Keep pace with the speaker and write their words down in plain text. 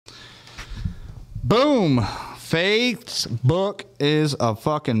Boom. Facebook is a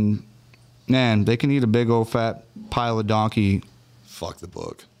fucking... Man, they can eat a big old fat pile of donkey. Fuck the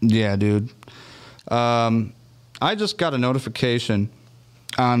book. Yeah, dude. I just got a notification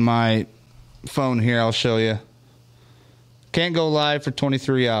on my phone here. I'll show you. Can't go live for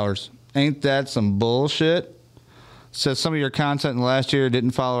 23 hours. Ain't that some bullshit? Says some of your content in the last year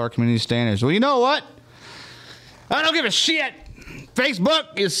didn't follow our community standards. Well, you know what? I don't give a shit.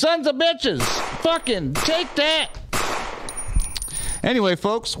 Facebook, you sons of bitches. Fucking take that. Anyway,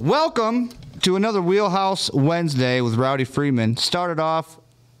 folks, welcome to another Wheelhouse Wednesday with Rowdy Freeman. Started off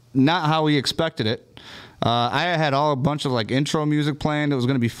not how we expected it. I had a bunch of like intro music playing. It was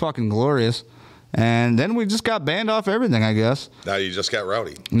going to be fucking glorious. And then we just got banned off everything, I guess. Now you just got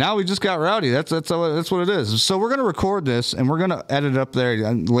rowdy. Now we just got rowdy. That's what it is. So we're going to record this, and we're going to edit it up there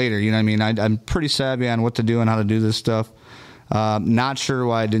later. You know what I mean? I'm pretty savvy on what to do and how to do this stuff. Not sure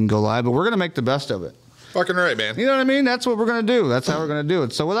why I didn't go live, but we're going to make the best of it. Fucking right, man. You know what I mean? That's what we're going to do. That's how we're going to do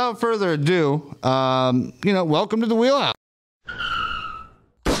it. So without further ado, welcome to the Wheelhouse.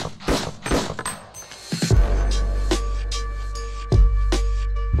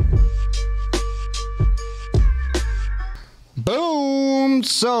 Boom!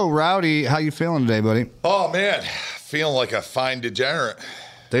 So, Rowdy, how you feeling today, buddy? Oh, man. Feeling like a fine degenerate.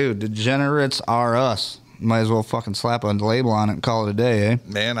 Dude, degenerates are us. Might as well fucking slap a label on it and call it a day, eh?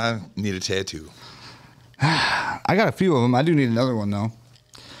 Man, I need a tattoo. I got a few of them. I do need another one, though.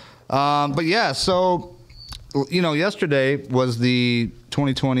 But, yeah, so, yesterday was the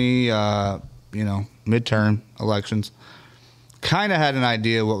 2020, midterm elections. Kind of had an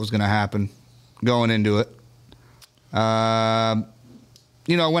idea what was going to happen going into it. I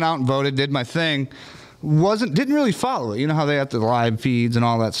went out and voted, did my thing. Didn't really follow it. You know how they have the live feeds and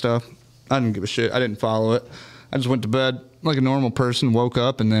all that stuff? I didn't give a shit. I didn't follow it. I just went to bed like a normal person, woke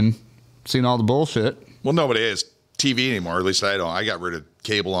up, and then seen all the bullshit. Well, nobody has TV anymore. At least I don't. I got rid of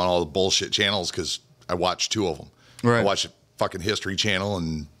cable on all the bullshit channels because I watched two of them. Right. I watched fucking History Channel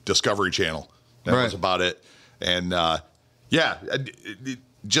and Discovery Channel. That was about it. And,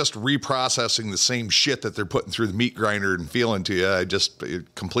 just reprocessing the same shit that they're putting through the meat grinder and feeling to you. I just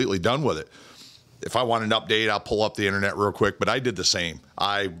completely done with it. If I want an update, I'll pull up the internet real quick, but I did the same.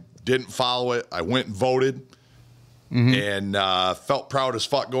 I didn't follow it. I went and voted and felt proud as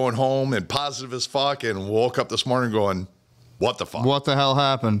fuck going home and positive as fuck and woke up this morning going, what the fuck? What the hell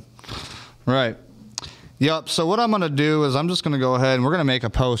happened? Right. Yep. So what I'm going to do is I'm just going to go ahead and we're going to make a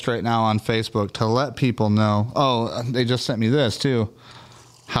post right now on Facebook to let people know. Oh, they just sent me this too.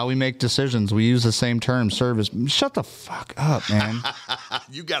 How we make decisions. We use the same term, service. Shut the fuck up, man.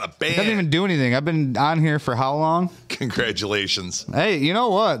 You got a band. I didn't even do anything. I've been on here for how long? Congratulations. Hey, you know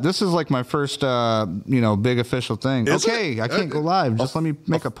what? This is like my first, big official thing. Is okay, it? I can't go live. Just let me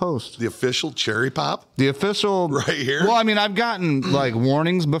make a post. The official cherry pop? The official. Right here? Well, I mean, I've gotten like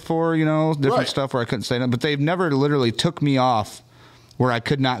warnings before, different stuff where I couldn't say that, but they've never literally took me off where I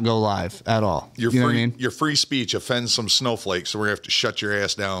could not go live at all. Your know what I mean? Your free speech offends some snowflakes, so we're going to have to shut your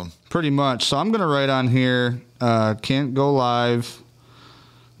ass down. Pretty much. So I'm going to write on here, can't go live.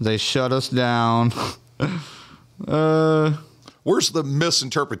 They shut us down. Where's the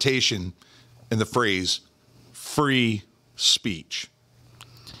misinterpretation in the phrase free speech?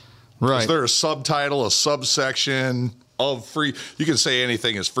 Right. Is there a subtitle, a subsection of free? You can say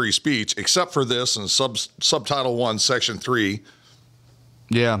anything is free speech, except for this in subtitle 1, section 3.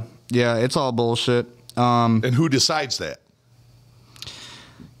 Yeah, it's all bullshit. And who decides that?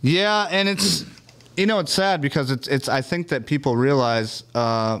 Yeah, and it's it's sad because it's I think that people realize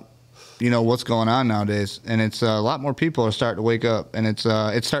what's going on nowadays, and it's a lot more people are starting to wake up, and it's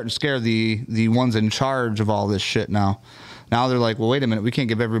starting to scare the ones in charge of all this shit now. Now they're like, well, wait a minute, we can't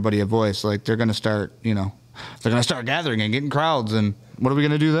give everybody a voice. Like they're going to start, they're going to start gathering and getting crowds, and what are we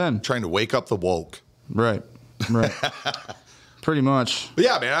going to do then? Trying to wake up the woke. Right. Pretty much. But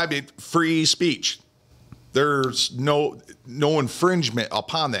yeah, man, I mean, free speech. There's no infringement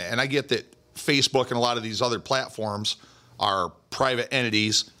upon that. And I get that Facebook and a lot of these other platforms are private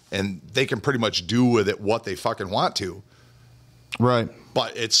entities and they can pretty much do with it what they fucking want to. Right.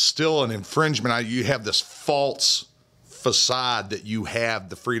 But it's still an infringement. You have this false facade that you have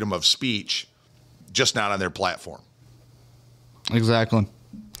the freedom of speech, just not on their platform. Exactly.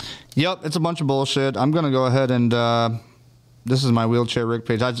 Yep, it's a bunch of bullshit. I'm going to go ahead and... this is my wheelchair Rick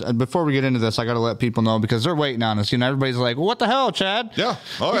page. Before we get into this, I got to let people know because they're waiting on us. Everybody's like, well, what the hell, Chad? Yeah.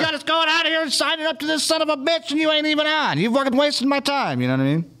 You got us going out of here and signing up to this son of a bitch and you ain't even on. You've fucking wasted my time. You know what I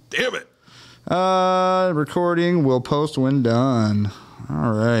mean? Damn it. Recording. We'll post when done.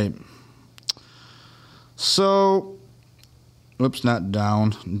 All right. So, whoops, not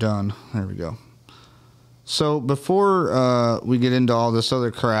down. Done. There we go. So before we get into all this other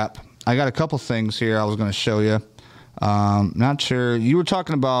crap, I got a couple things here I was going to show you. Not sure. You were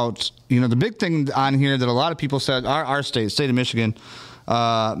talking about, the big thing on here that a lot of people said, our state of Michigan,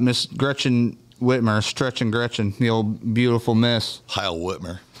 Miss Gretchen Whitmer, Stretching Gretchen, the old beautiful Miss. Heil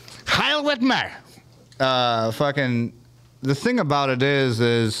Whitmer. Heil Whitmer. The thing about it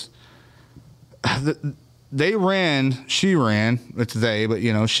is she ran, it's they,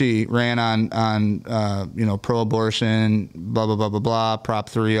 but, she ran on pro-abortion, blah, blah, blah, blah, blah, Prop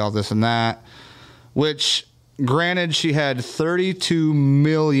 3, all this and that, which, granted, she had $32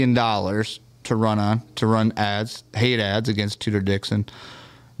 million to run ads, hate ads against Tudor Dixon.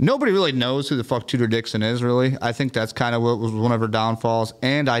 Nobody really knows who the fuck Tudor Dixon is, really. I think that's kind of what was one of her downfalls,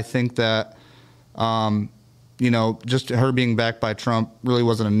 and I think that, just her being backed by Trump really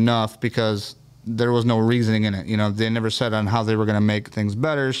wasn't enough because there was no reasoning in it. They never said on how they were going to make things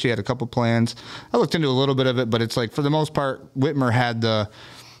better. She had a couple plans. I looked into a little bit of it, but it's like, for the most part, Whitmer had the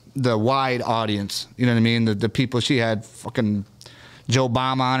wide audience. You know what I mean? The people, she had fucking Joe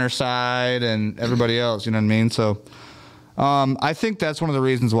Obama on her side and everybody else. You know what I mean? So I think that's one of the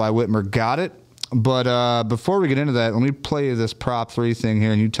reasons why Whitmer got it. But before we get into that, let me play you this Prop 3 thing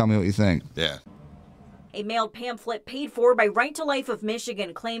here, and you tell me what you think. Yeah. A mailed pamphlet paid for by Right to Life of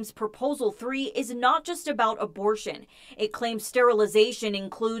Michigan claims Proposal 3 is not just about abortion. It claims sterilization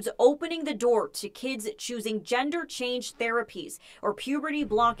includes opening the door to kids choosing gender change therapies or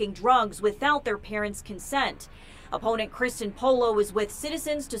puberty-blocking drugs without their parents' consent. Opponent Kristen Polo is with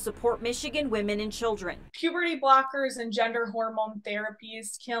Citizens to Support Michigan Women and Children. Puberty blockers and gender hormone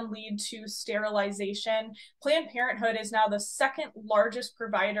therapies can lead to sterilization. Planned Parenthood is now the second largest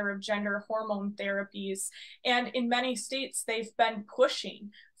provider of gender hormone therapies. And in many states, they've been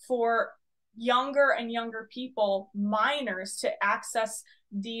pushing for younger and younger people, minors, to access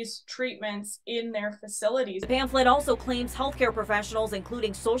these treatments in their facilities. The pamphlet also claims healthcare professionals,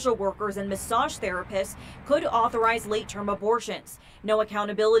 including social workers and massage therapists, could authorize late-term abortions. No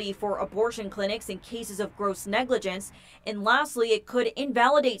accountability for abortion clinics in cases of gross negligence. And lastly, it could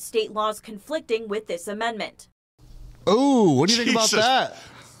invalidate state laws conflicting with this amendment. Ooh, what do you think Jesus. about that?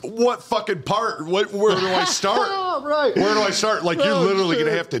 What fucking part? Where do I start? Right. Where do I start? Like, you're literally going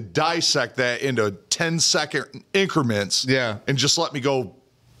to have to dissect that into 10-second increments. Yeah. And just let me go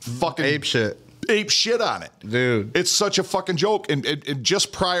fucking ape shit on it. Dude. It's such a fucking joke. And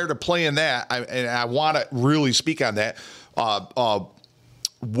just prior to playing that, I want to really speak on that.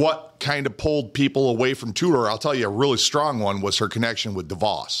 What kind of pulled people away from Tudor? I'll tell you, a really strong one was her connection with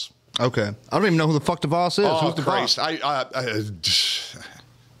DeVos. Okay. I don't even know who the fuck DeVos is. Oh, Who's Christ.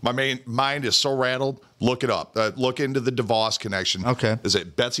 My mind is so rattled. Look it up. Look into the DeVos connection. Okay. Is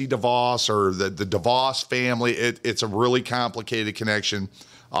it Betsy DeVos or the DeVos family? It's a really complicated connection.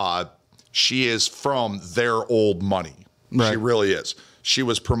 She is from their old money. Right. She really is. She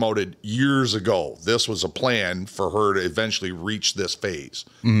was promoted years ago. This was a plan for her to eventually reach this phase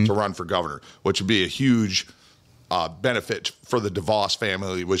to run for governor, which would be a huge benefit for the DeVos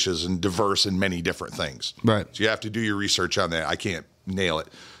family, which is diverse in many different things. Right. So you have to do your research on that. I can't nail it.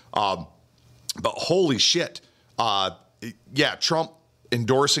 But holy shit. Trump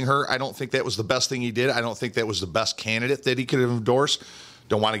endorsing her, I don't think that was the best thing he did. I don't think that was the best candidate that he could have endorsed.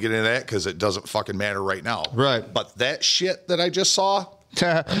 Don't want to get into that because it doesn't fucking matter right now. Right. But that shit that I just saw.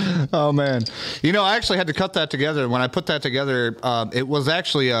 Oh, man. I actually had to cut that together. When I put that together, it was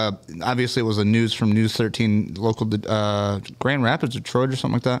actually, obviously, it was a news from News 13, local Grand Rapids, Detroit, or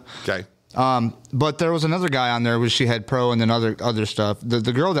something like that. Okay. But there was another guy on there where she had pro and then other stuff. The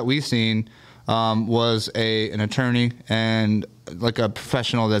girl that we seen was an attorney and like a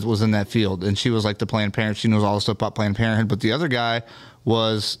professional that was in that field, and she was like the Planned Parenthood. She knows all the stuff about Planned Parenthood. But the other guy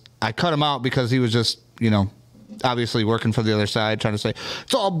I cut him out because he was just obviously working for the other side, trying to say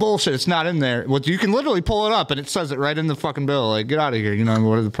it's all bullshit. It's not in there. Well, you can literally pull it up and it says it right in the fucking bill. Like, get out of here.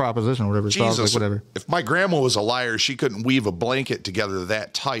 What is the proposition? Whatever. Jesus, like, whatever. If my grandma was a liar, she couldn't weave a blanket together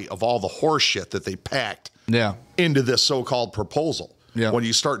that tight of all the horse shit that they packed into this so-called proposal. Yeah. When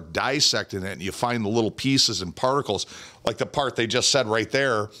you start dissecting it and you find the little pieces and particles, like the part they just said right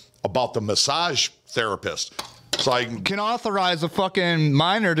there about the massage therapist. So I can authorize a fucking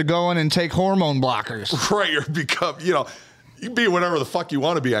minor to go in and take hormone blockers. Right, or become, you can be whatever the fuck you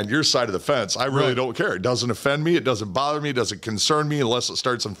want to be on your side of the fence. I really don't care. It doesn't offend me. It doesn't bother me. It doesn't concern me unless it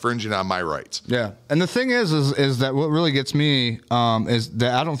starts infringing on my rights. Yeah. And the thing is that what really gets me is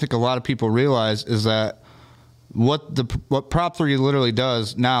that I don't think a lot of people realize is that what Prop 3 literally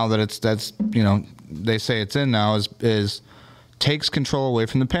does now that they say it's in now is takes control away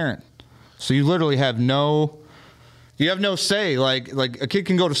from the parent. So you literally have no You have no say. Like a kid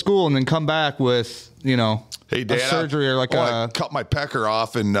can go to school and then come back with, you know, hey, Dad, a surgery or like I cut my pecker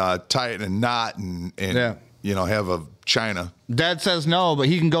off and tie it in a knot and you know, have a china. Dad says no, but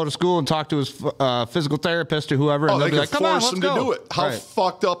he can go to school and talk to his physical therapist or whoever. Oh, and they be can like, come on, force let's him go. to do it. How right.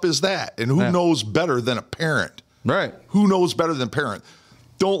 fucked up is that? And who knows better than a parent? Right. Who knows better than parent?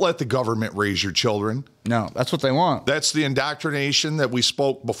 Don't let the government raise your children. No, that's what they want. That's the indoctrination that we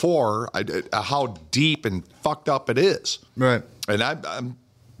spoke before, how deep and fucked up it is. Right. And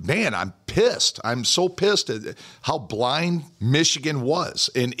I'm pissed. I'm so pissed at how blind Michigan was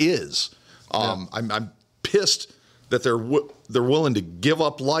and is. I'm pissed that they're willing to give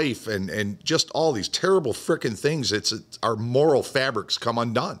up life and just all these terrible frickin' things. It's our moral fabrics come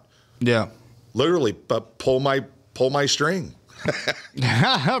undone. Yeah. Literally, but pull my string.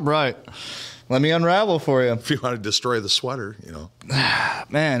 Right. Let me unravel for you. If you want to destroy the sweater, you know.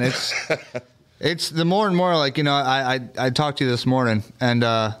 Man, it's the more and more like, you know, I talked to you this morning and,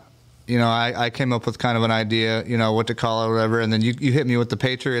 you know, I came up with kind of an idea, you know, what to call it or whatever. And then you hit me with the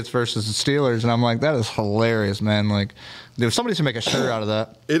Patriots versus the Steelers. And I'm like, that is hilarious, man. Like, there's somebody should make a shirt out of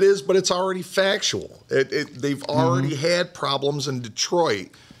that. It is, but it's already factual. They've already had problems in Detroit.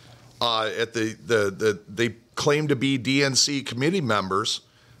 At they claim to be DNC committee members,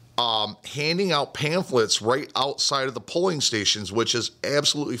 handing out pamphlets right outside of the polling stations, which is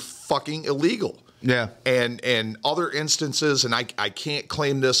absolutely fucking illegal. Yeah. And other instances, and I can't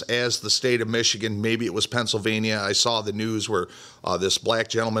claim this as the state of Michigan. Maybe it was Pennsylvania. I saw the news where this black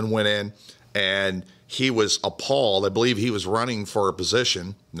gentleman went in and he was appalled. I believe he was running for a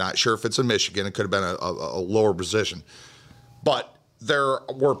position. Not sure if it's in Michigan. It could have been a lower position. But there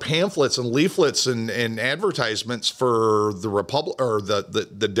were pamphlets and leaflets and advertisements for the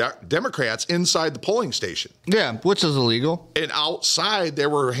the Democrats inside the polling station. Yeah, which is illegal. And outside, they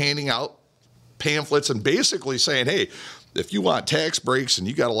were handing out pamphlets and basically saying, hey, if you want tax breaks and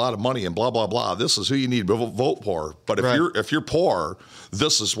you got a lot of money and blah, blah, blah, this is who you need to vote for. But if you're poor,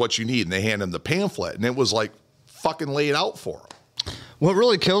 this is what you need. And they hand them the pamphlet. And it was like fucking laid out for them. What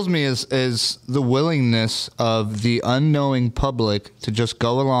really kills me is the willingness of the unknowing public to just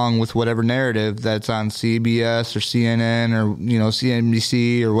go along with whatever narrative that's on CBS or CNN or, you know,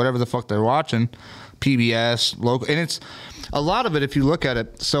 CNBC or whatever the fuck they're watching, PBS, local. And it's a lot of it, if you look at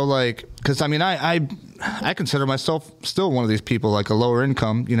it. So, like, because, I mean, I consider myself still one of these people, like a lower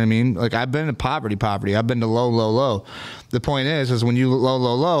income, you know what I mean? Like, I've been in poverty. I've been to low. The point is when you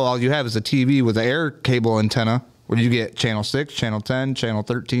low, all you have is a TV with an air cable antenna, where you get channel 6, channel 10, channel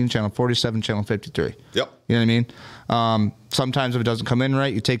 13, channel 47, channel 53. Yep. You know what I mean? Sometimes if it doesn't come in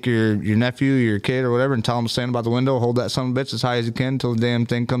right, you take your nephew, your kid or whatever and tell them to stand by the window, hold that son of a bitch as high as you can until the damn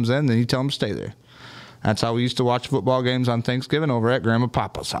thing comes in, then you tell them to stay there. That's how we used to watch football games on Thanksgiving over at Grandma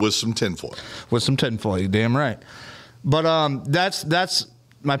Papa's house. With some tinfoil. You damn right. But that's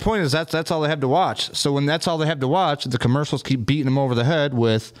my point is that's all they have to watch. So when that's all they have to watch, the commercials keep beating them over the head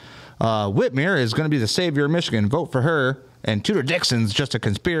with Whitmer is going to be the savior of Michigan. Vote for her. And Tudor Dixon's just a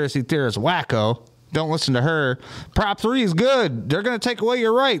conspiracy theorist wacko. Don't listen to her. Prop 3 is good. They're going to take away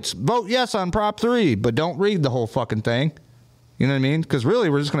your rights. Vote yes on Prop 3, but don't read the whole fucking thing. You know what I mean? Because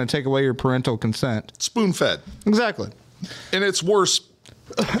really, we're just going to take away your parental consent. Spoon-fed. Exactly. And it's worse.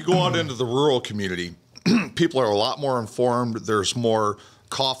 You go out into the rural community, people are a lot more informed. There's more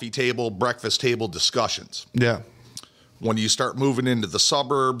coffee table, breakfast table discussions. Yeah. When you start moving into the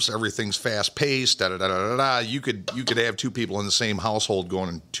suburbs, everything's fast-paced, da-da-da-da-da. You could have two people in the same household going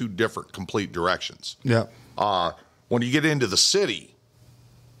in two different complete directions. Yeah. When you get into the city,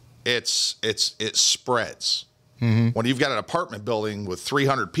 it spreads. Mm-hmm. When you've got an apartment building with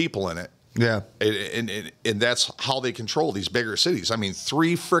 300 people in it, yeah, and that's how they control these bigger cities. I mean,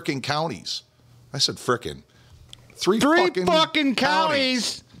 3 frickin' counties. I said frickin'. Three fucking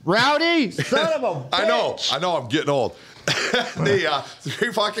counties. Rowdy, son of a bitch. I know. I'm getting old.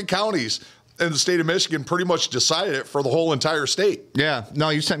 3 fucking counties in the state of Michigan pretty much decided it for the whole entire state. Yeah. No,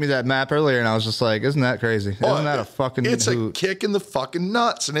 you sent me that map earlier, and I was just like, isn't that crazy? Isn't that a fucking It's a kick in the fucking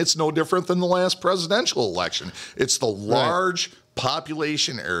nuts, and it's no different than the last presidential election. It's the large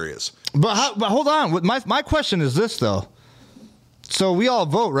population areas. But hold on. My question is this, though. So we all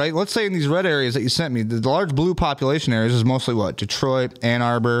vote, right? Let's say in these red areas that you sent me, the large blue population areas is mostly what? Detroit, Ann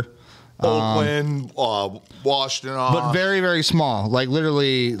Arbor, Oakland, Washington. But very, very small. Like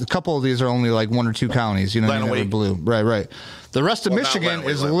literally, a couple of these are only like 1 or 2 counties. You know, that are blue. Right. The rest of Michigan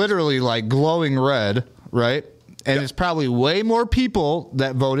is literally like glowing red, right? And it's probably way more people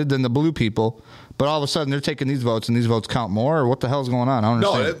that voted than the blue people. But all of a sudden, they're taking these votes, and these votes count more? Or what the hell's going on? I don't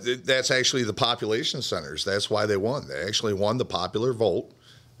understand. No, that's actually the population centers. That's why they won. They actually won the popular vote.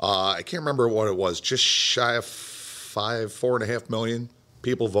 I can't remember what it was, just shy of 4.5 million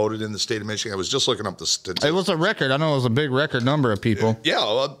people voted in the state of Michigan. I was just looking up the statistics. It was a record. I know it was a big record number of people. Yeah,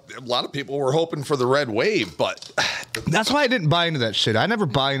 a lot of people were hoping for the red wave, but that's why I didn't buy into that shit. I never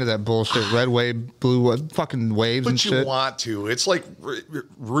buy into that bullshit. Red wave, blue wave, fucking waves and shit. But you want to. It's like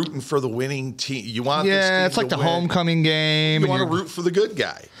rooting for the winning team. You want this team it's like to the win. Homecoming game. You want to root for the good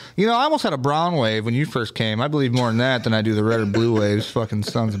guy. You know, I almost had a brown wave when you first came. I believe more in that than I do the red or blue waves. Fucking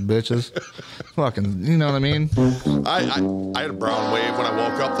sons of bitches. Fucking, you know what I mean? I had a brown wave when I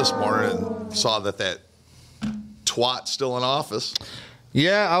woke up this morning and saw that twat still in office.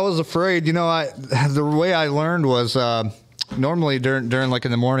 Yeah, I was afraid. You know, the way I learned was normally during like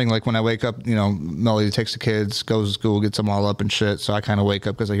in the morning, like when I wake up, you know, Melody takes the kids, goes to school, gets them all up and shit. So I kind of wake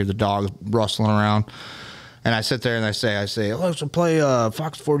up because I hear the dogs rustling around. And I sit there and I say, let's play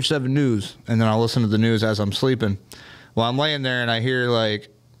Fox 47 News. And then I'll listen to the news as I'm sleeping. Well, I'm laying there and I hear like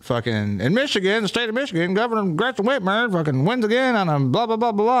fucking, in Michigan, the state of Michigan, Governor Gretchen Whitmer fucking wins again on a blah, blah,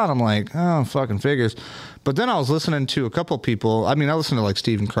 blah, blah, blah. And I'm like, oh, fucking figures. But then I was listening to a couple people. I mean, I listened to like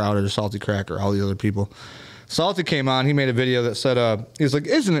Steven Crowder, Salty Cracker, all the other people. Salty came on. He made a video that said, he's like,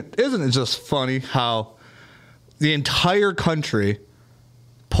 isn't it just funny how the entire country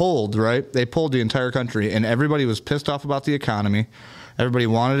polled, right? They polled the entire country, and everybody was pissed off about the economy. Everybody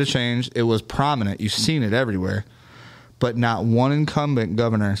wanted to change. It was prominent. You've seen it everywhere. But not one incumbent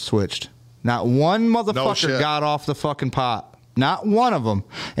governor switched. Not one motherfucker got off the fucking pot. Not one of them.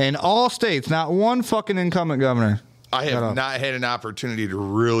 In all states, not one fucking incumbent governor. I have not had an opportunity to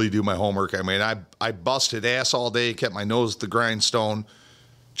really do my homework. I mean, I busted ass all day, kept my nose at the grindstone,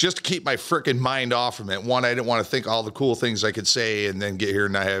 just to keep my freaking mind off from it. One, I didn't want to think all the cool things I could say and then get here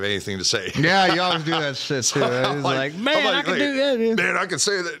and not have anything to say. Yeah, you always do that shit too. It's like, man, I can do that. Dude. Man, I can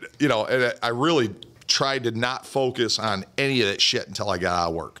say that. You know, and I really tried to not focus on any of that shit until I got out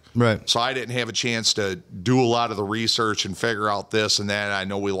of work. Right. So I didn't have a chance to do a lot of the research and figure out this and that. I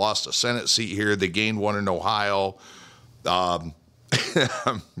know we lost a Senate seat here. They gained one in Ohio.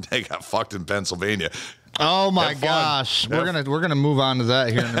 They got fucked in Pennsylvania. Oh my gosh, we're gonna move on to that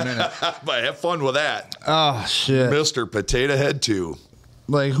here in a minute. But have fun with that. Oh shit, Mr. Potato Head 2.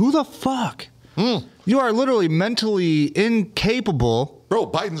 Like, who the fuck? You are literally mentally incapable.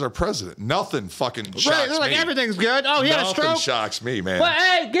 Bro, Biden's our president. Nothing fucking shocks right, they're like, me. Everything's good. Oh, yeah, Nothing stroke. shocks me, man. Well,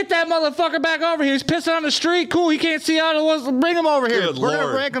 hey, get that motherfucker back over here. He's pissing on the street. Cool, he can't see out. Bring him over here. Good We're going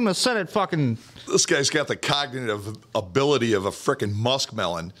Lord. to rank him the Senate fucking... This guy's got the cognitive ability of a frickin'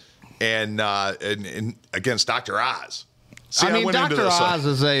 muskmelon and against Dr. Oz. See, I mean, Dr. Oz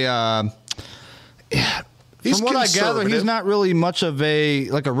is a... He's from what I gather, he's not really much of a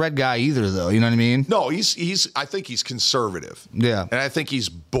red guy either, though. You know what I mean? No, I think he's conservative. Yeah. And I think he's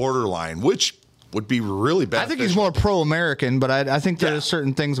borderline, which would be really bad. I think he's more pro-American, but I think there's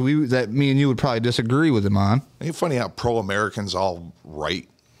certain things that me and you would probably disagree with him on. Ain't it funny how pro-Americans all right?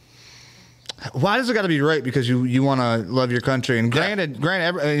 Why does it got to be right? Because you want to love your country. And granted,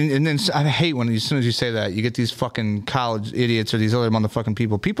 and then I hate when as soon as you say that, you get these fucking college idiots or these other motherfucking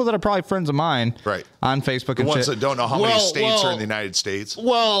people that are probably friends of mine, right, on Facebook. The and ones shit. that don't know how many states are in the United States.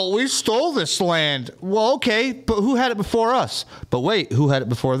 Well, we stole this land. Well, okay, but who had it before us? But wait, who had it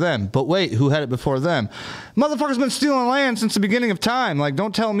before them? But wait, who had it before them? Motherfuckers been stealing land since the beginning of time. Like,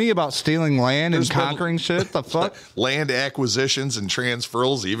 don't tell me about stealing land and conquering shit. The fuck? Land acquisitions and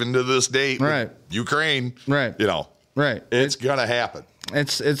transfers, even to this date. Right. Ukraine. Right. You know. Right. It's gonna happen.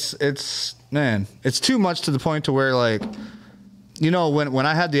 It's man, it's too much to the point to where, like, you know, when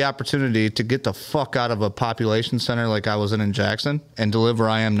I had the opportunity to get the fuck out of a population center like I was in Jackson and to live where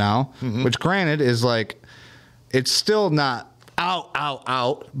I am now, which granted is like, it's still not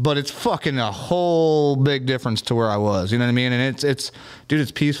out, but it's fucking a whole big difference to where I was. You know what I mean? And it's dude,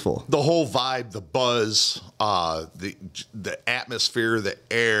 it's peaceful. The whole vibe, the buzz, the atmosphere, the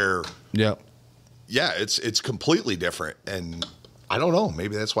air. Yep. Yeah, it's completely different, and I don't know.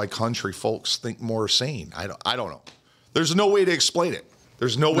 Maybe that's why country folks think more sane. I don't know. There's no way to explain it.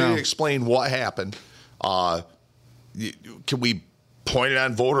 There's no way to explain what happened. Can we point it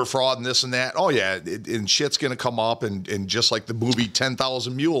on voter fraud and this and that? Oh yeah, and shit's gonna come up, and just like the movie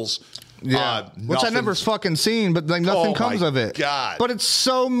 10,000 Mules. Yeah, which I never fucking seen, but like nothing comes of it. God. But it's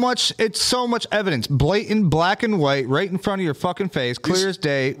so much evidence, blatant, black and white, right in front of your fucking face, clear as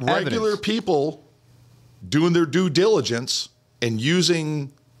day. Regular evidence. people doing their due diligence and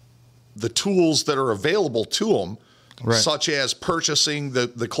using the tools that are available to them, such as purchasing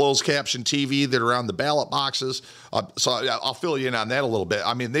the closed caption TV that are on the ballot boxes. So I'll fill you in on that a little bit.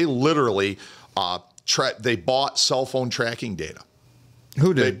 I mean, they literally they bought cell phone tracking data.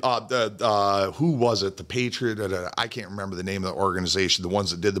 Who did? Who was it? The Patriot? I can't remember the name of the organization. The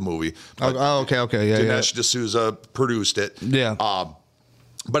ones that did the movie. Okay, yeah. Dinesh D'Souza produced it. Yeah.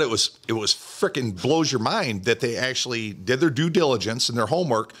 But it was freaking blows your mind that they actually did their due diligence and their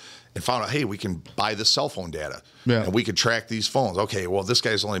homework and found out, hey, we can buy this cell phone data. Yeah. And we could track these phones. Okay, well, this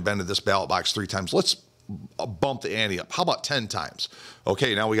guy's only been to this ballot box 3 times. Let's bump the ante up. How about 10 times?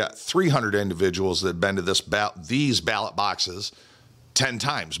 Okay, now we got 300 individuals that have been to these ballot boxes 10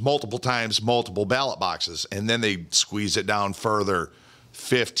 times, multiple ballot boxes. And then they squeeze it down further,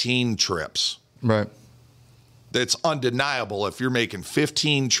 15 trips. Right. It's undeniable if you're making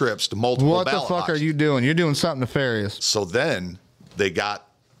 15 trips to multiple ballot boxes. What the fuck are you doing? You're doing something nefarious. So then they got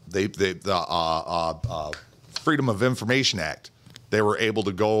the Freedom of Information Act. They were able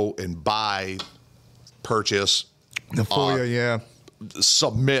to go and purchase the FOIA,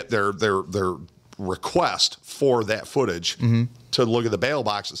 submit their request for that footage to look at the ballot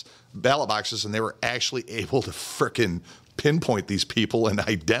boxes, and they were actually able to frickin' pinpoint these people and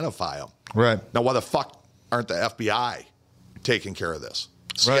identify them. Right. Now, why the fuck aren't the FBI taking care of this?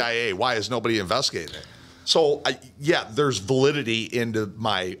 CIA, why is nobody investigating it? So, there's validity into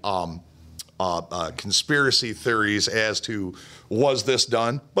my conspiracy theories as to was this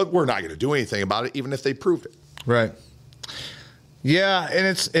done, but we're not going to do anything about it, even if they proved it. Right. Yeah, and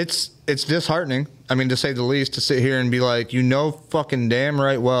it's disheartening. I mean, to say the least, to sit here and be like, fucking damn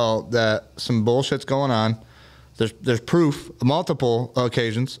right well that some bullshit's going on. There's proof, multiple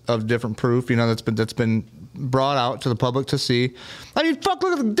occasions of different proof, that's been brought out to the public to see. I mean, fuck,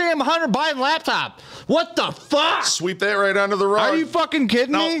 look at the damn Hunter Biden laptop. What the fuck? Sweep that right under the rug. Are you fucking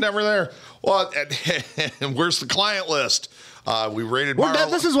kidding me? No, never there. Well, and where's the client list? We rated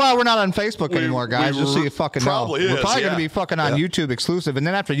this is why we're not on Facebook anymore, guys. Just so you fucking know. We're probably going to be fucking on YouTube exclusive. And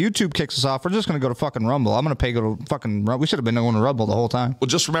then after YouTube kicks us off, we're just going to go to fucking Rumble. I'm going to go to fucking Rumble. We should have been going to Rumble the whole time. Well,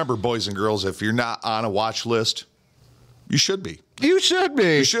 just remember, boys and girls, if you're not on a watch list, you should be. You should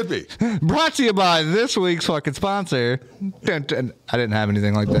be. You should be. Brought to you by this week's fucking sponsor. I didn't have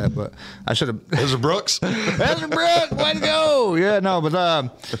anything like that, but I should have. Ezra Brooks. Ezra Brooks, way to go. Yeah, no,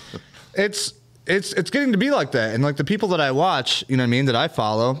 but it's getting to be like that. And like the people that I watch, that I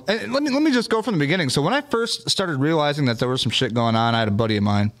follow. And let me just go from the beginning. So when I first started realizing that there was some shit going on, I had a buddy of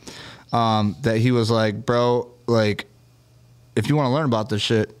mine that he was like, bro, like, if you want to learn about this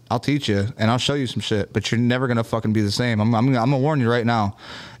shit, I'll teach you and I'll show you some shit, but you're never going to fucking be the same. I'm going to warn you right now.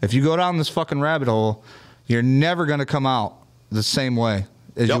 If you go down this fucking rabbit hole, you're never going to come out the same way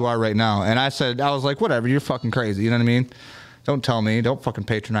as you are right now. And I was like, whatever, you're fucking crazy. You know what I mean? Don't tell me. Don't fucking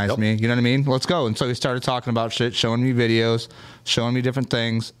patronize me. You know what I mean? Let's go. And so he started talking about shit, showing me videos, showing me different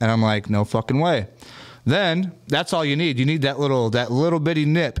things. And I'm like, no fucking way. Then that's all you need. You need that little bitty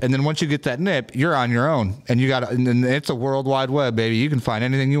nip. And then once you get that nip, you're on your own. And and it's a world wide web, baby. You can find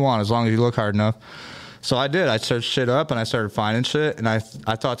anything you want as long as you look hard enough. So I did. I searched shit up and I started finding shit. And I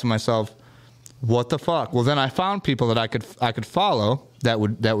thought to myself, what the fuck? Well, then I found people that I could follow that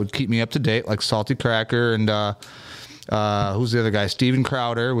would keep me up to date, like Salty Cracker and who's the other guy? Steven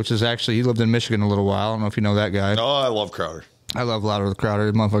Crowder, which is actually, he lived in Michigan a little while. I don't know if you know that guy. Oh, I love Crowder. I love Louder with Crowder.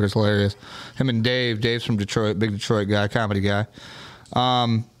 The motherfucker's hilarious. Him and Dave's from Detroit, big Detroit guy, comedy guy.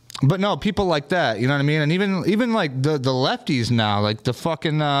 But no, people like that, you know what I mean? And even like the lefties now, like the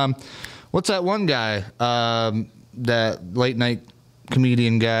fucking what's that one guy? That late night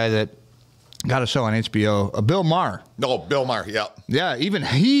comedian guy that got a show on HBO, Bill Maher. No, Bill Maher, yeah. Yeah, even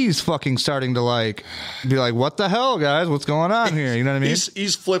he's fucking starting to be like, what the hell, guys? What's going on here? You know what I mean?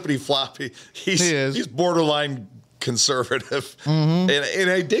 He's flippity floppy. He's borderline conservative, and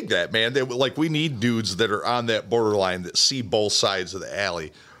I dig that, man. We need dudes that are on that borderline that see both sides of the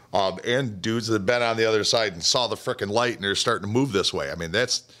alley, and dudes that have been on the other side and saw the frickin' light and they're starting to move this way. I mean,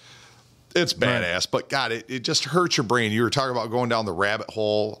 it's badass, right. But God, it just hurts your brain. You were talking about going down the rabbit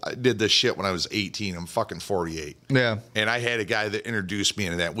hole. I did this shit when I was 18. I'm fucking 48. Yeah, and I had a guy that introduced me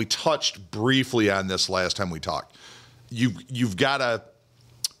into that. We touched briefly on this last time we talked. You've got to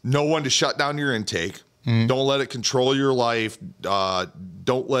know when to shut down your intake. Mm-hmm. Don't let it control your life.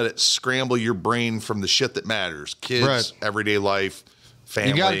 Don't let it scramble your brain from the shit that matters. Kids, right. Everyday life,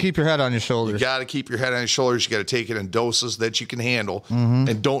 family. You got to keep your head on your shoulders. You got to keep your head on your shoulders. You got to take it in doses that you can handle,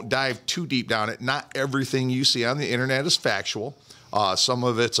 and don't dive too deep down it. Not everything you see on the internet is factual. Some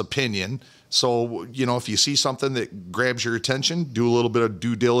of it's opinion. So, if you see something that grabs your attention, do a little bit of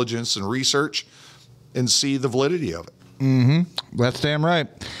due diligence and research and see the validity of it. Mm-hmm. That's damn right.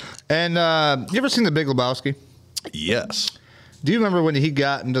 And you ever seen The Big Lebowski? Yes. Do you remember when he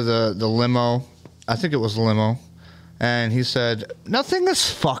got into the limo? I think it was the limo. And he said, nothing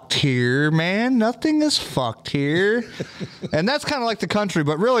is fucked here, man. Nothing is fucked here. And that's kind of like the country,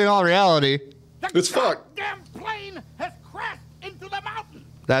 but really in all reality, it's fucked. Damn plane has crashed into the mountain.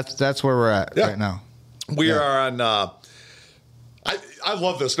 That's where we're at right now. We are on, I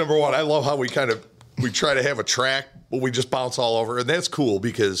love this. Number one, I love how we try to have a track, but we just bounce all over. And that's cool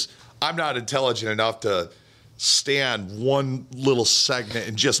because I'm not intelligent enough to stay on one little segment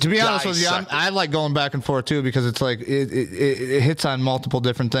and just, to be honest with you, I like going back and forth too, because it's like it hits on multiple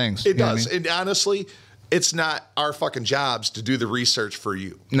different things. It does. I mean? And honestly, it's not our fucking jobs to do the research for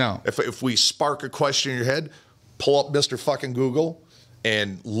you. No. If we spark a question in your head, pull up Mr. fucking Google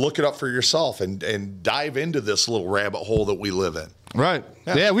and look it up for yourself and dive into this little rabbit hole that we live in. Right.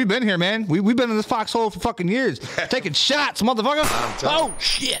 Yeah, we've been here, man. We've been in this foxhole for fucking years. Taking shots, motherfucker. Oh,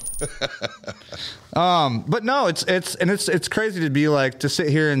 shit. But no, it's crazy to be like, to sit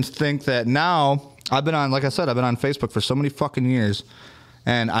here and think that now, like I said, I've been on Facebook for so many fucking years,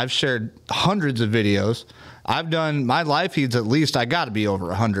 and I've shared hundreds of videos. I've done my live feeds, at least I got to be over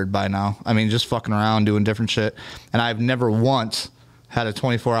 100 by now. I mean, just fucking around doing different shit. And I've never once had a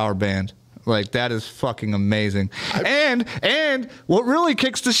 24-hour band. Like, that is fucking amazing. And what really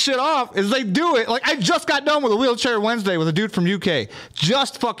kicks the shit off is they do it. Like, I just got done with a Wheelchair Wednesday with a dude from UK.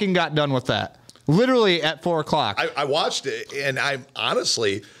 Just fucking got done with that. Literally at 4 o'clock. I watched it, and I'm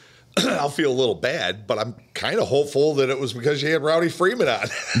honestly, I'll feel a little bad, but I'm kind of hopeful that it was because you had Rowdy Freeman on.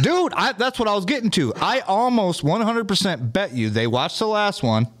 Dude, that's what I was getting to. I almost 100% bet you they watched the last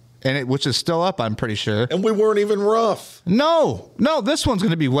one. Which is still up, I'm pretty sure. And we weren't even rough. No, this one's going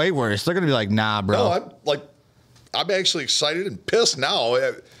to be way worse. They're going to be like, nah, bro. No, I'm actually excited and pissed now.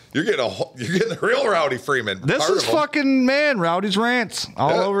 You're getting the real Rowdy Freeman. This is fucking, man, Rowdy's rants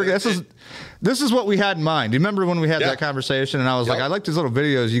all over. This is what we had in mind. Do you remember when we had that conversation? And I was like, I like these little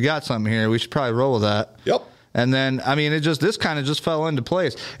videos. You got something here. We should probably roll with that. Yep. And then, I mean, this kind of just fell into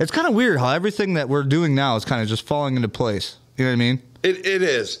place. It's kind of weird how everything that we're doing now is kind of just falling into place. You know what I mean? It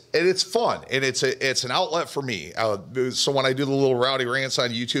is, and it's fun, and it's an outlet for me. So when I do the little Rowdy rants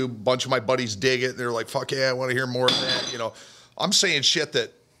on YouTube, a bunch of my buddies dig it. They're like, "Fuck yeah, I want to hear more of that." You know, I'm saying shit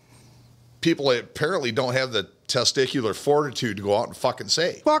that people apparently don't have the testicular fortitude to go out and fucking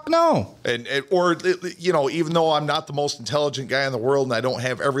say. Fuck no. Or even though I'm not the most intelligent guy in the world and I don't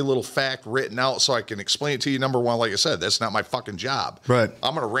have every little fact written out so I can explain it to you, number one, like I said, that's not my fucking job. Right.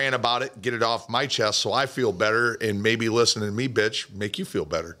 I'm going to rant about it, get it off my chest so I feel better, and maybe listening to me, bitch, make you feel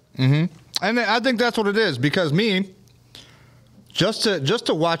better. Mm-hmm. And I think that's what it is, because just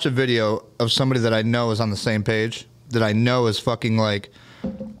to watch a video of somebody that I know is on the same page, that I know is fucking like,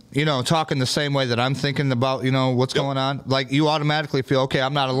 talking the same way that I'm thinking about, what's going on. Like, you automatically feel, okay,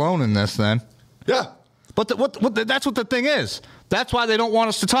 I'm not alone in this then. Yeah. But that's what the thing is. That's why they don't want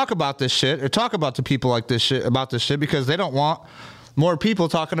us to talk about this shit or talk about to people like this shit, about this shit, because they don't want more people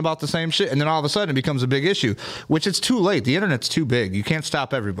talking about the same shit. And then all of a sudden it becomes a big issue, which it's too late. The internet's too big. You can't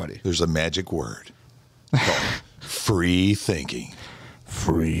stop everybody. There's a magic word called free thinking.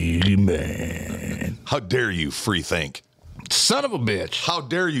 Freeman. How dare you free think? Son of a bitch. How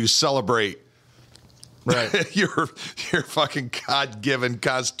dare you celebrate your fucking God-given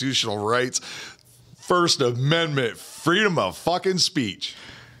constitutional rights, First Amendment, freedom of fucking speech.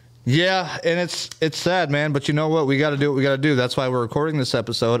 Yeah, and it's sad, man, but you know what? We got to do what we got to do. That's why we're recording this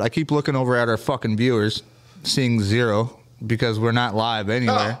episode. I keep looking over at our fucking viewers, seeing 0, because we're not live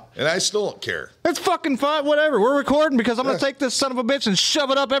anywhere. Oh, and I still don't care. It's fucking fine, whatever. We're recording because I'm going to take this son of a bitch and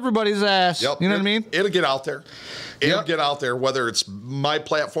shove it up everybody's ass. Yep. You know what I mean? It'll get out there. It'll get out there, whether it's my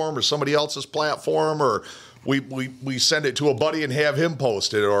platform or somebody else's platform, or we send it to a buddy and have him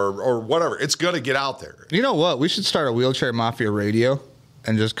post it, or whatever. It's going to get out there. You know what? We should start a Wheelchair Mafia radio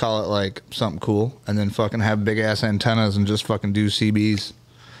and just call it like something cool, and then fucking have big ass antennas and just fucking do CBs.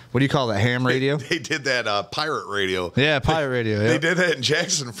 What do you call that? Ham radio? They did that pirate radio. Yeah, pirate radio. Yeah. They did that in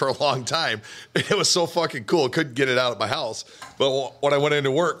Jackson for a long time. It was so fucking cool. I couldn't get it out of my house. But when I went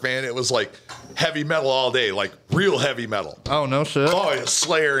into work, man, it was like heavy metal all day, like real heavy metal. Oh, no shit. Oh, yeah,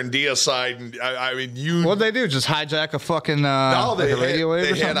 Slayer and Deicide. And I mean, you. What'd they do? Just hijack a fucking radio wave or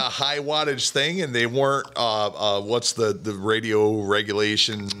something? They had a high wattage thing, and they weren't, what's the radio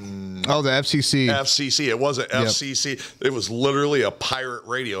regulation? Oh, the FCC. FCC. It wasn't FCC. It was literally a pirate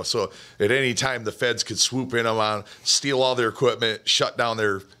radio. So at any time, the feds could swoop in on, steal all their equipment, shut down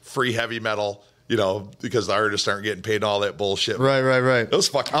their free heavy metal, because the artists aren't getting paid all that bullshit. Right. It was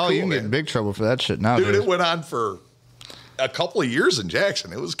fucking cool, you can get in big trouble for that shit now, dude. It went on for a couple of years in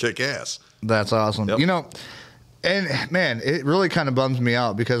Jackson. It was kick-ass. That's awesome. Yep. And man, it really kind of bums me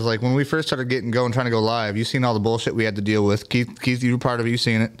out because like when we first started trying to go live, you seen all the bullshit we had to deal with. Keith, you were part of it. You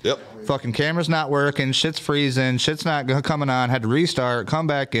seen it? Yep. Fucking camera's not working. Shit's freezing. Shit's not coming on. Had to restart. Come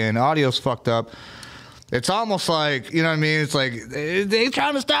back in. Audio's fucked up. It's almost like, you know what I mean? It's like they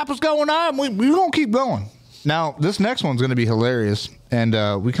trying to stop what's going on. We gonna keep going. Now this next one's gonna be hilarious,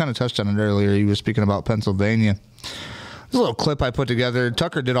 and we kind of touched on it earlier. You were speaking about Pennsylvania. There's a little clip I put together.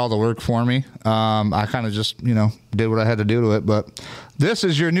 Tucker did all the work for me. I kind of just, did what I had to do to it. But this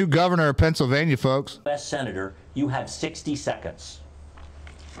is your new governor of Pennsylvania, folks. U.S. Senator, you have 60 seconds.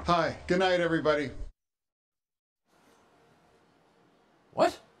 Hi. Good night, everybody.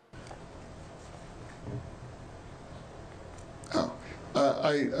 What? Oh,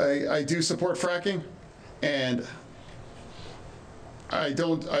 I do support fracking, and I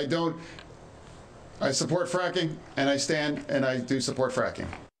support fracking, and I do support fracking.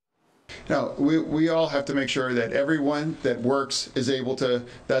 Now, we all have to make sure that everyone that works is able to,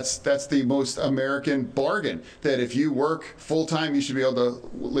 that's the most American bargain, that if you work full-time, you should be able to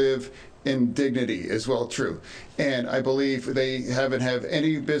live in dignity as well, true. And I believe they haven't have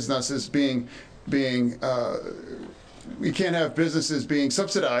any businesses being we can't have businesses being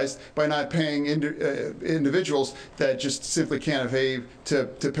subsidized by not paying individuals that just simply can't behave to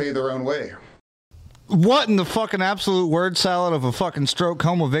pay their own way. What in the fucking absolute word salad of a fucking stroke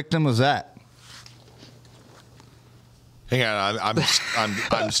coma victim was that? Hang on,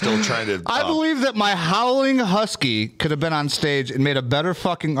 I'm still trying to. I believe that my howling husky could have been on stage and made a better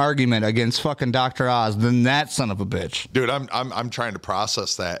fucking argument against fucking Dr. Oz than that son of a bitch. Dude, I'm trying to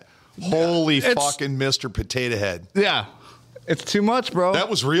process that. Holy fucking Mr. Potato Head. Yeah, it's too much, bro. That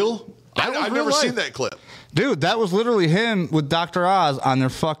was real? I've never seen that clip. Dude, that was literally him with Dr. Oz on their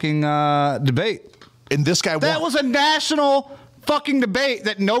fucking debate. And this guy won. That was a national fucking debate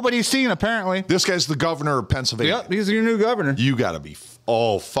that nobody's seen, apparently. This guy's the governor of Pennsylvania. Yep, he's your new governor. You got to be,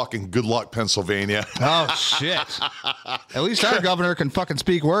 fucking good luck, Pennsylvania. Oh, shit. At least our governor can fucking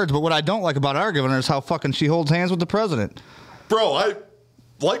speak words, but what I don't like about our governor is how fucking she holds hands with the president. Bro, I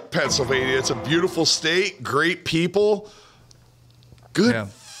like Pennsylvania. It's a beautiful state, great people. Good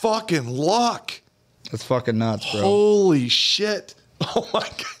fucking luck. It's fucking nuts, bro. Holy shit. Oh, my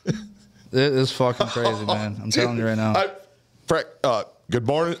God. It is fucking crazy, man. I'm telling you right now. Good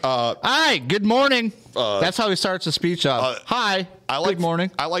morning. Hi, good morning. That's how he starts his speech off. Hi, good morning.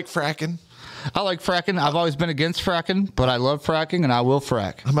 I like fracking. I like fracking. I've always been against fracking, but I love fracking, and I will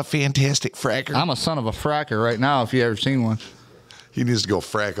frack. I'm a fantastic fracker. I'm a son of a fracker right now, if you ever seen one. He needs to go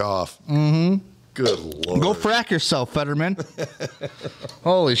frack off. Mm-hmm. Good Lord. Go frack yourself, Fetterman.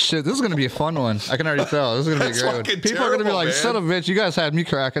 Holy shit, this is going to be a fun one. I can already tell. This is going to be a great one. People are going to be like, man. Son of a bitch, you guys had me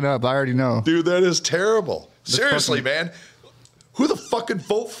cracking up. I already know. Dude, that is terrible. Seriously, man. Who the fucking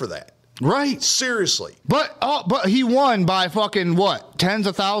vote for that? Right. Seriously. But he won by fucking what? Tens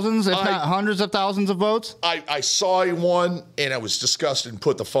of thousands, if not hundreds of thousands of votes? I saw he won, and I was disgusted and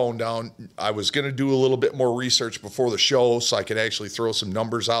put the phone down. I was going to do a little bit more research before the show so I could actually throw some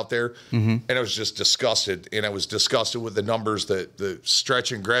numbers out there. Mm-hmm. And I was just disgusted. And I was disgusted with the numbers that the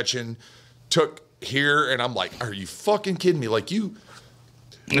Stretch and Gretchen took here. And I'm like, are you fucking kidding me? Like,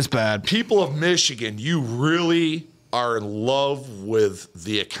 it's bad. People of Michigan, you really are in love with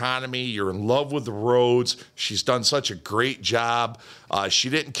the economy. You're in love with the roads. She's done such a great job. She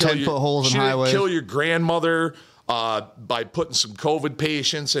didn't kill 10-foot holes in highways. Didn't kill your grandmother by putting some COVID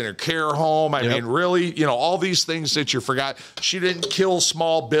patients in her care home. I mean, really, all these things that you forgot. She didn't kill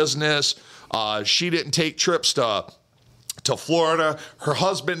small business. She didn't take trips to Florida. Her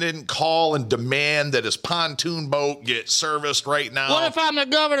husband didn't call and demand that his pontoon boat get serviced right now. What if I'm the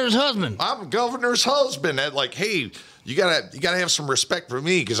governor's husband? I'm the governor's husband. And like, hey, you gotta have some respect for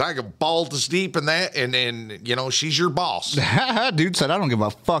me because I go balls deep in that, and she's your boss. Dude said, I don't give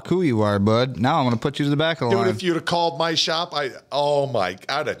a fuck who you are, bud. Now I'm gonna put you to the back of the line. Dude, if you'd have called my shop, I'd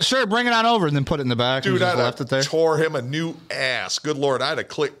have sure, bring it on over and then put it in the back. Dude, I'd have tore him a new ass. Good Lord, I'd have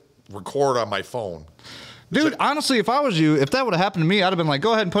clicked record on my phone. Dude, honestly, if I was you, if that would have happened to me, I'd have been like,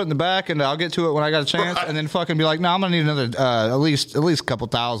 go ahead and put it in the back, and I'll get to it when I got a chance, and then fucking be like, no, I'm gonna need another at least a couple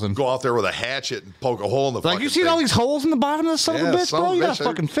thousand. Go out there with a hatchet and poke a hole in the fucking you see all these holes in the bottom of this son of a bitch, bro? You gotta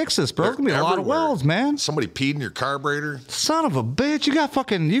fucking fix this, bro. There's gonna be a lot of welds, man. Somebody peed in your carburetor. Son of a bitch,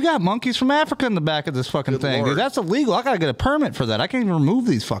 you got monkeys from Africa in the back of this fucking thing, Lord. dude. That's illegal. I gotta get a permit for that. I can't even remove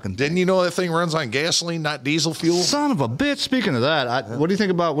these fucking things. Didn't you know that thing runs on gasoline, not diesel fuel? Son of a bitch. Speaking of that, what do you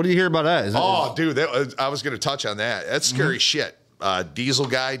think about? What do you hear about that? Dude, I was gonna touch on that. That's scary shit.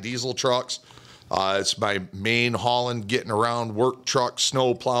 Diesel trucks. It's my main hauling, getting around work truck,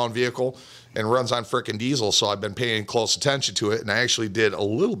 snow plowing vehicle. and runs on frickin' diesel, so I've been paying close attention to it, and I actually did a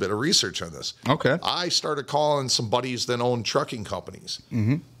little bit of research on this. Okay. I started calling some buddies that own trucking companies,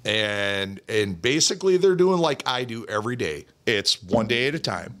 and basically they're doing like I do every day. It's one day at a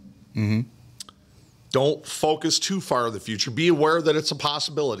time. Don't focus too far in the future. Be aware that it's a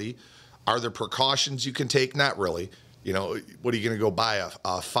possibility. Are there precautions you can take? Not really. You know, what are you going to go buy a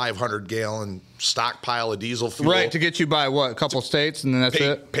 500-gallon stockpile of diesel fuel? Right, to get you by what, a couple states, and then that's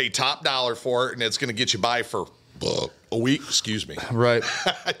it? Pay top dollar for it, and it's going to get you by for a week. Excuse me. Right.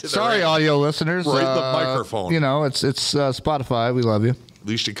 Sorry, audio listeners. Right, the microphone. You know, it's Spotify. We love you. At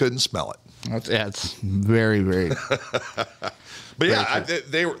least you couldn't smell it. It's very, very. But yeah,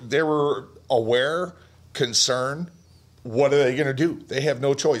 they were aware, concerned. What are they going to do? They have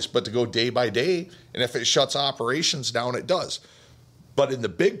no choice but to go day by day. And if it shuts operations down, it does. But in the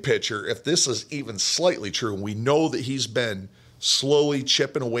big picture, if this is even slightly true, and we know that he's been slowly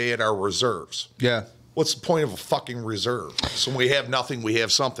chipping away at our reserves. Yeah. What's the point of a fucking reserve? So when we have nothing, we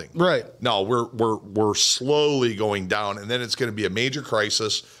have something. Right. No, we're slowly going down, and then it's going to be a major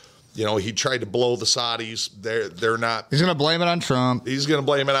crisis. You know, he tried to blow the Saudis. They're not. He's going to blame it on Trump. He's going to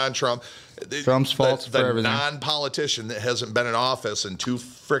blame it on Trump. Trump's fault for everything. The non-politician that hasn't been in office in 2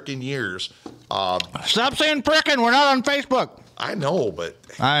 freaking years. Stop saying frickin'. We're not on Facebook. I know, but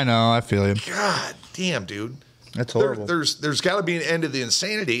I know. I feel you. God damn, dude. That's horrible. There's got to be an end to the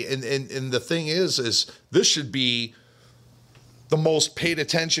insanity, and the thing is this should be the most paid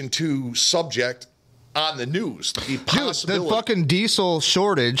attention to subject on the news. The possibility. Dude, the fucking diesel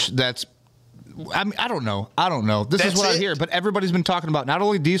shortage. I mean, I don't know. This is what I hear, but everybody's been talking about not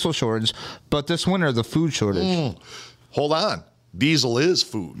only diesel shortage, but this winter the food shortage. Hold on, diesel is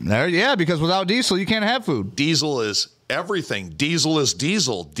food. Yeah, because without diesel you can't have food. Diesel is everything. Diesel is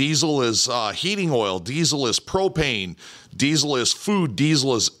diesel. Diesel is heating oil. Diesel is propane. Diesel is food.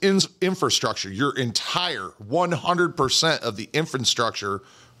 Diesel is infrastructure. Your entire 100% of the infrastructure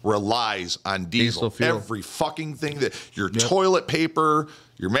relies on diesel fuel. Every fucking thing that your toilet paper,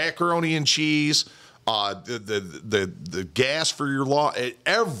 your macaroni and cheese, the gas for your lawn,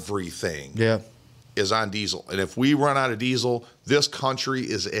 everything is on diesel. And if we run out of diesel, this country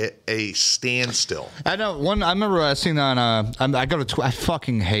is at a standstill. I know I remember I seen on I go to I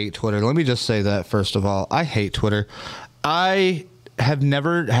fucking hate Twitter. Let me just say that first of all. I hate Twitter. I have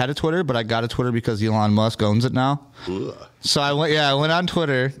never had a Twitter, but I got a Twitter because Elon Musk owns it now. Ugh. So I went on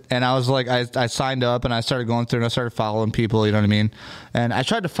Twitter and I was like, I signed up and I started going through and I started following people, you know what I mean? And I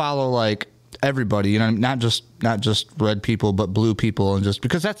tried to follow like everybody, you know, not just red people, but blue people, and just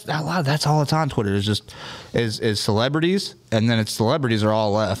because that's all it's on Twitter is celebrities, and then it's celebrities are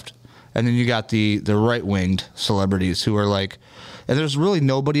all left, and then you got the right winged celebrities who are like. And there's really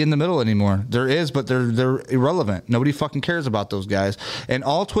nobody in the middle anymore. There is, but they're irrelevant. Nobody fucking cares about those guys. And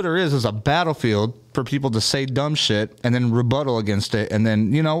all Twitter is a battlefield for people to say dumb shit and then rebuttal against it. And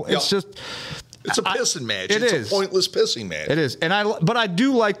then, you know, it's just... It's a pissing match. It's a pointless pissing match. It is. But I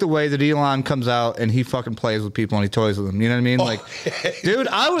do like the way that Elon comes out and he fucking plays with people and he toys with them. You know what I mean? Like, dude,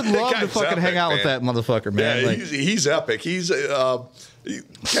 I would love to fucking hang out with that motherfucker, man. Yeah, like, he's epic. He's kind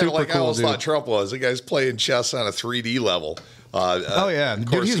of like I always thought Trump was. The guy's playing chess on a 3D level.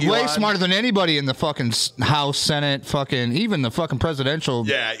 Dude, he's way smarter than anybody in the fucking House, Senate, fucking even the fucking presidential.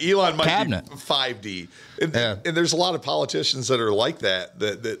 Yeah, Elon might cabinet. be 5D, and there's a lot of politicians that are like that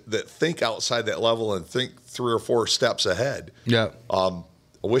think outside that level and think 3 or 4 steps ahead. Yeah. I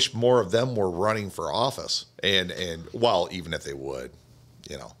wish more of them were running for office, and well, even if they would,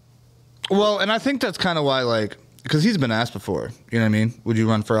 you know. Well, and I think that's kind of why, like. Because he's been asked before, you know what I mean? Would you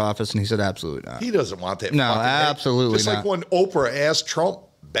run for office? And he said, absolutely not. He doesn't want that. No, absolutely Just not. like when Oprah asked Trump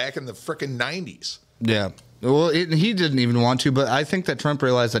back in the frickin' 90s. Yeah. Well, he didn't even want to, but I think that Trump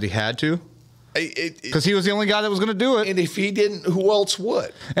realized that he had to. Because he was the only guy that was going to do it. And if he didn't, who else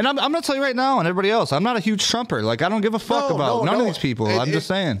would? And I'm going to tell you right now, and everybody else, I'm not a huge Trumper. Like, I don't give a fuck about none of these people. I'm just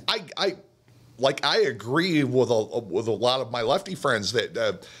saying. I agree with a lot of my lefty friends that,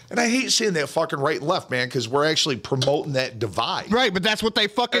 and I hate seeing that fucking right and left, man, because we're actually promoting that divide. Right, but that's what they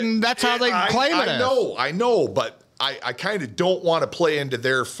fucking, that's how they claim it as. I know, but I kind of don't want to play into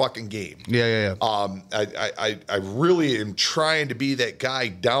their fucking game. Yeah. I really am trying to be that guy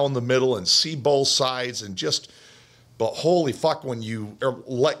down the middle and see both sides and just, but holy fuck, when you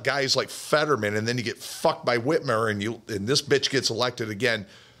let guys like Fetterman and then you get fucked by Whitmer and this bitch gets elected again.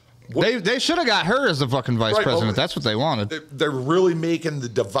 They should have got her as the fucking vice president. That's what they wanted. They're really making the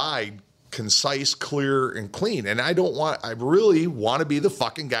divide concise, clear, and clean. And I really want to be the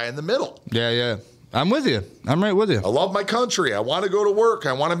fucking guy in the middle. Yeah. I'm with you. I'm right with you. I love my country. I want to go to work.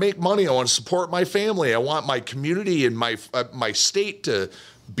 I want to make money. I want to support my family. I want my community and my state to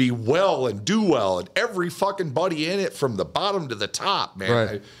be well and do well, and every fucking buddy in it from the bottom to the top, man.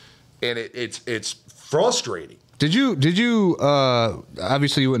 Right. And it's frustrating. Did you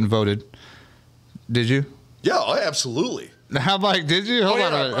obviously you wouldn't have voted, did you? Yeah, absolutely. How about, did you? Hold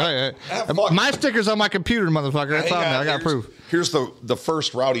on a minute. My sticker's on my computer, motherfucker. That's on there. I got proof. Here's the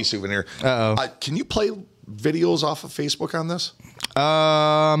first Rowdy souvenir. Can you play videos off of Facebook on this?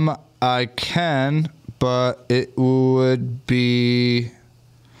 I can, but it would be,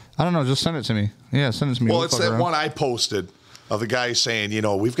 I don't know, just send it to me. Yeah, send it to me. Well, it's that one I posted of the guy saying,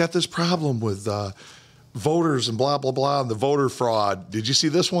 we've got this problem with voters and blah, blah, blah, and the voter fraud. Did you see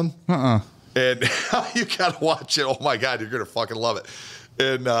this one? And you got to watch it. Oh, my God, you're going to fucking love it.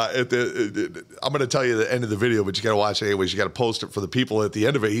 And I'm going to tell you the end of the video, but you got to watch it anyways. You got to post it for the people at the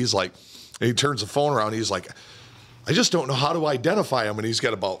end of it. He's like, he turns the phone around. He's like, I just don't know how to identify him. And he's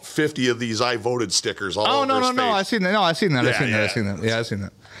got about 50 of these I voted stickers all over his face. No. I seen that. I seen that. Yeah, I seen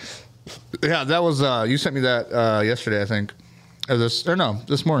that. Yeah, that was, you sent me that yesterday, I think.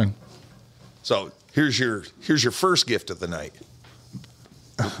 This morning. So here's your first gift of the night.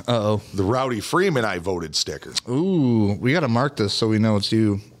 Uh-oh. The Rowdy Freeman I voted sticker. Ooh, we got to mark this so we know it's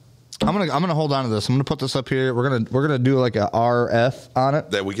you. I'm gonna hold on to this. I'm gonna put this up here. We're gonna do like a RF on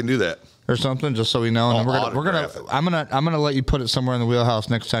it. That we can do that or something, just so we know. And I'm gonna let you put it somewhere in the wheelhouse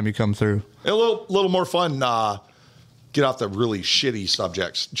next time you come through. A little more fun. Get off the really shitty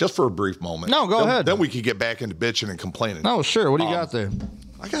subjects just for a brief moment. No, go ahead. Then we could get back into bitching and complaining. No, sure. What do you got there?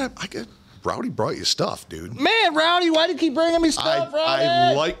 I got. Rowdy brought you stuff, dude. Man, Rowdy, why do you keep bringing me stuff, Rowdy?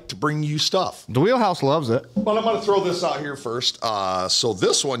 I like to bring you stuff. The wheelhouse loves it. But I'm going to throw this out here first. So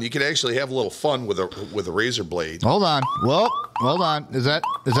this one, you can actually have a little fun with a razor blade. Hold on. Well, hold on. Is that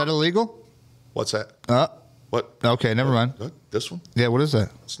illegal? What's that? What? Okay, never mind. What? This one? Yeah, what is that?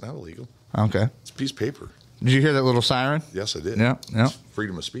 It's not illegal. Okay. It's a piece of paper. Did you hear that little siren? Yes, I did. Yeah. It's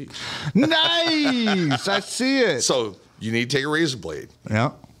freedom of speech. Nice. I see it. So you need to take a razor blade.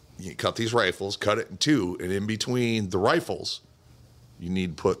 Yeah. You cut these rifles, cut it in two, and in between the rifles, you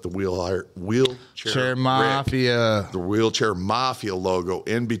need to put the wheelchair mafia. The wheelchair mafia logo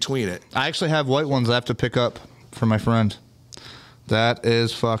in between it. I actually have white ones I have to pick up for my friend. That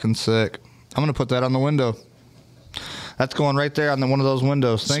is fucking sick. I'm gonna put that on the window. That's going right there on one of those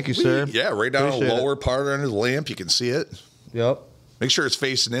windows. Thank you, sir. Yeah, right down the lower part under the lamp. You can see it. Yep. Make sure it's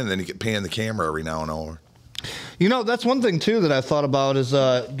facing in, then you can pan the camera every now and over. That's one thing, too, that I thought about is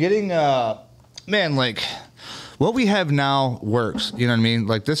getting, like, what we have now works. You know what I mean?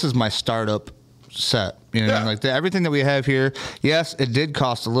 Like, this is my startup set. You know what I mean? Like, everything that we have here, yes, it did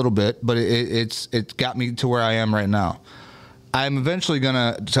cost a little bit, but it got me to where I am right now. I'm eventually going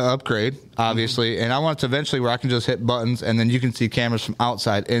to upgrade, obviously, and I want it to eventually where I can just hit buttons, and then you can see cameras from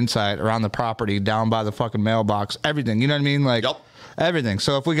outside, inside, around the property, down by the fucking mailbox, everything. You know what I mean? Like, everything.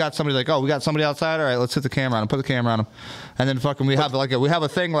 So if we got somebody like, we got somebody outside, all right, let's hit the camera on them, put the camera on them, and then fucking we have a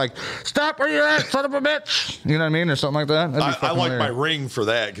thing like, stop where you're at, son of a bitch. You know what I mean? Or something like that. I like my Ring for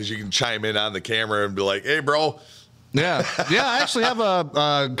that because you can chime in on the camera and be like, hey, bro. Yeah. I actually have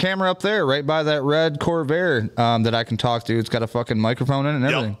a camera up there right by that red Corvair that I can talk to. It's got a fucking microphone in it and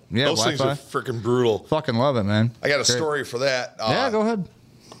everything. Yep. Yeah, those Wi-Fi. things are freaking brutal. Fucking love it, man. I got a story for that. Yeah, go ahead.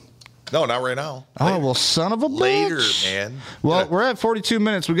 No, not right now. Later. Oh, well, son of a bitch. Later, man. Well, we're at 42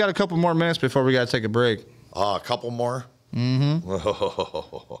 minutes. We got a couple more minutes before we got to take a break. A couple more? Mm-hmm.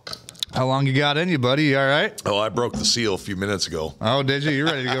 How long you got in you, buddy? You all right? Oh, I broke the seal a few minutes ago. Oh, did you? You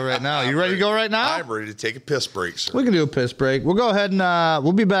ready to go right now? You ready to go right now? I'm ready to take a piss break, sir. We can do a piss break. We'll go ahead and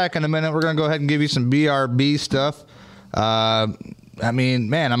we'll be back in a minute. We're going to go ahead and give you some BRB stuff. I mean,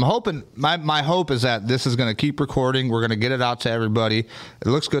 man, I'm hoping, my hope is that this is going to keep recording. We're going to get it out to everybody. It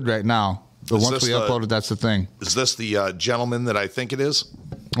looks good right now. But once we upload it, that's the thing. Is this the gentleman that I think it is?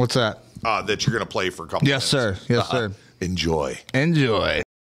 What's that? That you're going to play for a couple minutes. Yes, sir. Yes, sir. Enjoy. Enjoy.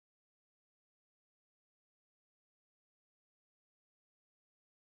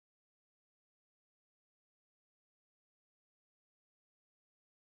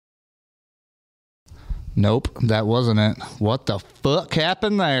 Nope, that wasn't it. What the fuck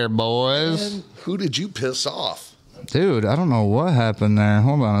happened there, boys? Man, who did you piss off? Dude, I don't know what happened there.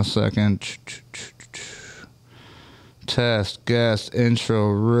 Hold on a second. Test, guest, intro,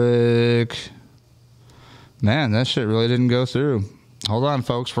 rig. Man, that shit really didn't go through. Hold on,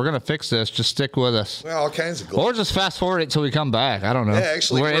 folks. We're going to fix this. Just stick with us. Well, all kinds of Or just fast forward it till we come back. I don't know. Yeah,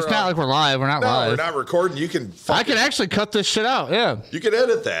 actually. It's not like we're live. We're not live. No, we're not recording. You can I can actually cut this shit out. Yeah. You can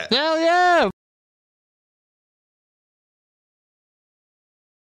edit that. Hell yeah.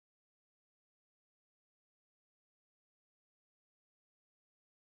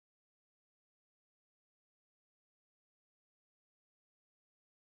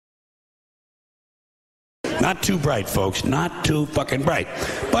 Not too bright, folks. Not too fucking bright.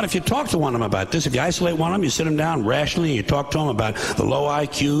 But if you talk to one of them about this, if you isolate one of them, you sit them down rationally, and you talk to them about the low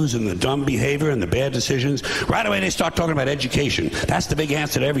IQs and the dumb behavior and the bad decisions, right away they start talking about education. That's the big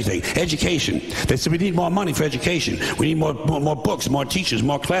answer to everything. Education. They said we need more money for education. We need more books, more teachers,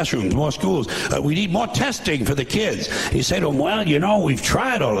 more classrooms, more schools. We need more testing for the kids. And you say to them, well, you know, we've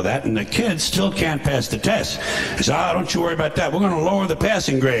tried all of that, and the kids still can't pass the test. They say, don't you worry about that. We're going to lower the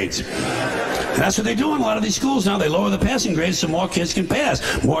passing grades. And that's what they do in a lot of these schools now. They lower the passing grades so more kids can pass.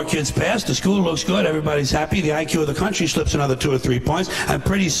 More kids pass, the school looks good, everybody's happy, the IQ of the country slips another 2 or 3 points, and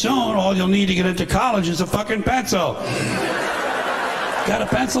pretty soon all you'll need to get into college is a fucking pencil. Got a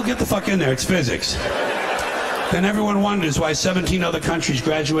pencil? Get the fuck in there. It's physics. Then everyone wonders why 17 other countries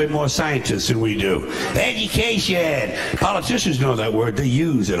graduate more scientists than we do. Education! Politicians know that word. They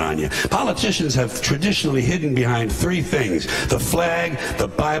use it on you. Politicians have traditionally hidden behind 3 things: the flag, the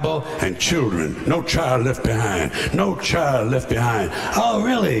Bible, and children. No child left behind. No child left behind. Oh,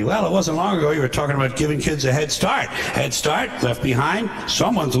 really? Well, it wasn't long ago you were talking about giving kids a head start. Head start? Left behind?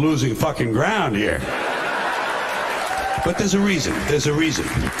 Someone's losing fucking ground here. But there's a reason. There's a reason.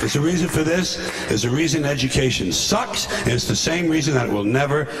 There's a reason for this. There's a reason education sucks, and it's the same reason that it will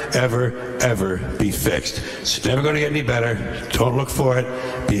never, ever, ever be fixed. It's never going to get any better. Don't look for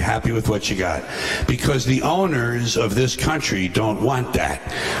it. Be happy with what you got. Because the owners of this country don't want that.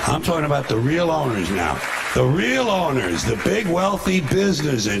 I'm talking about the real owners now. The real owners, the big wealthy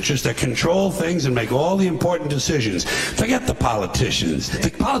business interests that control things and make all the important decisions. Forget the politicians. The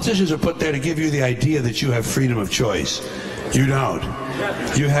politicians are put there to give you the idea that you have freedom of choice. You don't.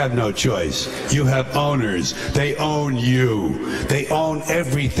 You have no choice. You have owners. They own you. They own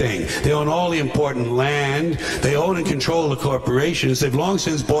everything. They own all the important land. They own and control the corporations. They've long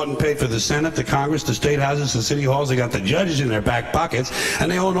since bought and paid for the Senate, the Congress, the state houses, the city halls. They got the judges in their back pockets. And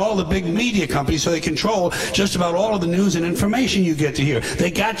they own all the big media companies, so they control just about all of the news and information you get to hear.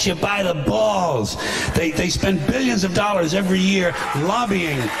 They got you by the balls. They spend billions of dollars every year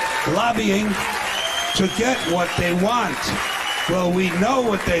lobbying to get what they want. Well, we know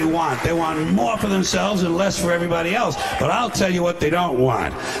what they want. They want more for themselves and less for everybody else. But I'll tell you what they don't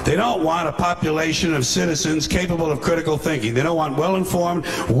want. They don't want a population of citizens capable of critical thinking. They don't want well-informed,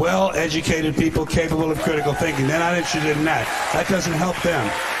 well-educated people capable of critical thinking. They're not interested in that. That doesn't help them.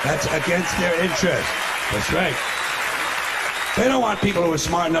 That's against their interest. That's right. They don't want people who are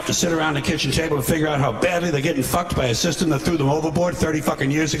smart enough to sit around the kitchen table and figure out how badly they're getting fucked by a system that threw them overboard 30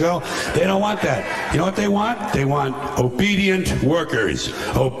 fucking years ago. They don't want that. You know what they want? They want obedient workers.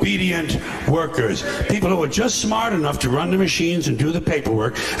 Obedient workers. People who are just smart enough to run the machines and do the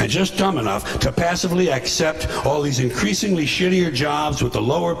paperwork, and just dumb enough to passively accept all these increasingly shittier jobs with the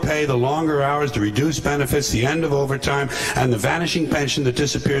lower pay, the longer hours, the reduced benefits, the end of overtime, and the vanishing pension that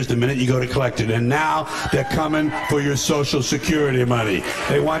disappears the minute you go to collect it. And now they're coming for your Social Security money.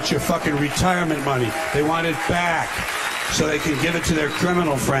 They want your fucking retirement money. They want it back so they can give it to their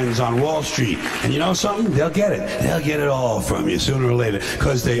criminal friends on Wall Street. And you know something? They'll get it. They'll get it all from you sooner or later,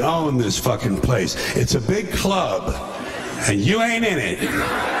 because they own this fucking place. It's a big club, and you ain't in it.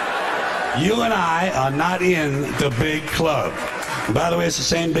 You and I are not in the big club. And by the way, it's the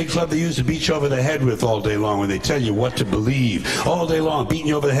same big club they use to beat you over the head with all day long when they tell you what to believe. All day long, beating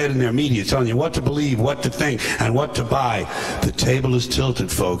you over the head in their media, telling you what to believe, what to think, and what to buy. The table is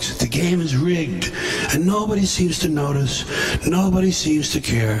tilted, folks. The game is rigged. And nobody seems to notice. Nobody seems to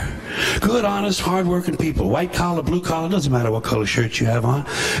care. Good, honest, hard-working people, white collar, blue collar, doesn't matter what color shirt you have on.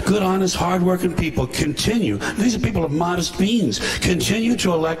 Good, honest, hard-working people continue. These are people of modest means. Continue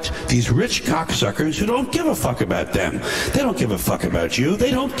to elect these rich cocksuckers who don't give a fuck about them. They don't give a fuck about you.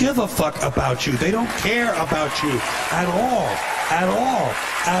 They don't give a fuck about you. They don't care about you at all. At all.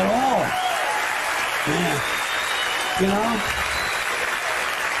 At all. Yeah. You know?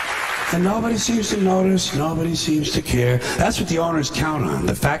 And nobody seems to notice, nobody seems to care. That's what the owners count on,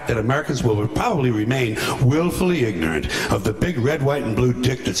 the fact that Americans will probably remain willfully ignorant of the big red, white, and blue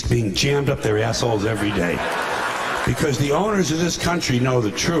dick that's being jammed up their assholes every day. Because the owners of this country know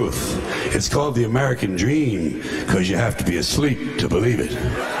the truth. It's called the American dream, because you have to be asleep to believe it.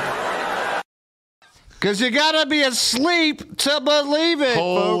 Because you gotta be asleep to believe it,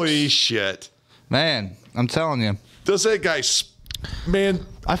 Holy folks. shit. Man, I'm telling you. Does that guy... Man...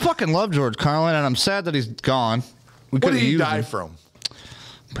 I fucking love George Carlin, and I'm sad that he's gone. What did he die from?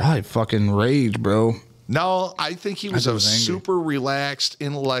 Probably fucking rage, bro. No, I think he was a super relaxed,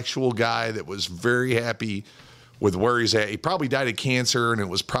 intellectual guy that was very happy with where he's at. He probably died of cancer, and it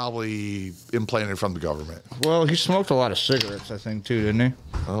was probably implanted from the government. Well, he smoked a lot of cigarettes, I think, too, didn't he?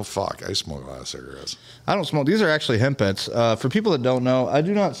 Oh, fuck. I smoke a lot of cigarettes. I don't smoke. These are actually hemp heads. For people that don't know, I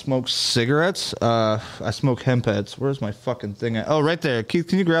do not smoke cigarettes. I smoke hemp heads. Where's my fucking thing at? Oh, right there. Keith,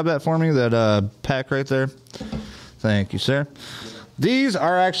 can you grab that for me? That pack right there? Thank you, sir. These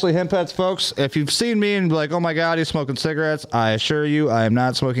are actually hemp heads, folks. If you've seen me and be like, oh my God, he's smoking cigarettes, I assure you I am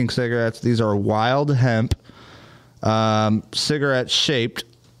not smoking cigarettes. These are wild hemp, cigarette-shaped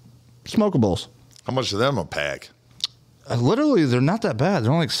smokables. How much of them a pack? Literally, they're not that bad.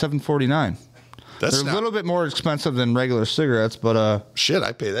 They're only like $7.49. They're a little bit more expensive than regular cigarettes, but... Shit,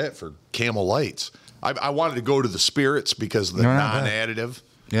 I pay that for Camel Lights. I wanted to go to the spirits because of the non-additive.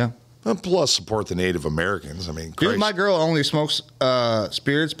 Yeah. And plus, support the Native Americans. I mean, dude, my girl only smokes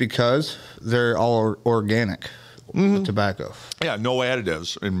spirits because they're all organic tobacco. Yeah, no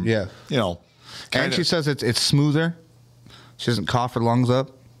additives. And, yeah. You know. And she says it's smoother. She doesn't cough her lungs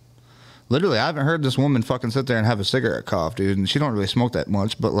up. Literally, I haven't heard this woman fucking sit there and have a cigarette cough, dude. And she don't really smoke that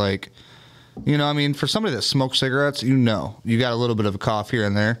much, but like, you know, I mean, for somebody that smokes cigarettes, you know, you got a little bit of a cough here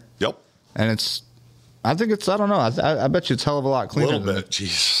and there. Yep. And I think I don't know. I bet you it's a hell of a lot cleaner. A little bit,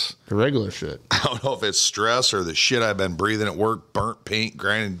 jeez. The regular shit. I don't know if it's stress or the shit I've been breathing at work, burnt paint,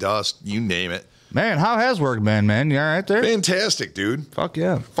 grinding dust, you name it. Man, how has work been, man? You all right there? Fantastic, dude. Fuck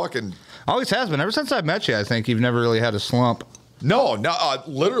yeah. Fucking. Always has been. Ever since I met you, I think you've never really had a slump. No,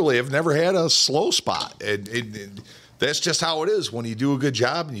 literally, I've never had a slow spot. That's just how it is when you do a good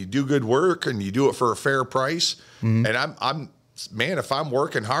job and you do good work and you do it for a fair price. Mm-hmm. And man, if I'm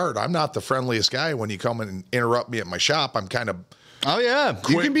working hard, I'm not the friendliest guy when you come and interrupt me at my shop. I'm kind of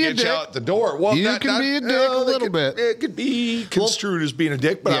you can be a dick out the door. Well, you can be a dick a little bit. It could be construed as being a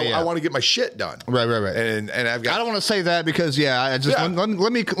dick, but I want to get my shit done. Right. And I've got. I don't want to say that because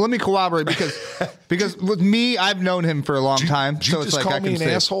let me corroborate because with me, I've known him for a long time. Did you just call me an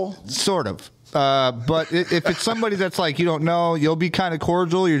asshole? Sort of. But if it's somebody that's like you don't know, you'll be kind of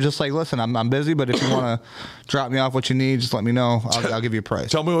cordial. You're just like, listen, I'm busy, but if you want to drop me off what you need, just let me know. I'll give you a price.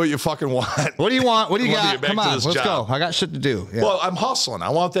 Tell me what you fucking want. What do you want? What do you got? Come on, let's go. I got shit to do. Yeah. Well, I'm hustling. I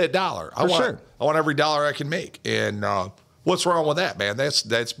want that dollar. I want every dollar I can make. And what's wrong with that, man?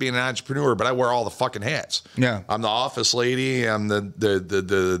 That's being an entrepreneur. But I wear all the fucking hats. Yeah. I'm the office lady. I'm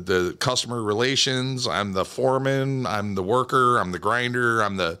the customer relations. I'm the foreman. I'm the worker. I'm the grinder.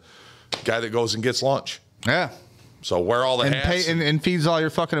 I'm the guy that goes and gets lunch. Yeah. So wear all the hats. And feeds all your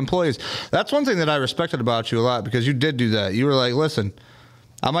fucking employees. That's one thing that I respected about you a lot because you did do that. You were like, listen,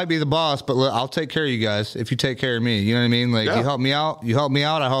 I might be the boss, but I'll take care of you guys if you take care of me. You know what I mean? Like, you help me out,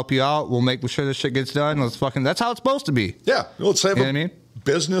 I help you out. We'll make sure this shit gets done. That's how it's supposed to be. Yeah. Let's have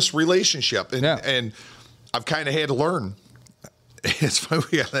business relationship. And I've kind of had to learn. It's funny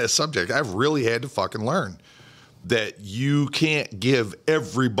we got that subject. I've really had to fucking learn that you can't give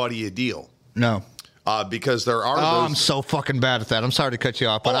everybody a deal. No. Because there are those... I'm so fucking bad at that. I'm sorry to cut you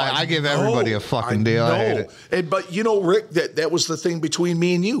off, but I give everybody a fucking deal. I hate it. But, you know, Rick, that was the thing between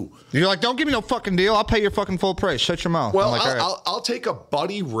me and you. You're like, don't give me no fucking deal. I'll pay your fucking full price. Shut your mouth. Well, like, I'll take a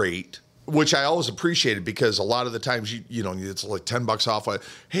buddy rate, which I always appreciated because a lot of the times, you know, it's like $10 off.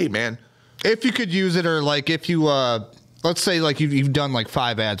 Hey, man. If you could use it or like if you... let's say like you've done like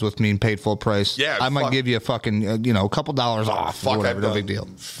 5 ads with me and paid full price. Yeah, I might give you a fucking a couple dollars off. Or whatever, no big deal.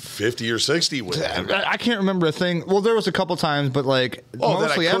 50 or 60 with that. I can't remember a thing. Well, there was a couple times, but like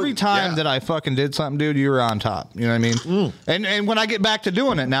mostly every time that I fucking did something, dude, you were on top. You know what I mean? Mm. And when I get back to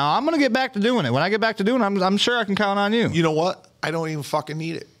doing it now, I'm gonna get back to doing it. When I get back to doing it, I'm sure I can count on you. You know what? I don't even fucking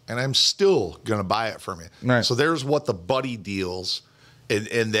need it, and I'm still gonna buy it from you. Right. So there's what the buddy deals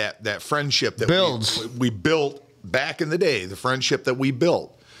and that friendship that builds we built. Back in the day, the friendship that we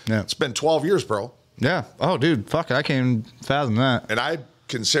built. Yeah. It's been 12 years, bro. Yeah. Oh, dude, fuck it. I can't even fathom that. And I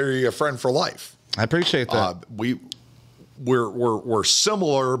consider you a friend for life. I appreciate that. We're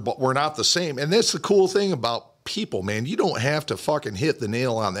similar, but we're not the same. And that's the cool thing about people, man. You don't have to fucking hit the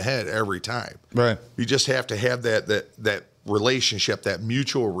nail on the head every time. Right. You just have to have that relationship, that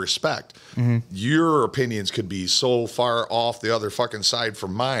mutual respect. Mm-hmm. Your opinions could be so far off the other fucking side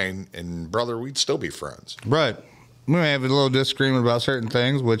from mine, and brother, we'd still be friends. Right. We may have a little disagreement about certain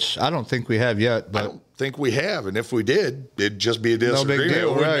things, which I don't think we have yet. But I don't think we have, and if we did, it'd just be a disagreement.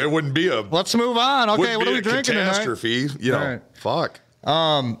 No big deal, it wouldn't be a. Let's move on. Okay, what are we drinking tonight? Catastrophe. You know, right. Fuck.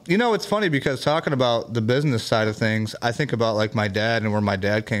 It's funny because talking about the business side of things, I think about like my dad and where my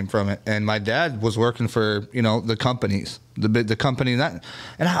dad came from. And my dad was working for, the companies, the company that,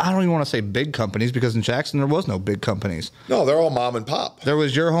 and I don't even want to say big companies because in Jackson there was no big companies. No, they're all mom and pop. There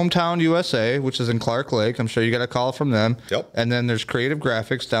was Your Hometown USA, which is in Clark Lake. I'm sure you got a call from them. Yep. And then there's Creative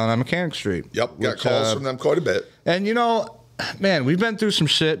Graphics down on Mechanic Street. Yep. Got calls from them quite a bit. And man, we've been through some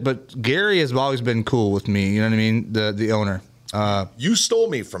shit, but Gary has always been cool with me. You know what I mean? The owner. You stole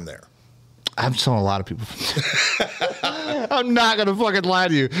me from there. I'm selling a lot of people. I'm not gonna fucking lie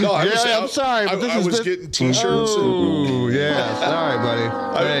to you. No, I'm sorry. But I was getting T-shirts. Oh, yeah. Sorry,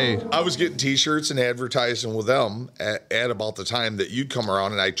 buddy. Hey, I was getting T-shirts and advertising with them at about the time that you'd come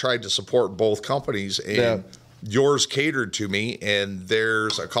around, and I tried to support both companies, and yours catered to me, and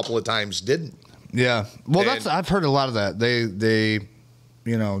theirs a couple of times didn't. Yeah. Well, I've heard a lot of that. They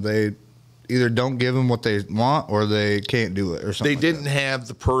either don't give them what they want or they can't do it or something. They didn't have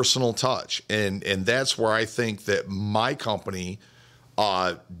the personal touch, and that's where I think that my company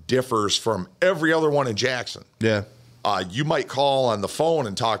differs from every other one in Jackson. Yeah. You might call on the phone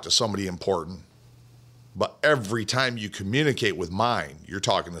and talk to somebody important, but every time you communicate with mine, you're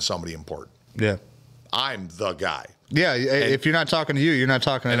talking to somebody important. Yeah. I'm the guy. Yeah, if you're not talking to you, you're not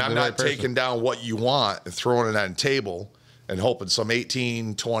talking to the right person. And I'm not taking down what you want and throwing it on the table and hoping some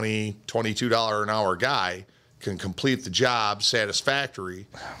 $18, $20, $22 an hour guy can complete the job satisfactory,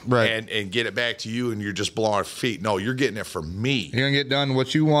 right, and get it back to you, and you're just blowing off feet. No, you're getting it from me. You're going to get done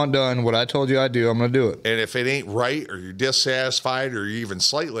what you want done, what I told you I'd do, I'm going to do it. And if it ain't right, or you're dissatisfied, or you're even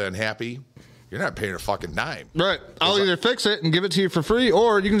slightly unhappy, you're not paying a fucking dime. Right. I'll either fix it and give it to you for free,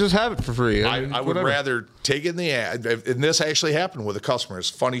 or you can just have it for free. I would rather take it in the ad. And this actually happened with a customer. It's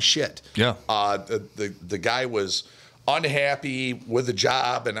funny shit. Yeah. The guy was unhappy with the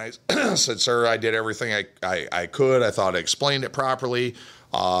job, and I said, sir, I did everything I could. I thought I explained it properly.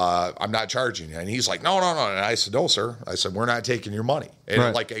 I'm not charging you. And he's like, no. And I said, no, sir. I said, we're not taking your money. And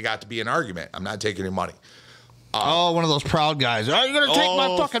it got to be an argument. I'm not taking your money. One of those proud guys. Are you going to take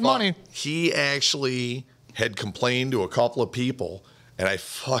my fucking money? He actually had complained to a couple of people, and I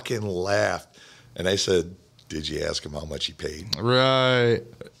fucking laughed. And I said, did you ask him how much he paid? Right.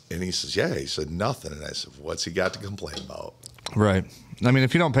 And he says, yeah. He said, nothing. And I said, what's he got to complain about? Right. I mean,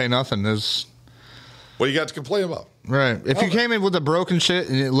 if you don't pay nothing, there's... What do you got to complain about? Right. If you came in with a broken shit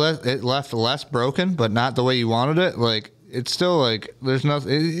and it left less broken, but not the way you wanted it, like, it's still like, there's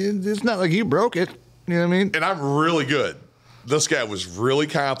nothing... It's not like you broke it. You know what I mean? And I'm really good. This guy was really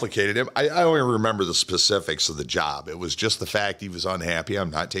complicated. I don't even remember the specifics of the job. It was just the fact he was unhappy. I'm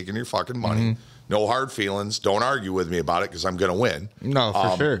not taking your fucking money. Mm-hmm. No hard feelings. Don't argue with me about it because I'm going to win. No,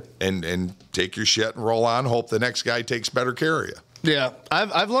 for sure. And take your shit and roll on. Hope the next guy takes better care of you. Yeah,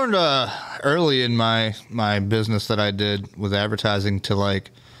 I've learned early in my business that I did with advertising to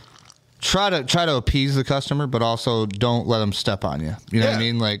like try to appease the customer, but also don't let them step on you. You know what I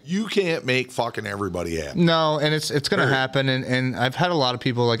mean? Like, you can't make fucking everybody happy. No, and it's going to happen. And I've had a lot of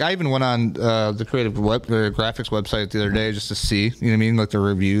people, like, I even went on the graphics website the other day just to see, you know what I mean, like the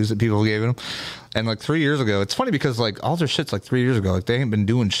reviews that people gave them. And like 3 years ago, it's funny because like all their shit's like 3 years ago. Like they ain't been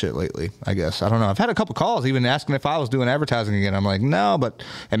doing shit lately, I guess. I don't know. I've had a couple calls even asking if I was doing advertising again. I'm like, no, but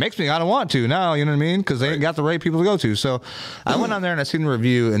it makes me, I don't want to now, you know what I mean? Because they ain't got the right people to go to. So I went on there and I seen the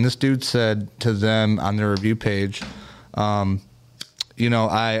review, and this dude said to them on their review page, you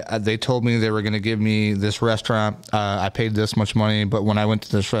know, they told me they were going to give me this restaurant. I paid this much money, but when I went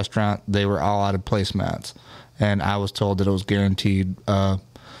to this restaurant, they were all out of placemats. And I was told that it was guaranteed,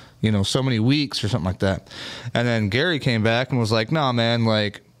 you know, so many weeks or something like that. And then Gary came back and was like, no, man,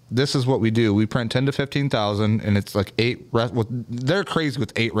 like, this is what we do. We print 10 to 15,000, and it's like they're crazy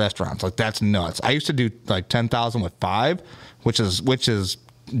with 8 restaurants. Like, that's nuts. I used to do like 10,000 with 5, which is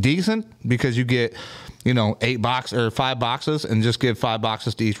decent because you get, you know, 5 boxes and just give 5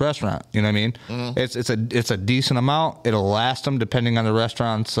 boxes to each restaurant. You know what I mean? Mm-hmm. It's a decent amount. It'll last them depending on the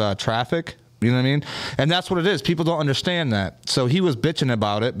restaurant's traffic. You know what I mean? And that's what it is. People don't understand that. So he was bitching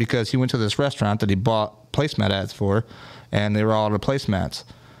about it because he went to this restaurant that he bought placemat ads for, and they were all out of placemats.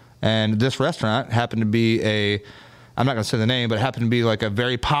 And this restaurant happened to be I'm not going to say the name, but it happened to be like a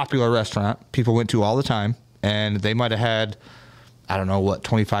very popular restaurant people went to all the time. And they might have had, I don't know what,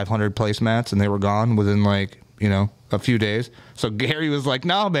 2,500 placemats, and they were gone within like, you know, a few days. So Gary was like,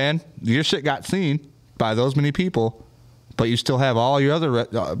 no, man, your shit got seen by those many people, but you still have all your other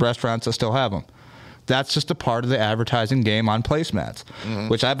restaurants that still have them. That's just a part of the advertising game on placemats,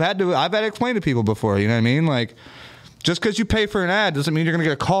 which I've had to explain to people before. You know what I mean? Like, just because you pay for an ad doesn't mean you're going to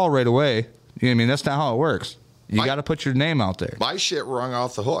get a call right away. You know what I mean? That's not how it works. You got to put your name out there. My shit rung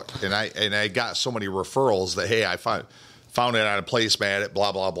off the hook, and I got so many referrals that, hey, I found it on a placemat at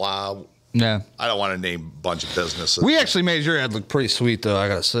blah blah blah. Yeah, I don't want to name a bunch of businesses. We actually made your ad look pretty sweet, though. I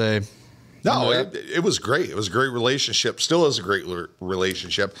got to say. No, it was great. It was a great relationship. Still is a great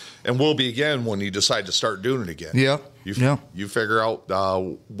relationship, and will be again when you decide to start doing it again. Yeah, you figure out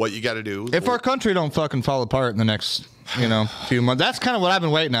what you got to do. If our country don't fucking fall apart in the next, you know, few months, that's kind of what I've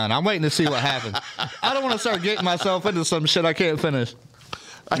been waiting on. I'm waiting to see what happens. I don't want to start getting myself into some shit I can't finish.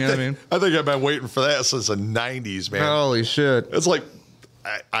 You know what I mean? I think I've been waiting for that since the 90s, man. Holy shit. It's like,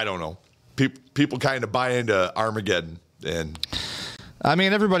 I don't know. People kind of buy into Armageddon. And I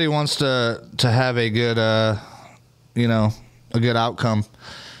mean, everybody wants to have a good, a good outcome.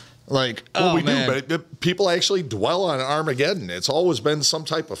 Like, well, we man. do, but people actually dwell on Armageddon. It's always been some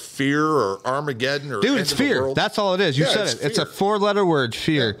type of fear or Armageddon or dude, end it's of the fear. world. That's all it is. You said it. It's a 4-letter word,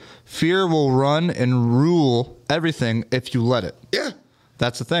 fear. Yeah. Fear will run and rule everything if you let it. Yeah.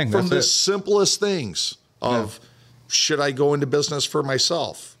 That's the thing. From That's the simplest things of, should I go into business for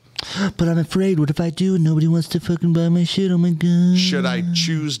myself? But I'm afraid. What if I do and nobody wants to fucking buy my shit? Oh my God. Should I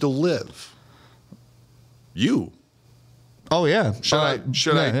choose to live? You. Oh yeah. Should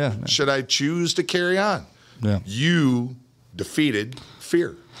I choose to carry on? Yeah. You defeated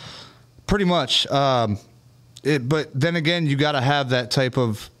fear. Pretty much. But then again, you got to have that type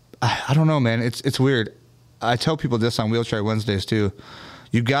of. I don't know, man. It's weird. I tell people this on Wheelchair Wednesdays too.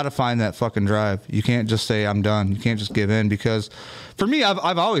 You got to find that fucking drive. You can't just say I'm done. You can't just give in, because for me,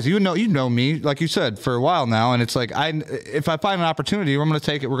 I've always, you know me, like you said, for a while now, and it's like if I find an opportunity, I'm going to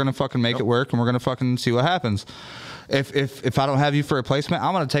take it. We're going to fucking make it work, and we're going to fucking see what happens. If I don't have you for a placement,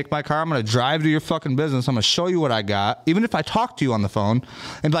 I'm going to take my car. I'm going to drive to your fucking business. I'm going to show you what I got. Even if I talk to you on the phone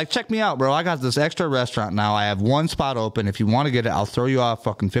and be like, check me out, bro. I got this extra restaurant now. I have one spot open. If you want to get it, I'll throw you off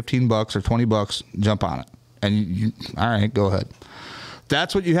fucking $15 or $20. Jump on it. And all right, go ahead.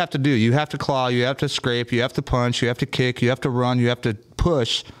 That's what you have to do. You have to claw. You have to scrape. You have to punch. You have to kick. You have to run. You have to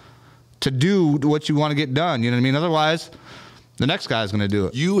push to do what you want to get done. You know what I mean? Otherwise, the next guy's going to do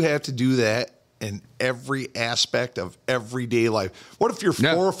it. You have to do that in every aspect of everyday life. What if your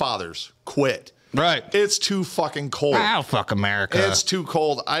forefathers quit? Right. It's too fucking cold. Oh, fuck America. It's too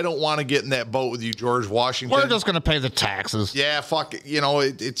cold. I don't want to get in that boat with you, George Washington. We're just going to pay the taxes. Yeah, fuck it. You know,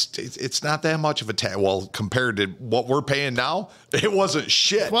 it's not that much of a tax. Well, compared to what we're paying now, it wasn't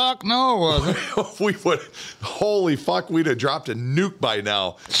shit. Fuck no, it wasn't. We would, holy fuck, we'd have dropped a nuke by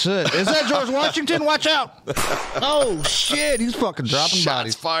now. Shit. Is that George Washington? Watch out. Oh, shit. He's fucking dropping Shots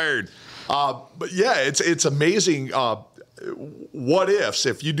bodies. fired. But yeah, it's amazing. What ifs?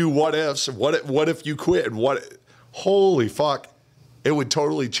 If you do what ifs, what if you quit? And holy fuck, it would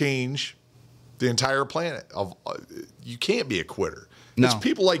totally change the entire planet. You can't be a quitter. No. It's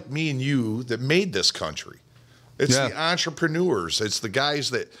people like me and you that made this country. It's the entrepreneurs. It's the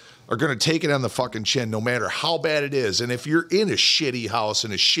guys that are going to take it on the fucking chin no matter how bad it is. And if you're in a shitty house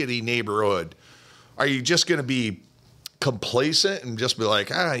in a shitty neighborhood, are you just going to be complacent and just be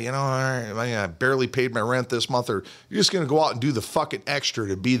like, all right, I barely paid my rent this month? Or you're just going to go out and do the fucking extra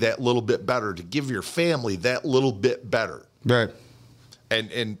to be that little bit better, to give your family that little bit better. Right.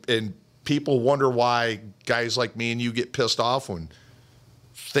 And people wonder why guys like me and you get pissed off when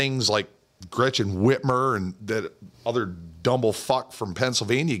things like Gretchen Whitmer and that other dumble fuck from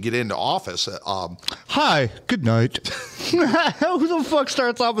Pennsylvania get into office. Hi, good night. Who the fuck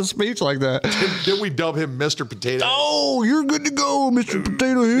starts off a speech like that? Did we dub him Mr. Potato? Oh, you're good to go, Mr.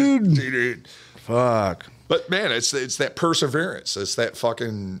 Potato Head. Fuck. But man, it's that perseverance. It's that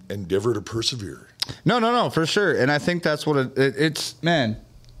fucking endeavor to persevere. No, for sure. And I think that's what it's, man,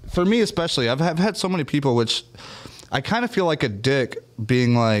 for me especially, I've had so many people, which I kind of feel like a dick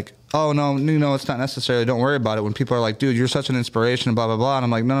being like, oh, no, it's not necessary. Don't worry about it. When people are like, dude, you're such an inspiration, blah, blah, blah. And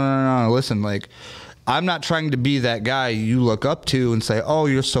I'm like, no. Listen, like, I'm not trying to be that guy you look up to and say, oh,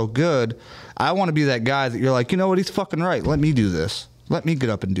 you're so good. I want to be that guy that you're like, you know what? He's fucking right. Let me do this. Let me get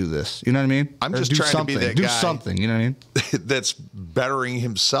up and do this. You know what I mean? I'm just trying to be that guy. Do something. You know what I mean? That's bettering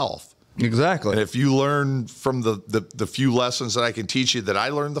himself. Exactly. And if you learn from the few lessons that I can teach you that I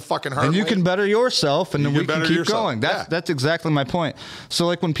learned the fucking hard way. And you can better yourself, and then we can keep going. That's That's exactly my point. So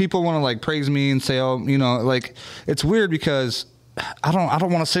like when people want to like praise me and say, oh, like it's weird because I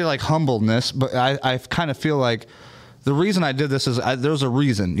don't want to say like humbleness, but I kind of feel like the reason I did this is there's a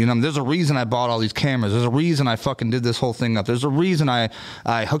reason. There's a reason I bought all these cameras. There's a reason I fucking did this whole thing up. There's a reason I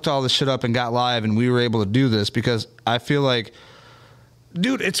hooked all this shit up and got live and we were able to do this, because I feel like,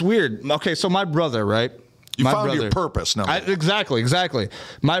 dude, it's weird. Okay, so my brother, right? You found your purpose. No, exactly.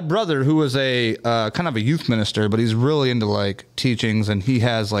 My brother, who was a kind of a youth minister, but he's really into like teachings, and he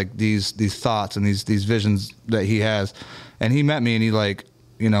has like these thoughts and these visions that he has. And he met me, and he like,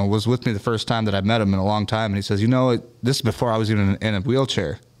 was with me the first time that I met him in a long time. And he says, this is before I was even in a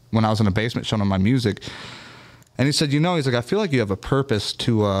wheelchair, when I was in a basement showing him my music. And he said, he's like, I feel like you have a purpose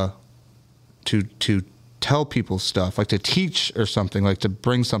to tell people stuff, like to teach or something, like to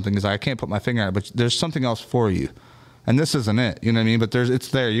bring something. Because I can't put my finger on it, but there's something else for you, and this isn't it. You know what I mean? But it's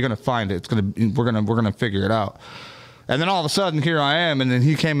there. You're gonna find it. We're gonna figure it out. And then all of a sudden, here I am. And then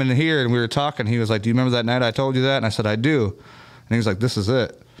he came in here, and we were talking. He was like, "Do you remember that night I told you that?" And I said, "I do." he was like, this is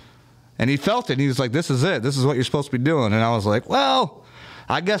it. And he felt it. And he was like, this is it. This is what you're supposed to be doing. And I was like, well,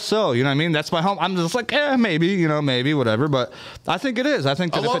 I guess so. You know what I mean? That's my home. I'm just like, maybe, maybe, whatever. But I think it is. I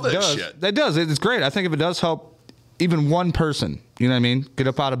think that if it does, it does. It's great. I think if it does help even one person, you know what I mean, get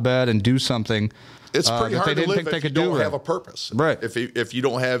up out of bed and do something. It's pretty hard to live if you don't have a purpose. Right. If you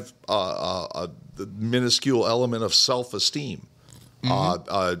don't have the minuscule element of self-esteem.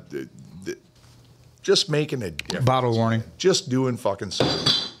 Just making a difference. Bottle warning. Just doing fucking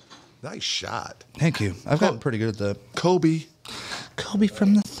something. Nice shot. Thank you. I've gotten pretty good at that. Kobe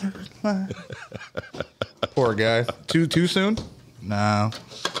from the third line. Poor guy. Too soon? No.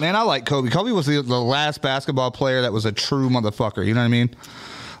 Man, I like Kobe. Kobe was the last basketball player that was a true motherfucker. You know what I mean?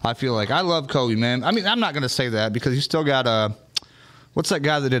 I feel like I love Kobe, man. I mean, I'm not going to say that because you still got what's that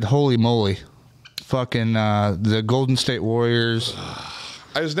guy that did Holy Moly? Fucking the Golden State Warriors.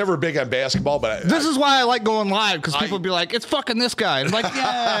 I was never big on basketball, but this is why I like going live, because people would be like, "It's fucking this guy." And I'm like,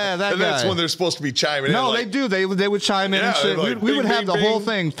 yeah, that and guy. That's when they're supposed to be chiming in. No, they do. They would chime in and shit. Like, we would have the whole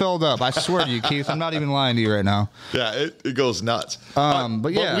thing filled up. I swear to you, Keith. I'm not even lying to you right now. Yeah, it goes nuts.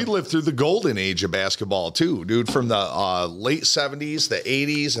 But yeah, we lived through the golden age of basketball too, dude. From the late '70s, the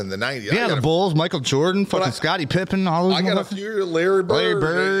 '80s, and the '90s. Yeah, the Bulls, Michael Jordan, fucking Scottie Pippen, all those. I got a few. Larry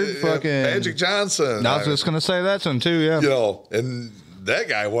Bird, fucking Magic Johnson. I was just gonna say that to him too. Yeah, and. That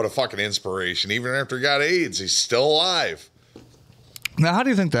guy, what a fucking inspiration. Even after he got AIDS, he's still alive. Now, how do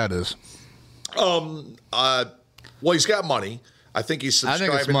you think that is? Well, he's got money. I think he's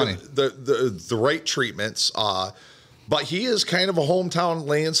subscribing to the right treatments. But he is kind of a hometown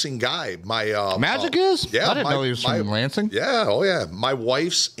Lansing guy. My Magic is? Yeah. I didn't know he was from Lansing. Yeah, oh yeah. My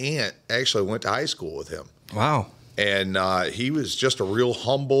wife's aunt actually went to high school with him. Wow. And he was just a real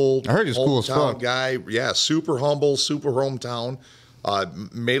humble, I heard he's cool as fuck. Guy. Yeah, super humble, super hometown.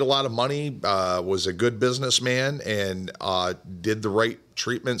 Made a lot of money, was a good businessman, and did the right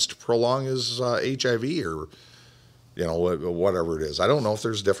treatments to prolong his HIV or, whatever it is. I don't know if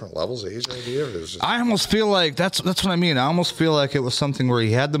there's different levels of HIV. Or there's just... I almost feel like that's what I mean. I almost feel like it was something where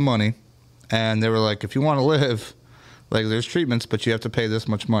he had the money, and they were like, if you want to live, like there's treatments, but you have to pay this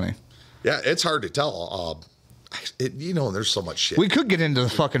much money. Yeah, it's hard to tell. There's so much shit. We could get into the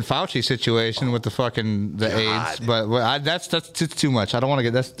fucking Fauci situation with the AIDS, but that's too much. I don't want to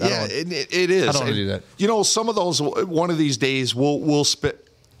get that. It is. I don't want to do that. Some of those. One of these days, we'll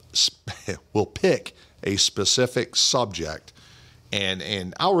pick a specific subject,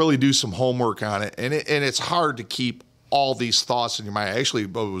 and I'll really do some homework on it. And it's hard to keep all these thoughts in your mind. I actually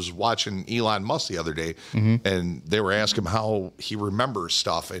was watching Elon Musk the other day, and they were asking him how he remembers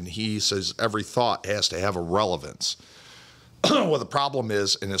stuff, and he says every thought has to have a relevance. Well, the problem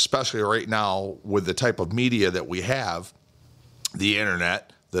is, and especially right now with the type of media that we have, the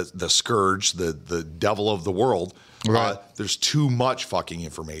internet, the scourge, the devil of the world, right. There's too much fucking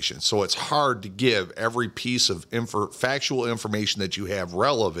information. So it's hard to give every piece of factual information that you have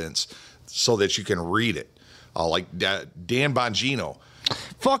relevance so that you can read it. Like Dan Bongino.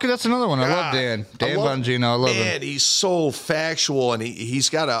 Fuck it, that's another one. I love Dan. Bongino, I love him. Man, he's so factual, and he's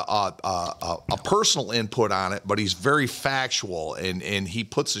got a personal input on it, but he's very factual, and he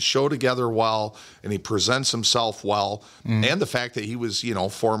puts the show together well, and he presents himself well, and the fact that he was,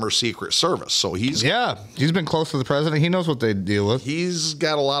 former Secret Service. So he's been close to the president. He knows what they deal with. He's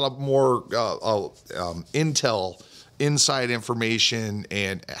got a lot of more intel, inside information,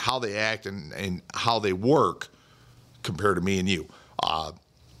 and how they act and how they work compared to me and you.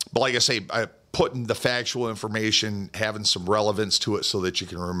 But like I say, putting the factual information, having some relevance to it so that you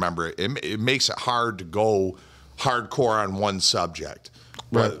can remember it. It makes it hard to go hardcore on one subject.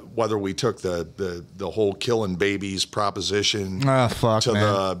 Right. Whether we took the whole killing babies proposition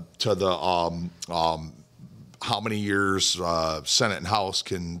to the how many years Senate and House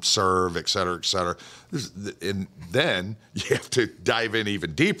can serve, et cetera, et cetera. And then you have to dive in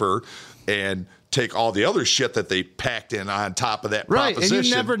even deeper and take all the other shit that they packed in on top of that proposition. And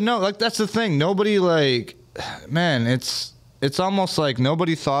you never know. Like, that's the thing. Nobody, it's almost like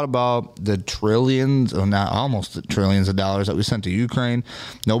nobody thought about the trillions, or not almost the trillions of dollars that we sent to Ukraine.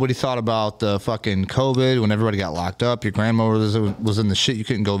 Nobody thought about the fucking COVID when everybody got locked up. Your grandmother was in the shit. You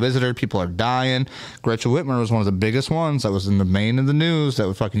couldn't go visit her. People are dying. Gretchen Whitmer was one of the biggest ones that was in the main of the news that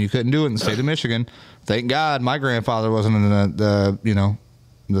you couldn't do it in the state of Michigan. Thank God my grandfather wasn't in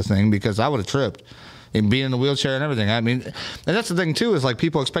the thing, because I would have tripped. And being in the wheelchair and everything. I mean, and that's the thing too, is like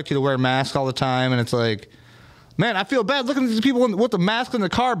people expect you to wear a mask all the time, and it's like, Man, I feel bad looking at these people with the mask in the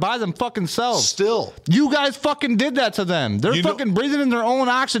car by them fucking selves. Still. You guys fucking did that to them. They're fucking breathing in their own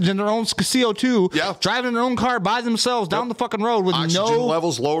oxygen, their own CO2, driving in their own car by themselves down the fucking road with oxygen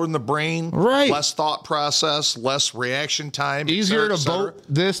levels lower in the brain, less thought process, less reaction time. Easier to vote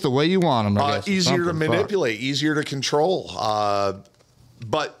this the way you want them, I guess. Easier to manipulate, easier to control.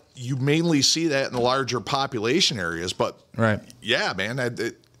 But you mainly see that in the larger population areas. But, yeah, man,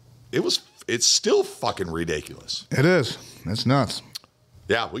 it's still fucking ridiculous. It is. It's nuts.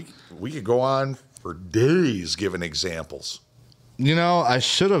 Yeah, we could go on for days giving examples. You know, I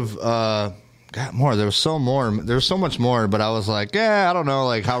should have got more. There was so much more, but I was like, I don't know,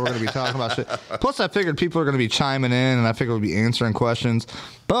 like how we're going to be talking about shit. Plus, I figured people are going to be chiming in, and I figured we'd be answering questions.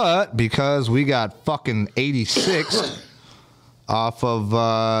 But because we got fucking 86 off of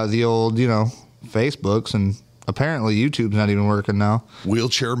the old, Facebooks, and apparently YouTube's not even working now.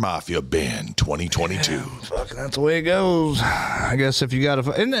 Wheelchair Mafia Band 2022. Fucking, that's the way it goes. I guess if you got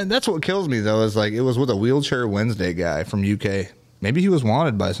to, and that's what kills me though, is like it was with a Wheelchair Wednesday guy from UK. Maybe he was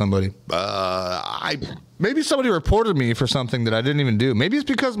wanted by somebody. Maybe somebody reported me for something that I didn't even do. Maybe it's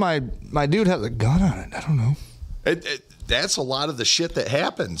because my dude has a gun on it. I don't know. That's a lot of the shit that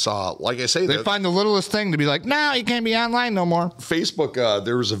happens. Like I say, they find the littlest thing to be like, no, you can't be online no more. Facebook,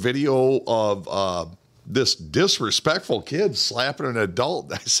 there was a video of this disrespectful kid slapping an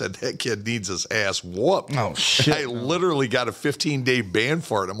adult. I said, that kid needs his ass whooped. Oh, shit. I literally got a 15-day ban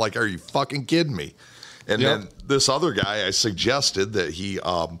for it. I'm like, are you fucking kidding me? And then this other guy, I suggested that he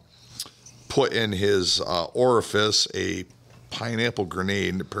put in his orifice a pineapple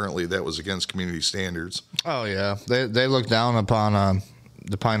grenade, and apparently that was against community standards. Oh, yeah. They look down upon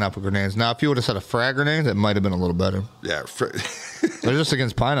the pineapple grenades. Now, if you would have said a frag grenade, that might have been a little better. Yeah. They're just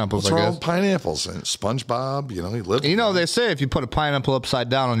against pineapples, What's I guess. wrong with pineapples? And SpongeBob, he lived. They say if you put a pineapple upside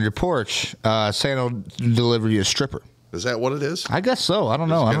down on your porch, Santa will deliver you a stripper. Is that what it is? I guess so. I don't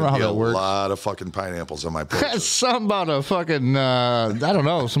know. I don't know how that works. A lot of fucking pineapples on my porch. Something about a fucking, I don't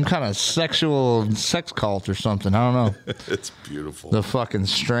know, some kind of sexual sex cult or something. I don't know. It's beautiful. The fucking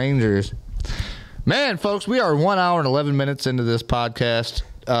strangers. Man, folks, we are 1 hour and 11 minutes into this podcast.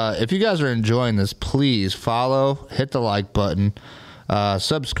 If you guys are enjoying this, please follow, hit the like button,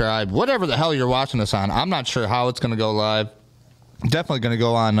 subscribe, whatever the hell you're watching us on. I'm not sure how it's going to go live. Definitely going to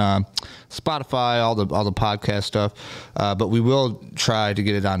go on Spotify, all the podcast stuff, but we will try to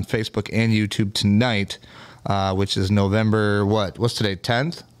get it on Facebook and YouTube tonight, which is November, what's today,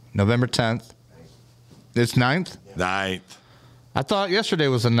 10th? November 10th. It's 9th? 9th. I thought yesterday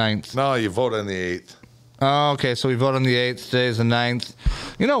was the 9th. No, you vote on the 8th. Oh, okay, so we vote on the 8th. Today is the 9th.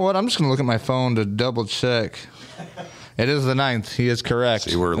 You know what? I'm just going to look at my phone to double check. It is the 9th. He is correct.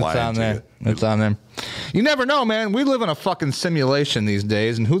 See, we're lying to you. It's on there. You never know, man. We live in a fucking simulation these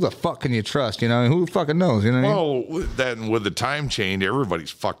days, and who the fuck can you trust? Who fucking knows? You know what I mean? Then with the time change,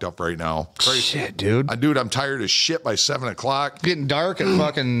 everybody's fucked up right now. Crazy. Shit, dude. Dude, I'm tired as shit by 7 o'clock. Getting dark at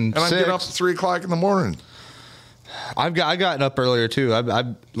fucking 6. And I'm getting up at 3 o'clock in the morning. I gotten up earlier too. I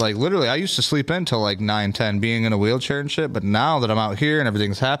like literally I used to sleep in till like 9, 10 being in a wheelchair and shit, but now that I'm out here and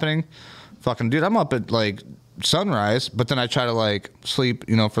everything's happening, fucking dude, I'm up at like sunrise, but then I try to like sleep,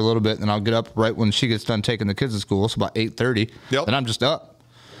 for a little bit, and I'll get up right when she gets done taking the kids to school, so about 8:30. Yep. Then I'm just up.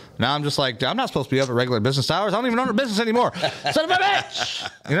 Now I'm just like, I'm not supposed to be up at regular business hours. I don't even own a business anymore. Son of a bitch!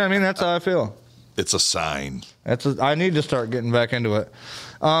 You know what I mean? That's how I feel. It's a sign. I need to start getting back into it.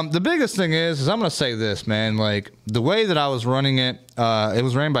 The biggest thing is I'm going to say this, man. Like, the way that I was running it, it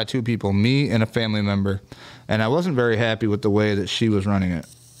was ran by 2 people, me and a family member, and I wasn't very happy with the way that she was running it.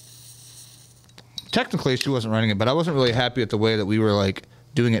 Technically, she wasn't running it, but I wasn't really happy with the way that we were, like,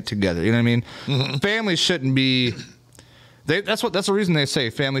 doing it together. You know what I mean? Mm-hmm. Families shouldn't be... That's the reason they say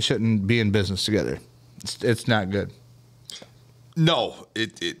families shouldn't be in business together. It's not good. No,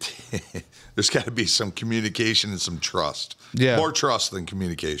 there's got to be some communication and some trust. Yeah, more trust than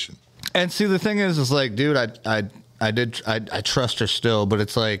communication. And see, the thing is like, dude, I trust her still, but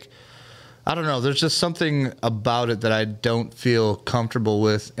it's like, I don't know. There's just something about it that I don't feel comfortable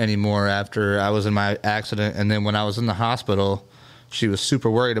with anymore. After I was in my accident, and then when I was in the hospital, she was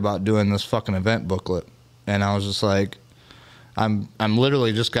super worried about doing this fucking event booklet, and I was just like, I'm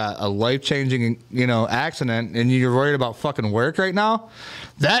literally just got a life-changing, accident, and you're worried about fucking work right now?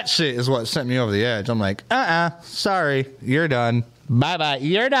 That shit is what sent me over the edge. I'm like, sorry, you're done. Bye-bye,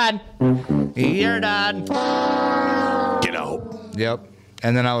 you're done. You're done. Get out. Yep.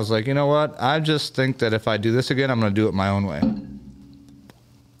 And then I was like, you know what? I just think that if I do this again, I'm going to do it my own way.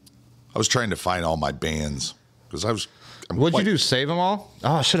 I was trying to find all my bands, because What'd you do? Save them all?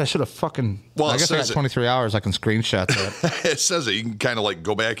 Oh shit! I should have fucking. Well, I guess I got 23 hours. I can screenshot that. It says that you can kind of like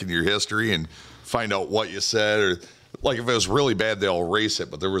go back into your history and find out what you said, or like if it was really bad, they'll erase it.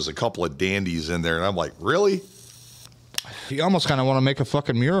 But there was a couple of dandies in there, and I'm like, really? You almost kind of want to make a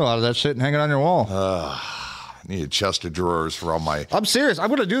fucking mural out of that shit and hang it on your wall. I need a chest of drawers for all my. I'm serious. I'm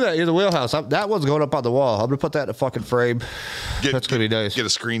gonna do that in the Wheelhouse. That one's going up on the wall. I'm gonna put that in a fucking frame. That's gonna be nice. Get a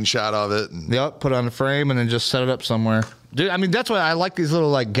screenshot of it. And... Yep, put it on the frame and then just set it up somewhere. Dude, I mean, that's why I like these little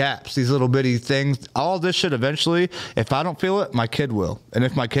like gaps, these little bitty things. All this shit eventually, if I don't feel it, my kid will. And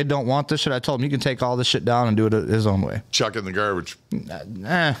if my kid don't want this shit, I told him, you can take all this shit down and do it his own way. Chuck it in the garbage.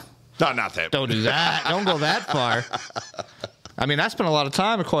 Nah. No, not that. Don't do that. Don't go that far. I mean, I spent a lot of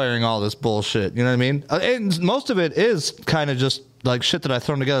time acquiring all this bullshit. You know what I mean? And most of it is kind of just like shit that I've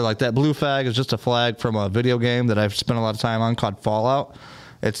thrown together. Like that blue flag is just a flag from a video game that I've spent a lot of time on called Fallout.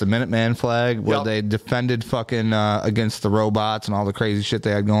 It's the Minuteman flag where they defended fucking against the robots and all the crazy shit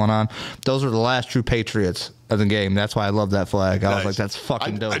they had going on. Those are the last true patriots of the game. That's why I love that flag. I was like, that's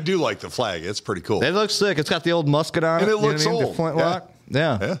fucking dope. I do like the flag. It's pretty cool. It looks sick. It's got the old musket on it. And it looks you know what I mean? old. The flintlock.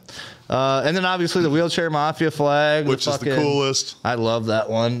 Yeah. And then obviously the Wheelchair Mafia flag. Which is the coolest. I love that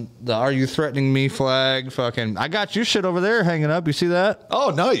one. The Are You Threatening Me flag. Fucking, I got your shit over there hanging up. You see that? Oh,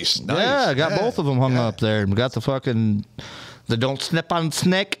 nice. Yeah, I got both of them hung up there. We got the fucking, the Don't Snip on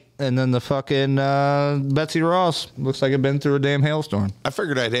Snake. And then the fucking Betsy Ross. Looks like it'd been through a damn hailstorm. I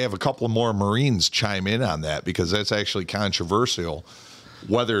figured I'd have a couple of more Marines chime in on that because that's actually controversial.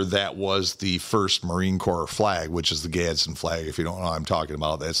 Whether that was the first Marine Corps flag, which is the Gadsden flag. If you don't know what I'm talking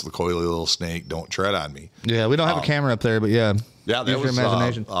about, that's the coily little snake. Don't tread on me. Yeah, we don't have a camera up there, but yeah. Yeah, that use was your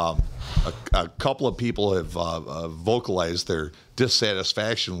imagination. A couple of people have vocalized their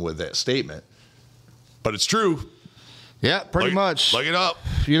dissatisfaction with that statement. But it's true. Yeah, pretty much. Look it up.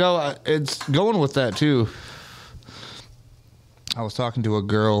 You know, it's going with that, too. I was talking to a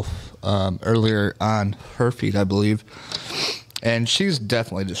girl earlier on her feed, I believe, and she's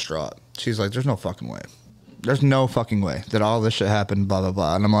definitely distraught. She's like, there's no fucking way. There's no fucking way that all this shit happened, blah, blah,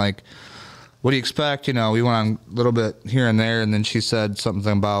 blah. And I'm like, what do you expect? You know, we went on a little bit here and there, and then she said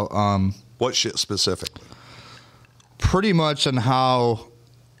something about... what shit specifically? Pretty much on how...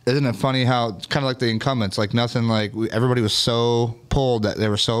 Isn't it funny how it's kind of like the incumbents, like nothing, like everybody was so pulled that they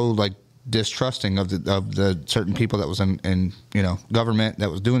were so like distrusting of the certain people that was in you know, government that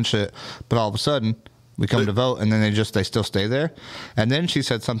was doing shit, but all of a sudden we come to vote and then they still stay there. And then she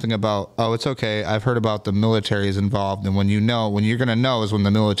said something about, oh, it's okay, I've heard about the military is involved, and when you're gonna know is when the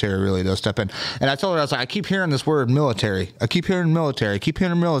military really does step in. And I told her, I was like, I keep hearing this word military, I keep hearing military,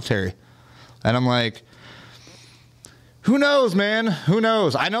 and I'm like, who knows, man? Who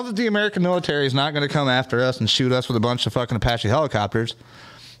knows? I know that the American military is not going to come after us and shoot us with a bunch of fucking Apache helicopters,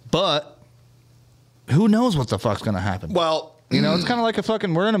 but who knows what the fuck's going to happen? Well, you know, it's kind of like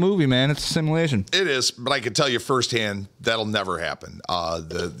we're in a movie, man. It's a simulation. It is, but I can tell you firsthand that'll never happen.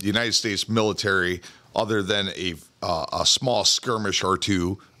 The United States military, other than a small skirmish or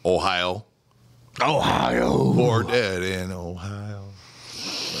two, Ohio, we're dead in Ohio.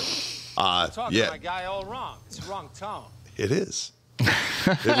 Talking to my guy all wrong. It's the wrong tone. It is.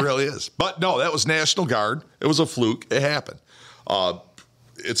 It really is. But no, that was National Guard. It was a fluke. It happened.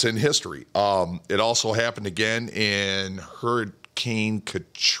 It's in history. It also happened again in Hurricane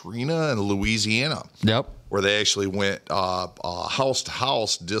Katrina in Louisiana. Yep. Where they actually went house to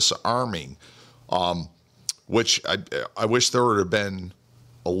house disarming, which I wish there would have been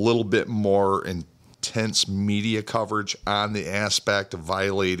a little bit more intense media coverage on the aspect of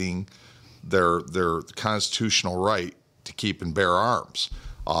violating their constitutional right to keep and bear arms.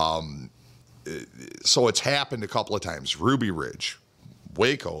 So it's happened a couple of times. Ruby Ridge,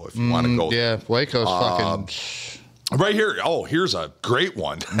 Waco, if you want to go. Yeah, Waco's fucking... Right here. Oh, here's a great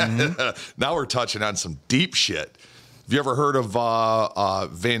one. Mm-hmm. Now we're touching on some deep shit. Have you ever heard of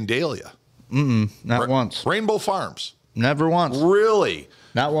Vandalia? Not once. Rainbow Farms. Never once. Really?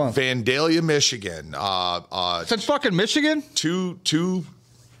 Not once. Vandalia, Michigan. Since fucking Michigan? Two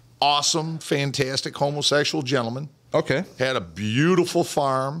awesome, fantastic homosexual gentlemen. Okay. Had a beautiful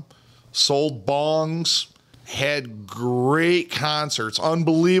farm, sold bongs, had great concerts,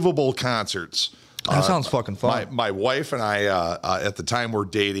 unbelievable concerts. That sounds fucking fun. My wife and I, at the time, were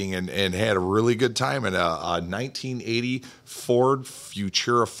dating and had a really good time in a 1980 Ford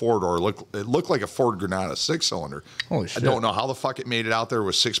Futura four-door. It looked like a Ford Granada six-cylinder. Holy shit. I don't know how the fuck it made it out there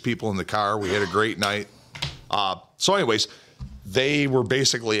with 6 people in the car. We had a great night. So anyways, they were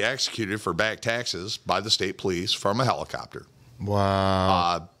basically executed for back taxes by the state police from a helicopter.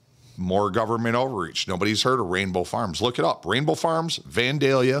 Wow. More government overreach. Nobody's heard of Rainbow Farms. Look it up. Rainbow Farms,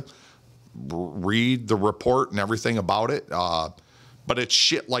 Vandalia. read the report and everything about it. But it's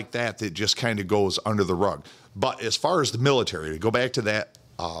shit like that just kind of goes under the rug. But as far as the military, to go back to that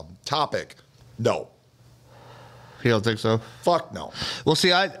topic, no. You don't think so? Fuck no. Well,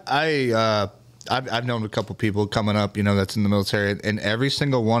 see, I've known a couple people coming up, that's in the military, and every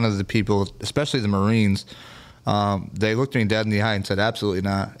single one of the people, especially the Marines, they looked me dead in the eye and said, absolutely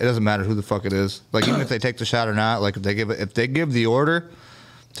not. It doesn't matter who the fuck it is. Like, even if they take the shot or not, like, if they give the order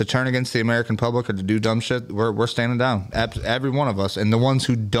to turn against the American public or to do dumb shit, we're standing down. Every one of us. And the ones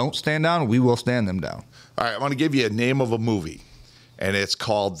who don't stand down, we will stand them down. All right, I want to give you a name of a movie, and it's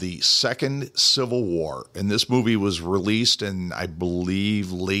called The Second Civil War. And this movie was released in, I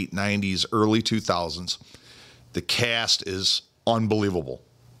believe, late 90s, early 2000s. The cast is unbelievable.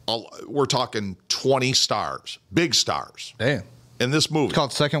 We're talking 20 stars, big stars. Damn. In this movie. It's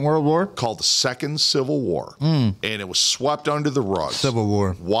called Second World War? Called The Second Civil War. And it was swept under the rug. Civil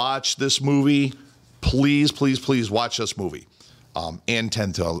War. Watch this movie. Please, please, please watch this movie. And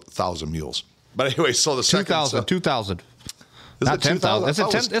 10,000 Mules. But anyway, so the second... 2,000. Is not it 10,000.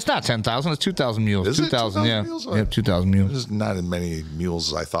 It's not 10,000. It's 2,000 mules. Is 2,000, yeah. Mules? Yeah, 2,000 mules. There's not as many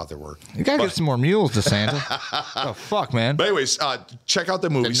mules as I thought there were. You got to get some more mules, DeSanta. Oh, fuck, man. But anyways, check out the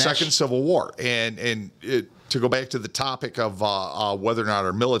movie, Second Civil War. And to go back to the topic of whether or not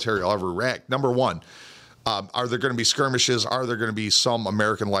our military will ever react, number one, are there going to be skirmishes? Are there going to be some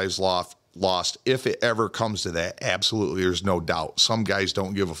American lives lost? If it ever comes to that, absolutely, there's no doubt. Some guys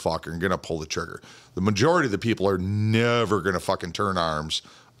don't give a fuck and are going to pull the trigger. The majority of the people are never going to fucking turn arms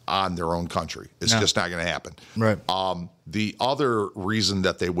on their own country. It's just not going to happen. Right. The other reason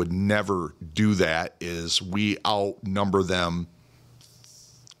that they would never do that is we outnumber them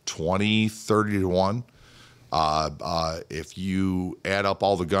 20, 30 to 1. If you add up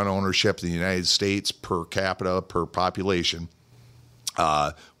all the gun ownership in the United States per capita, per population,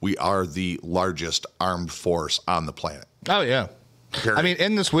 we are the largest armed force on the planet. Oh, yeah. Period. I mean,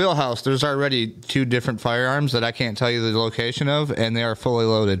 in this wheelhouse, there's already 2 different firearms that I can't tell you the location of, and they are fully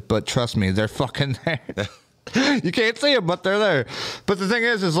loaded. But trust me, they're fucking there. You can't see them, but they're there. But the thing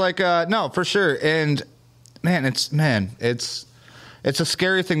is like, no, for sure. And, man, it's a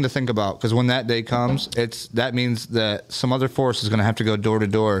scary thing to think about, because when that day comes, that means that some other force is going to have to go door to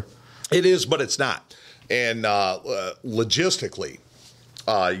door. It is, but it's not. And logistically,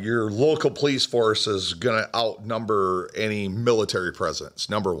 your local police force is going to outnumber any military presence,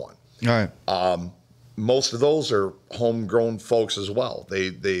 number one. All right. Most of those are homegrown folks as well.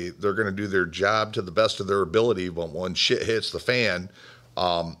 They're going to do their job to the best of their ability, but when shit hits the fan,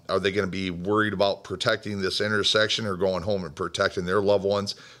 are they going to be worried about protecting this intersection or going home and protecting their loved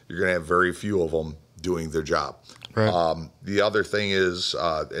ones? You're going to have very few of them doing their job. Right. The other thing is,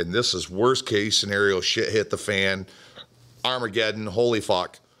 and this is worst case scenario, shit hit the fan, Armageddon, holy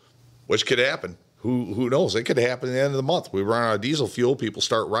fuck, which could happen. Who knows? It could happen at the end of the month. We run out of diesel fuel, people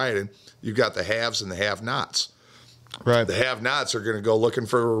start rioting. You've got the haves and the have-nots. Right. The have-nots are going to go looking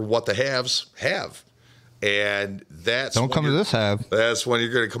for what the haves have. And that's don't come to this have. That's when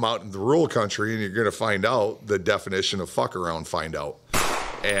you're going to come out in the rural country and you're going to find out the definition of fuck around, find out.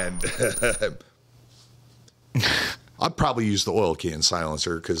 And I'd probably use the oil can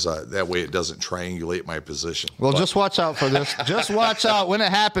silencer because that way it doesn't triangulate my position. Well, just watch out for this. Just watch out when it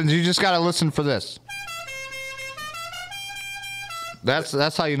happens. You just got to listen for this.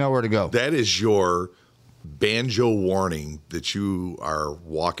 That's how you know where to go. That is your banjo warning that you are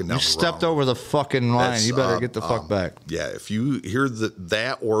walking down the wrong. You stepped over the fucking line. You better get the fuck back. Yeah, if you hear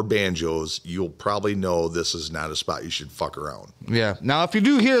that or banjos, you'll probably know this is not a spot you should fuck around. Yeah. Now, if you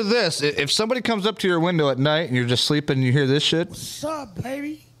do hear this, if somebody comes up to your window at night and you're just sleeping and you hear this shit. What's up,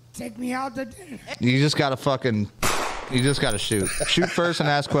 baby? Take me out to dinner. You just got to shoot. Shoot first and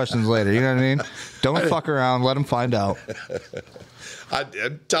ask questions later. You know what I mean? Don't fuck around. Let them find out.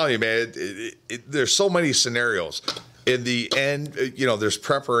 I'm telling you, man, there's so many scenarios. In the end, there's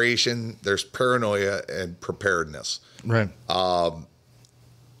preparation, there's paranoia, and preparedness. Right. I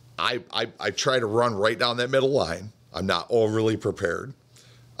try to run right down that middle line. I'm not overly prepared.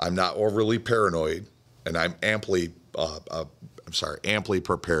 I'm not overly paranoid, and I'm amply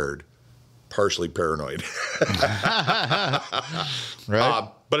prepared, partially paranoid.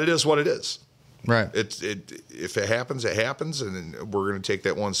 Right. But it is what it is. Right. If it happens, it happens, and we're going to take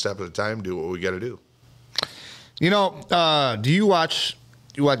that one step at a time, do what we got to do. Do you watch?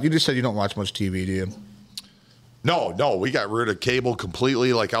 You just said you don't watch much TV, do you? No, we got rid of cable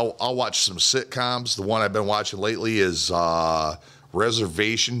completely. Like I'll watch some sitcoms. The one I've been watching lately is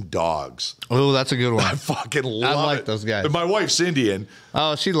Reservation Dogs. Oh, that's a good one. I fucking love it. I like those guys. And my wife's Indian.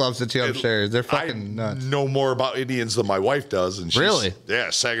 Oh, she loves it too, I'm sure. They're fucking nuts. I know more about Indians than my wife does. And she's, really? Yeah,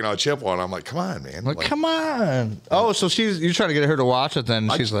 Saginaw Chippewa. And I'm like, come on, man. Like, come on. Oh, so you're trying to get her to watch it then.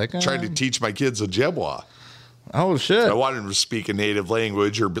 She's like, trying to teach my kids Ojibwa. Oh, shit. So I wanted them to speak a native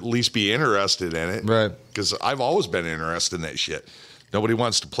language or at least be interested in it. Right. Because I've always been interested in that shit. Nobody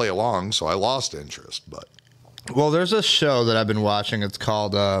wants to play along, so I lost interest. But well, there's a show that I've been watching. It's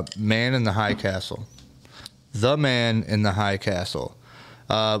called Man in the High Castle. The Man in the High Castle.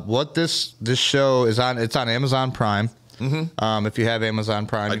 What this show is on, it's on Amazon Prime. Mm-hmm. If you have Amazon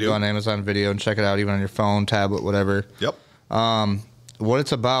Prime, you go on Amazon Video and check it out, even on your phone, tablet, whatever. Yep. What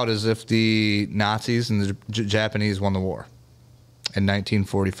it's about is if the Nazis and the Japanese won the war in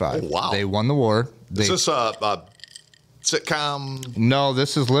 1945. Oh, wow. They won the war. Is this a sitcom? No,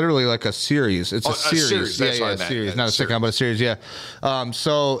 this is literally like a series. It's a series. That's a series, not a sitcom, but a series. Yeah.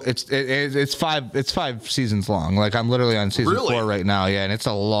 So it's five seasons long. Like I'm literally on season 4 right now. Yeah, and it's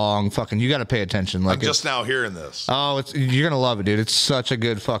a long fucking. You got to pay attention. Like I'm just now hearing this. Oh, you're gonna love it, dude. It's such a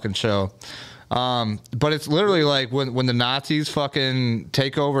good fucking show. But it's literally like when the Nazis fucking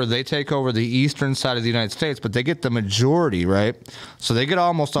take over the eastern side of the United States, but they get the majority, right? So they get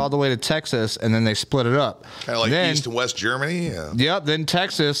almost all the way to Texas, and then they split it up. Kind of like East and West Germany? Yeah. Yep. Then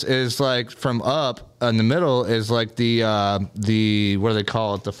Texas is like from up in the middle is like the what do they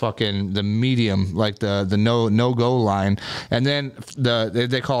call it? The medium, like the no-go line. And then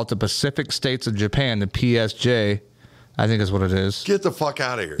they call it the Pacific States of Japan, the PSJ. I think is what it is. Get the fuck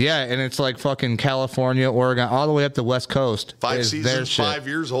out of here. Yeah, and it's like fucking California, Oregon, all the way up the West Coast. 5 seasons, 5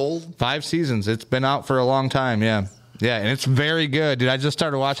 years old? 5 seasons. It's been out for a long time, yeah. Yeah, and it's very good, dude. I just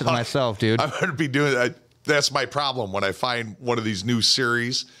started watching it myself, dude. I'm going to be doing that. That's my problem when I find one of these new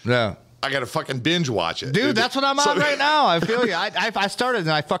series. Yeah. I got to fucking binge watch it. Dude, that's what I'm on right now. I feel you. I started and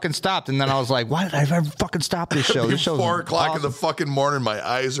I fucking stopped. And then I was like, why did I ever fucking stop this show? This show's 4 o'clock awesome. in the fucking morning. My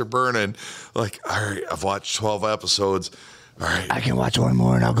eyes are burning. Like, all right, I've watched 12 episodes. All right. I can watch one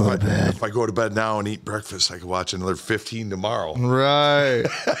more and I'll go to bed. If I go to bed now and eat breakfast, I can watch another 15 tomorrow. Right.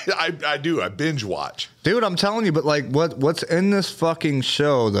 I do. I binge watch. Dude, I'm telling you, but like what's in this fucking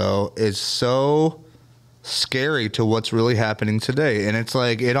show, though, is so scary to what's really happening today. And it's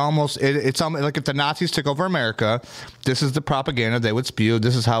like it's like if the Nazis took over America, this is the propaganda they would spew,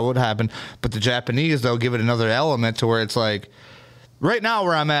 this is how it would happen. But the Japanese, they'll give it another element to where it's like right now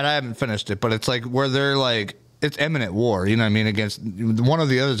where I'm at, I haven't finished it, but it's like where they're like it's imminent war, you know what I mean, against one of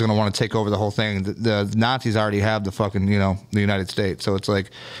the others is going to want to take over the whole thing. The Nazis already have the fucking, the United States. So it's like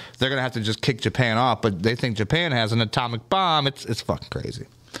they're going to have to just kick Japan off, but they think Japan has an atomic bomb. It's fucking crazy.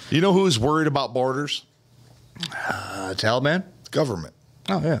 You know who's worried about borders? Taliban? Government.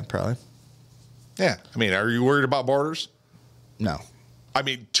 Oh, yeah, probably. Yeah. I mean, are you worried about borders? No. I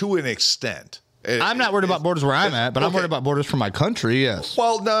mean, to an extent. I'm not worried about borders where I'm at, but I'm worried about borders for my country, yes.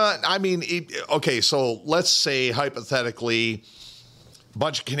 Well, no, I mean, okay, so let's say hypothetically a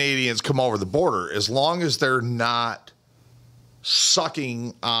bunch of Canadians come over the border. As long as they're not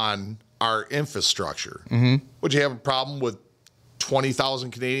sucking on our infrastructure, would you have a problem with 20,000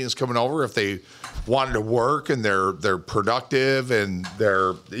 Canadians coming over if they wanted to work and they're productive and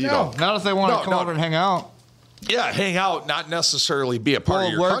they're, not if they want to come over and hang out. Yeah, hang out, not necessarily be a part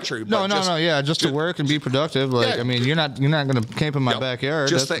of your country. But just to work and be productive. Like, I mean, you're not going to camp in my backyard.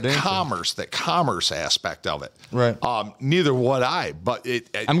 Just that commerce aspect of it. Right. Neither would I, but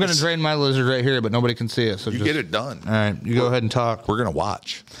I'm going to drain my lizard right here, but nobody can see it. So you get it done. All right, you go ahead and talk. We're going to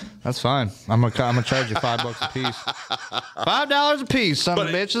watch. That's fine. I'm gonna charge you $5 a piece. $5 a piece, son of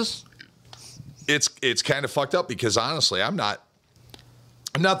bitches. It's kind of fucked up because honestly, I'm not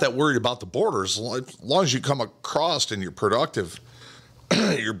that worried about the borders. As long as you come across and you're productive,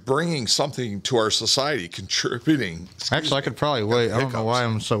 you're bringing something to our society, contributing. Actually, I could probably wait. I don't know why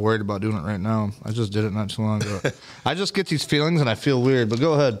I'm so worried about doing it right now. I just did it not too long ago. I just get these feelings and I feel weird, but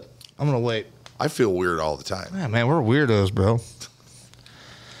go ahead. I'm going to wait. I feel weird all the time. Yeah, man, we're weirdos, bro.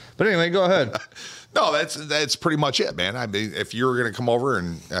 But anyway, go ahead. No, that's pretty much it, man. I mean, if you're going to come over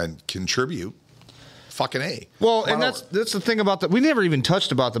and contribute, fucking A. Well, and that's the thing about that. We never even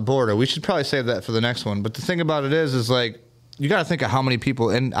touched about the border. We should probably save that for the next one. But the thing about it is like, you got to think of how many people,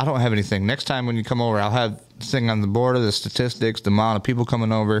 and I don't have anything. Next time when you come over, I'll have this thing on the border, the statistics, the amount of people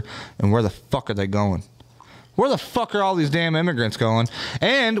coming over, and where the fuck are they going? Where the fuck are all these damn immigrants going?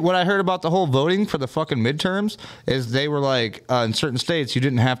 And what I heard about the whole voting for the fucking midterms is they were like, in certain states, you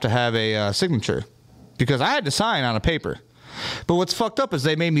didn't have to have a signature. Because I had to sign on a paper. But what's fucked up is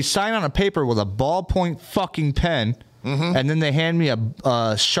they made me sign on a paper with a ballpoint fucking pen, and then they hand me a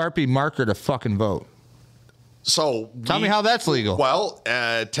Sharpie marker to fucking vote. So tell me how that's legal. Well,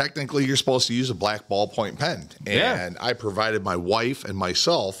 technically, you're supposed to use a black ballpoint pen, and I provided my wife and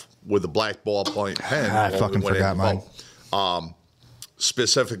myself with a black ballpoint pen. I fucking forgot mine.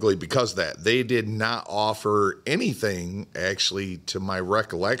 Specifically because of that, they did not offer anything, actually, to my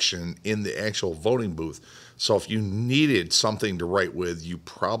recollection, in the actual voting booth. So if you needed something to write with, you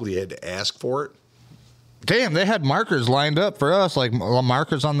probably had to ask for it. Damn, they had markers lined up for us, like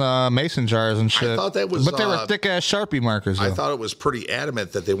markers on the mason jars and shit. I thought that was, but they were thick-ass Sharpie markers, though. I thought it was pretty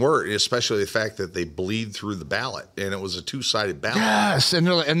adamant that they were, especially the fact that they bleed through the ballot, and it was a two-sided ballot. Yes, and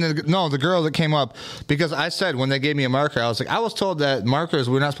the girl that came up, because I said when they gave me a marker, I was like, I was told that markers,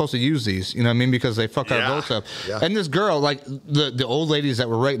 we're not supposed to use these, you know what I mean, because they fuck our votes up. Yeah. And this girl, like, the old ladies that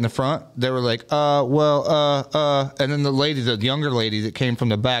were right in the front, they were like, and then the younger lady that came from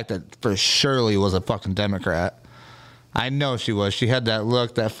the back that for surely was a fucking Democrat. I know she was. She had that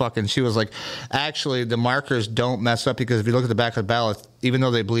look, she was like, actually, the markers don't mess up because if you look at the back of the ballot, even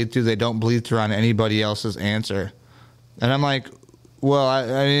though they bleed through, they don't bleed through on anybody else's answer. And I'm like, well,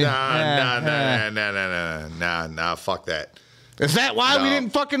 I mean. Nah, fuck that. Is that why we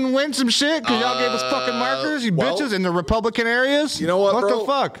didn't fucking win some shit? Because y'all gave us fucking markers, you bitches, in the Republican areas? You know what, What bro? the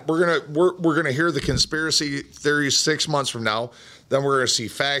fuck? We're gonna hear the conspiracy theories 6 months from now. Then we're going to see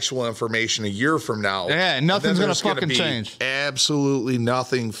factual information a year from now. Yeah, and nothing's going to fucking change. Absolutely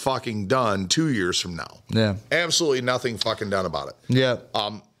nothing fucking done 2 years from now. Yeah. Absolutely nothing fucking done about it. Yeah.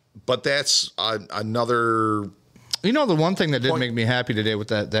 But that's another... You know, the one thing that did make me happy today with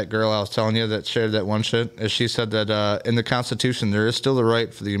that girl I was telling you that shared that one shit is she said that in the Constitution there is still the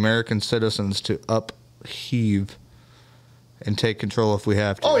right for the American citizens to upheave and take control if we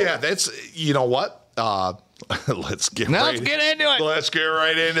have to. Oh, yeah. That's... You know what? Let's get into it. Let's get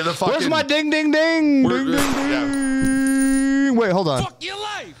right into the fucking... Where's my ding, ding, ding? Ding, ding, ding. Wait, hold on. Fuck your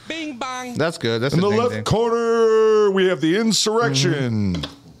life. Bing, bang. That's good. That's in the ding, left ding. corner, we have the insurrection.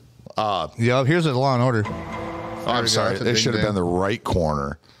 Yeah, here's a Law and Order. I'm sorry. It should have been the right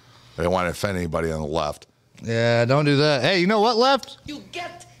corner. I don't want to offend anybody on the left. Yeah, don't do that. Hey, you know what, left? You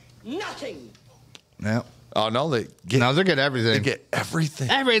get nothing. Yeah. Oh, no, they get everything. They get everything.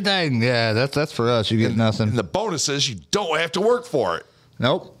 Everything. Yeah, that's for us. You get nothing. And the bonus is you don't have to work for it.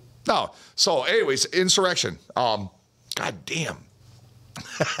 Nope. No. So, anyways, insurrection. God damn.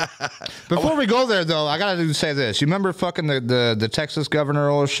 Before we go there, though, I gotta say this. You remember fucking the Texas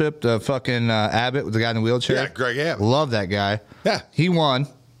governorship, the fucking Abbott with the guy in the wheelchair? Yeah, Greg Abbott. Love that guy. Yeah. He won.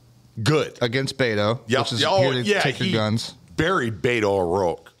 Good. Against Beto. Yep. Which is here to take your guns. Buried Beto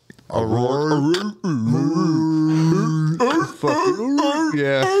O'Rourke.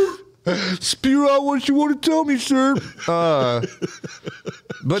 Yeah. Spew out what you want to tell me, sir.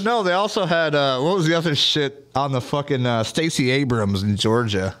 But no, they also had what was the other shit on the fucking Stacey Abrams in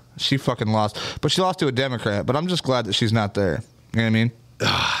Georgia? She fucking lost, but she lost to a Democrat. But I'm just glad that she's not there. You know what I mean?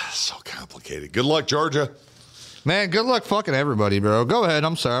 So complicated. Good luck, Georgia. Man, good luck fucking everybody, bro. Go ahead.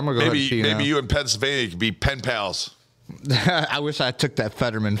 I'm sorry. I'm gonna go ahead and pee now. Maybe you in Pennsylvania could be pen pals. I wish I took that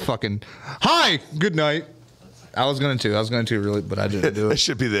Fetterman fucking. Hi, good night. I was going to really, but I didn't do it. That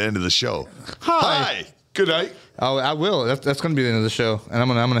should be the end of the show. Hi, good night. Oh, I will. That's going to be the end of the show, and I'm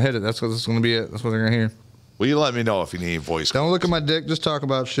gonna hit it. That's what's going to be it. That's what they're going to hear. Will you let me know if you need any voice? Don't look at my dick. Just talk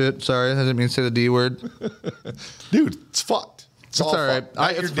about shit. Sorry, I didn't mean to say the D word. Dude, it's fucked. It's all right.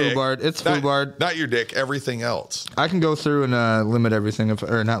 It's FUBARD. It's FUBARD. Not your dick. Everything else. I can go through and limit everything,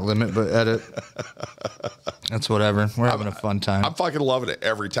 or not limit, but edit. That's whatever. We're having a fun time. I'm fucking loving it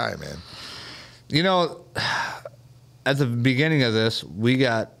every time, man. You know, at the beginning of this,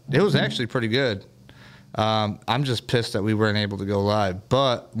 it was actually pretty good. I'm just pissed that we weren't able to go live.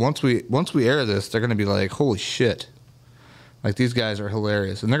 But once we air this, they're going to be like, holy shit. Like, these guys are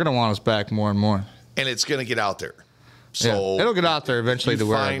hilarious. And they're going to want us back more and more. And it's going to get out there. So yeah, it'll get out there eventually to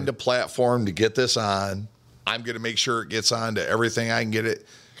wherever. Find a platform to get this on. I'm going to make sure it gets on to everything I can get it.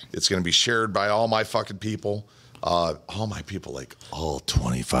 It's going to be shared by all my fucking people. All my people, like all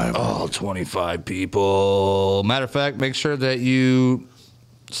 25. All 25 people. Matter of fact, make sure that you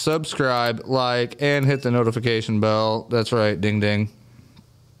subscribe, like, and hit the notification bell. That's right, ding ding.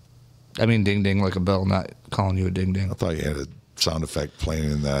 I mean ding ding like a bell, not calling you a ding ding. I thought you had a sound effect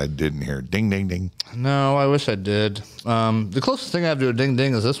playing in that I didn't hear. Ding ding ding. No, I wish I did. The closest thing I have to a ding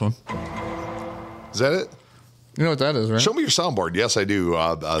ding is this one. Is that it? You know what that is, right? Show me your soundboard. Yes, I do.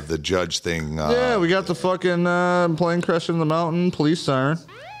 The judge thing. Yeah, we got the fucking plane crash in the mountain, police siren.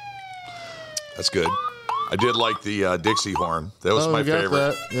 That's good. I did like the Dixie horn. That was my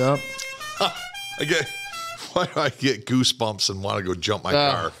favorite. Yep. Why do I get goosebumps and want to go jump my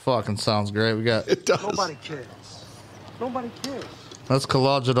car? Fucking sounds great. We got. It does. Nobody cares. Nobody cares. That's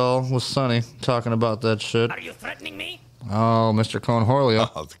Cologidol with Sonny talking about that shit. Are you threatening me? Oh, Mr. Cornholio.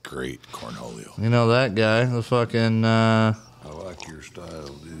 Oh, the great Cornholio. You know that guy, the fucking... I like your style,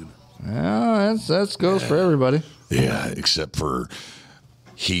 dude. Yeah, that goes for everybody. Yeah, except for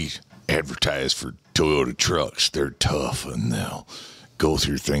he advertised for Toyota trucks. They're tough, and they'll go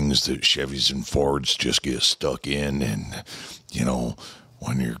through things that Chevys and Fords just get stuck in. And, you know,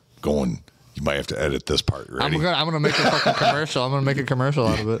 when you're going... You might have to edit this part. Ready? I'm gonna make a fucking commercial. I'm gonna make a commercial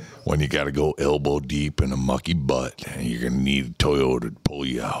out of it. When you got to go elbow deep in a mucky butt, and you're gonna need a Toyota to pull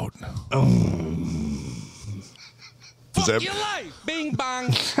you out. Fuck your life, bing bang.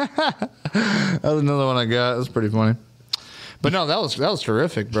 That was another one I got. It was pretty funny. But no, that was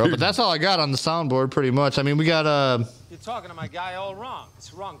terrific, bro. But that's all I got on the soundboard, pretty much. I mean, we got You're talking to my guy all wrong.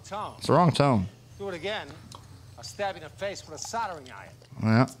 It's the wrong tone. It's the wrong tone. Do it again. I'll stab you in the face with a soldering iron.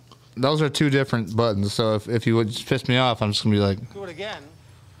 Yeah. Those are two different buttons, so if you would just piss me off, I'm just going to be like... Do it again.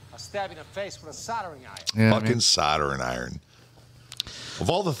 I'll stab you in the face with a soldering iron. Yeah, Fucking soldering iron. Of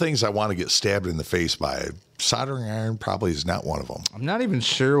all the things I want to get stabbed in the face by, soldering iron probably is not one of them. I'm not even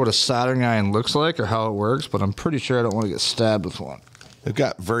sure what a soldering iron looks like or how it works, but I'm pretty sure I don't want to get stabbed with one. They've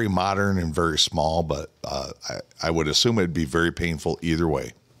got very modern and very small, but I would assume it'd be very painful either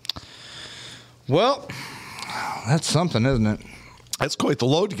way. Well, that's something, isn't it? That's quite the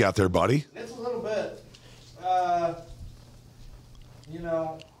load you got there, buddy. It's a little bit. You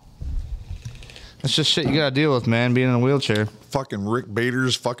know. That's just shit you got to deal with, man, being in a wheelchair. Fucking Rick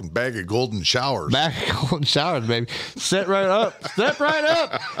Bader's fucking bag of golden showers. Bag of golden showers, baby. Sit right up. Step right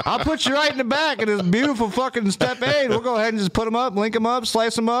up. I'll put you right in the back of this beautiful fucking Step 8. We'll go ahead and just put them up, link them up,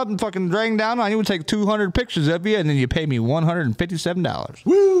 slice them up, and fucking drag them down on you. We'll take 200 pictures of you, and then you pay me $157.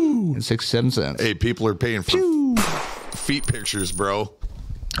 Woo! And 67 cents. Hey, people are paying for feet pictures, bro.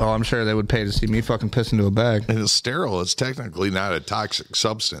 Oh, I'm sure they would pay to see me fucking piss into a bag. And it's sterile. It's technically not a toxic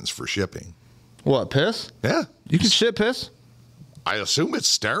substance for shipping. What, piss? Yeah. You can shit piss? I assume it's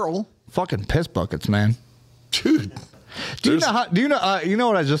sterile. Fucking piss buckets, man. Dude. You know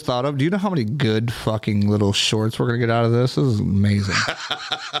what I just thought of? Do you know how many good fucking little shorts we're going to get out of this? This is amazing.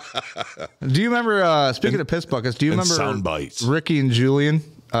 Do you remember, speaking of piss buckets, do you remember sound bites. Ricky and Julian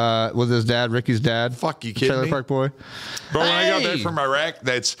with his dad, Ricky's dad? Fuck, you kidding Trailer me? Park Boy? Bro, when I got back from Iraq,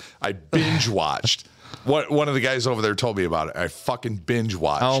 I binge watched. One of the guys over there told me about it. I fucking binge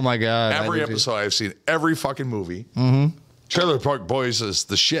watched. Oh my God. Every episode. I've seen every fucking movie. Mm-hmm. Trailer Park Boys is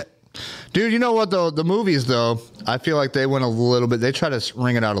the shit. Dude, you know what, though? The movies, though, I feel like they went a little bit, they try to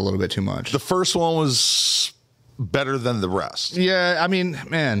ring it out a little bit too much. The first one was better than the rest. Yeah, I mean,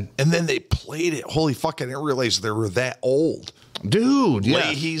 man. And then they played it. Holy fuck, I didn't realize they were that old. Dude, yeah.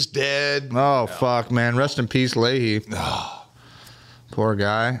 Leahy's dead. Oh, fuck, man. Rest in peace, Leahy. Poor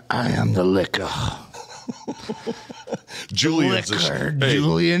guy. I am the liquor. Julian's Liquor,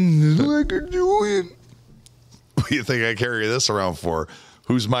 Julian. Liquor, Julian. What do you think I carry this around for?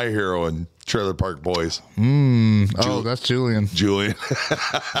 Who's my hero in Trailer Park Boys? Oh, that's Julian. Julian.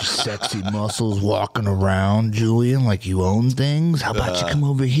 Sexy muscles walking around, Julian, like you own things. How about you come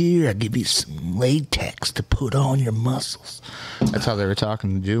over here? I'll give you some latex to put on your muscles. That's how they were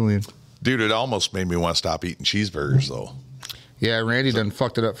talking to Julian. Dude, it almost made me want to stop eating cheeseburgers, though. Yeah, Randy done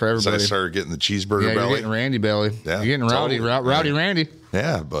fucked it up for everybody. So I started getting the cheeseburger belly. belly. You're getting Randy belly. Yeah, you're getting Rowdy, totally. Rowdy Randy.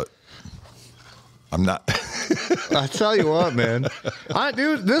 Yeah, but I'm not. I tell you what, man.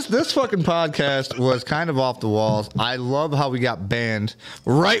 Dude, this fucking podcast was kind of off the walls. I love how we got banned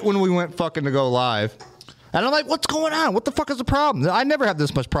right when we went fucking to go live. And I'm like, what's going on? What the fuck is the problem? I never have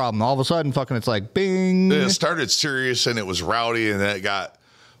this much problem. All of a sudden, fucking, it's like, bing. It started serious and it was rowdy, and then it got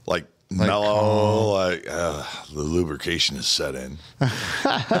like mellow. The lubrication is set in.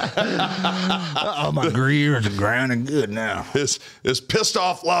 Oh, my greer's grinding good now. This pissed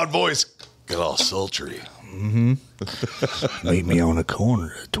off loud voice got all sultry. Mm-hmm. Meet me on the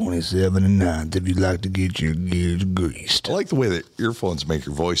corner at 27 and 9th if you'd like to get your gears greased. I like the way that earphones make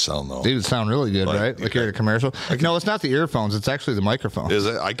your voice sound, though. Dude, it sound really good, right? Like you're in a commercial. No, it's not the earphones. It's actually the microphone. Is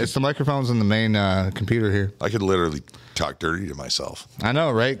it? It's the microphones in the main computer here. I could literally talk dirty to myself. I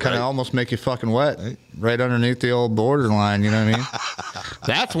know, right? Kind of almost make you fucking wet. Right underneath the old borderline, you know what I mean?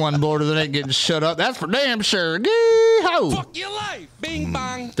 That's one border that ain't getting shut up. That's for damn sure. Gee-ho! Fuck your life, bing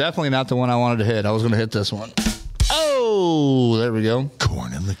bang. Definitely not the one I wanted to hit. I was going to hit this one. Oh, there we go.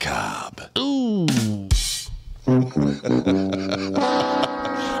 Corn in the cob. Ooh. All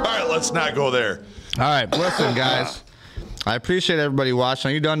right, let's not go there. All right, listen, guys. I appreciate everybody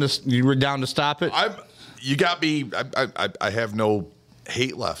watching. You were down to stop it? You got me. I have no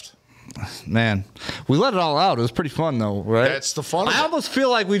hate left. Man, we let it all out. It was pretty fun, though, right? That's the fun of I it. almost feel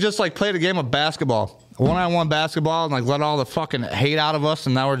like we just played a game of basketball. one-on-one basketball and like let all the fucking hate out of us,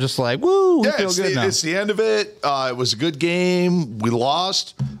 and now we're just like, woo, we feel good now. It's the end of it. It was a good game. We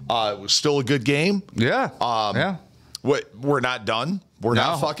lost. It was still a good game. Yeah. Yeah. We're not done. We're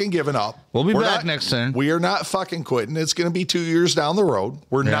not fucking giving up. We'll be back next time. We are not fucking quitting. It's going to be 2 years down the road.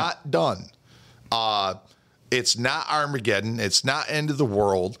 We're not done. It's not Armageddon. It's not end of the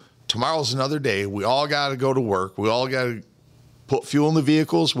world. Tomorrow's another day. We all got to go to work. We all got to put fuel in the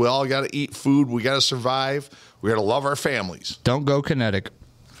vehicles. We all got to eat food. We got to survive. We got to love our families. Don't go kinetic.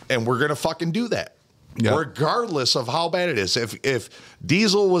 And we're going to fucking do that. Yep. Regardless of how bad it is. If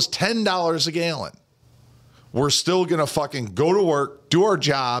diesel was $10 a gallon, we're still going to fucking go to work, do our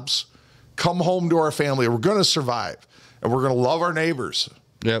jobs, come home to our family. We're going to survive. And we're going to love our neighbors.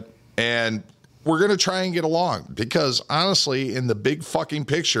 Yep. And we're going to try and get along. Because honestly, in the big fucking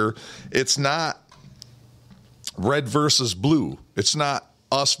picture, it's not red versus blue. It's not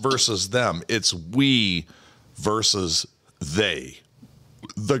us versus them. It's we versus they,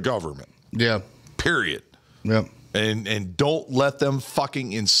 the government. Yeah. Period. Yep. And don't let them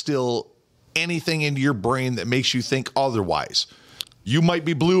fucking instill anything into your brain that makes you think otherwise. You might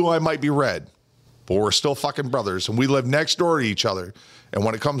be blue, I might be red, but we're still fucking brothers, and we live next door to each other. And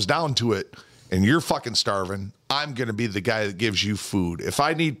when it comes down to it, and you're fucking starving, I'm going to be the guy that gives you food. If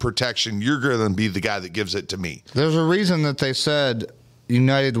I need protection, you're going to be the guy that gives it to me. There's a reason that they said,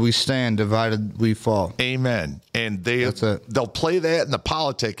 united we stand, divided we fall. Amen. And they'll play that in the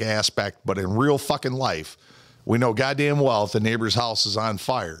politic aspect, but in real fucking life, we know goddamn well if the neighbor's house is on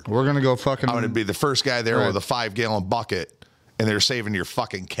fire, we're going to go fucking... I'm going to be the first guy there with a 5-gallon bucket, and they're saving your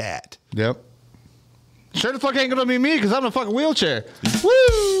fucking cat. Yep. Sure the fuck ain't going to be me, because I'm in a fucking wheelchair.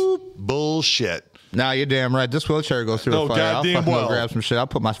 Woo! Bullshit. Nah, you're damn right. This wheelchair goes through the fire. I'll fucking go grab some shit. I'll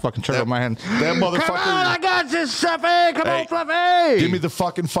put my fucking shirt on my hand. That motherfucker. Come on, I got this, Fluffy. Come on, Fluffy. Give me the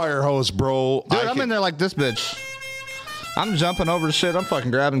fucking fire hose, bro. Dude, I'm in there like this bitch. I'm jumping over the shit. I'm fucking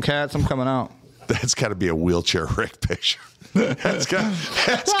grabbing cats. I'm coming out. That's got to be a wheelchair Rick picture. That's got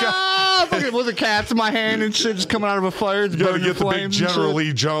fucking with the cats in my hand and shit just coming out of a fire. It's you got to burning get the big General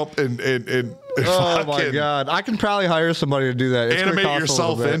Lee jump and oh my God. I can probably hire somebody to do that. It's animate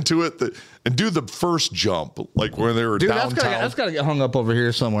yourself into it and do the first jump, like when they were downtown. That's got to get hung up over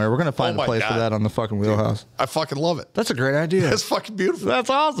here somewhere. We're going to find a place for that on the fucking Wheelhouse. I fucking love it. That's a great idea. That's fucking beautiful. That's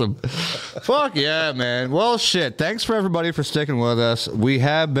awesome. Fuck yeah, man. Well, shit. Thanks for everybody for sticking with us. We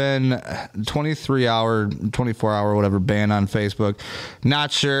have been 23-hour, 24-hour, whatever, banned on Facebook.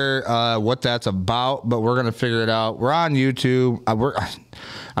 Not sure what that's about, but we're going to figure it out. We're on YouTube.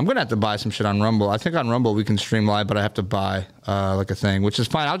 I'm going to have to buy some shit on Rumble. I think on Rumble we can stream live, but I have to buy like a thing, which is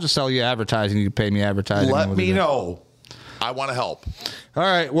fine. I'll just sell you advertising. You can pay me advertising. Let me know. I want to help. All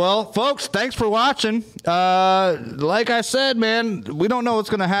right. Well, folks, thanks for watching. Like I said, man, we don't know what's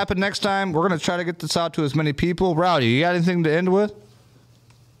going to happen next time. We're going to try to get this out to as many people. Rowdy, you got anything to end with?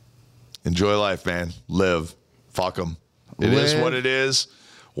 Enjoy life, man. Live. Fuck them. It is what it is.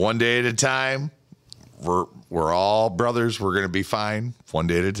 One day at a time. We're all brothers. We're going to be fine one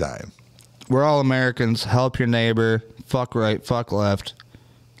day at a time. We're all Americans. Help your neighbor. Fuck right. Fuck left.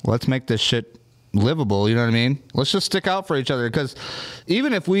 Let's make this shit livable. You know what I mean? Let's just stick out for each other. Because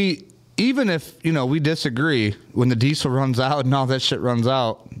even if we disagree, when the diesel runs out and all that shit runs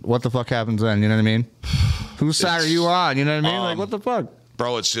out, what the fuck happens then? You know what I mean? Whose side are you on? You know what I mean? Like, what the fuck?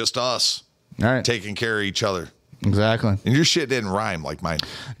 Bro, it's just us. All right. Taking care of each other. Exactly. And your shit didn't rhyme like mine.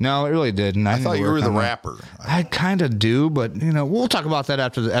 No, it really didn't. I thought you were the rapper. I kind of do, but we'll talk about that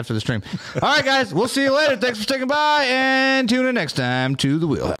after the stream. All right, guys, we'll see you later. Thanks for sticking by, and tune in next time to the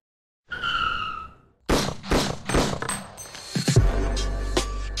Wheelhouse.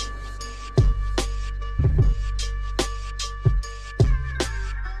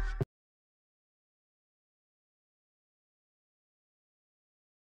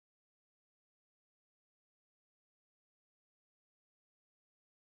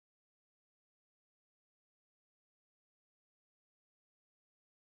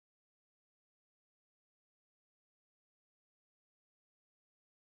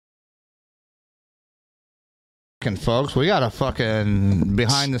 Folks, we got a fucking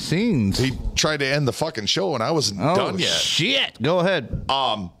behind the scenes. He tried to end the fucking show and I wasn't done yet. Shit. Go ahead.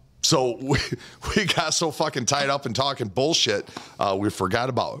 So we got so fucking tied up in talking bullshit, we forgot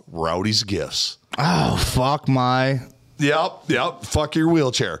about Rowdy's gifts. Oh, fuck my. Yep. Fuck your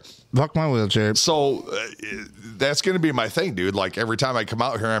wheelchair. Fuck my wheelchair. So that's going to be my thing, dude. Like every time I come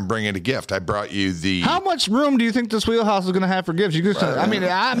out here, I'm bringing a gift. I brought you the. How much room do you think this wheelhouse is going to have for gifts? You just, I mean,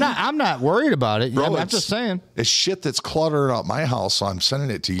 I'm not worried about it. Bro, I'm just saying. It's shit that's cluttering up my house, so I'm sending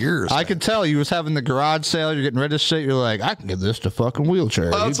it to yours. I could tell you was having the garage sale. You're getting rid of shit. You're like, I can give this to fucking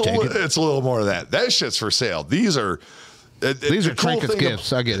wheelchair. It's a little more of that. That shit's for sale. These are. These are trinkets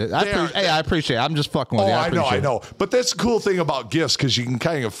gifts. I get it. I appreciate it. I'm just fucking with you. I know. But that's the cool thing about gifts because you can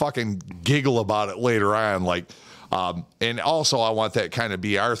kind of fucking giggle about it later on. Like, and also I want that kind of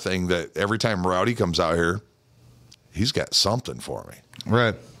be our thing that every time Rowdy comes out here, he's got something for me.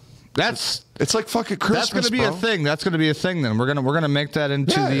 Right. It's like fucking Christmas. That's going to be a thing. That's going to be a thing. Then we're gonna make that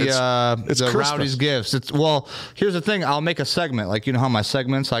into the Rowdy's gifts. Well, here's the thing. I'll make a segment. Like you know how my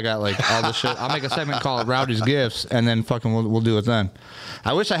segments. I got like all this shit. I'll make a segment called Rowdy's Gifts, and then fucking we'll do it then.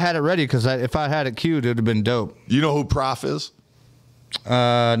 I wish I had it ready because if I had it queued, it'd have been dope. You know who Prof is? No,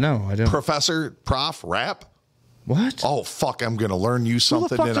 I don't. Prof Rap. What? Oh fuck! I'm gonna learn you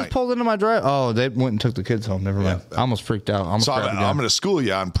something. Who the fuck just pulled into my drive? Oh, they went and took the kids home. Never mind. I almost freaked out. I'm gonna school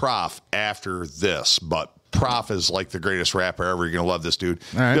you on Prof after this, but Prof is like the greatest rapper ever. You're gonna love this dude.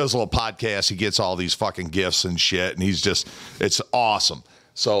 Right. He does a little podcast. He gets all these fucking gifts and shit, and it's awesome.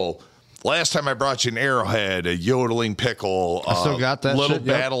 So. Last time I brought you an arrowhead, a yodeling pickle, I still got that little shit,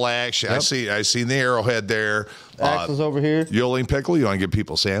 yep. battle axe. Yep. I seen the arrowhead there. Axe is over here. Yodeling pickle. You want to give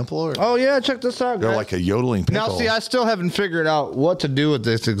people a sample? Or? Oh yeah, check this out. They're like a yodeling pickle. Now see, I still haven't figured out what to do with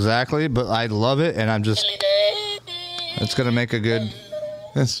this exactly, but I love it, and I'm just. It's gonna make a good.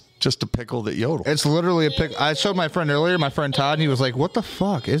 It's just a pickle that yodels. It's literally a pickle. I showed my friend earlier, my friend Todd, and he was like, "What the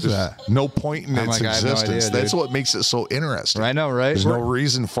fuck is that?" No point in its existence. No idea, That's what makes it so interesting. I know, right? There's no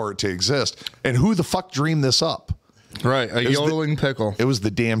reason for it to exist. And who the fuck dreamed this up? Right, a yodeling pickle. It was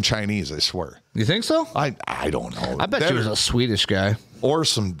the damn Chinese, I swear. You think so? I don't know. I bet he was a Swedish guy. Or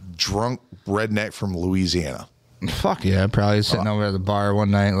some drunk redneck from Louisiana. Fuck yeah, probably sitting over at the bar one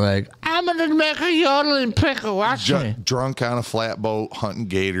night like, I'm going to make a yodeling pickle, watch me. Drunk on a flatboat, hunting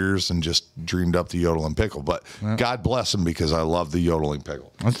gators, and just dreamed up the yodeling pickle. But God bless him because I love the yodeling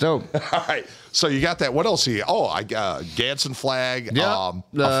pickle. That's dope. All right, so you got that. What else do you? Oh, I got Gadsden flag, yep.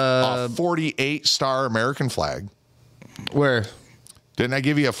 A 48-star American flag. Where? Didn't I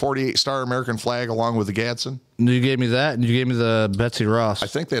give you a 48-star American flag along with the Gadsden? You gave me that, and you gave me the Betsy Ross. I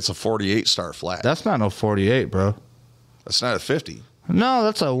think that's a 48-star flag. That's not no 48, bro. That's not a 50. No,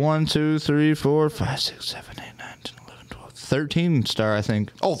 that's a 1, 2, 3, 4, 5, 6, 7, 8, 9, 10, 11, 12, 13-star, I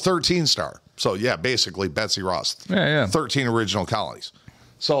think. Oh, 13-star. So, yeah, basically Betsy Ross. Yeah. 13 original colonies.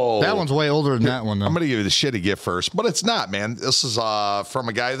 So that one's way older than that one, though. I'm going to give you the shitty gift first, but it's not, man. This is from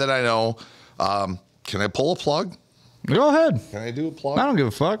a guy that I know. Can I pull a plug? Go ahead. Can I do a plug? I don't give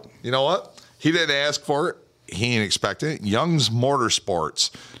a fuck. You know what? He didn't ask for it. He ain't expecting it. Young's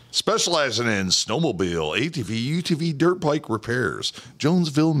Motorsports, specializing in snowmobile, ATV, UTV, dirt bike repairs,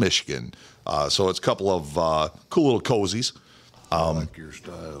 Jonesville, Michigan. So it's a couple of cool little cozies. I like your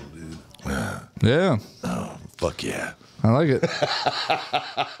style, dude. Yeah. Oh, fuck yeah. I like it.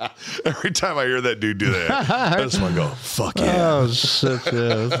 Every time I hear that dude do that, I just want to go, fuck yeah. Oh, shit,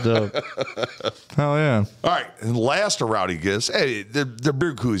 yeah, that's dope. Hell yeah. All right, and last of Rowdy gifts, hey, the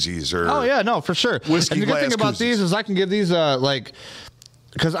beer koozies or oh yeah, no, for sure. Whiskey and the good glass thing about koozies. these is I can give these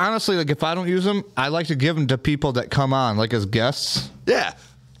because honestly, like if I don't use them, I like to give them to people that come on, like as guests. Yeah.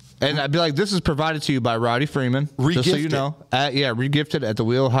 And I'd be like, this is provided to you by Rowdy Freeman. Just so you know. Regifted at the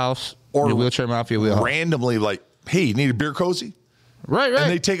Wheelhouse or the Wheelchair Mafia Wheelhouse. Randomly, like, hey, you need a beer cozy? Right.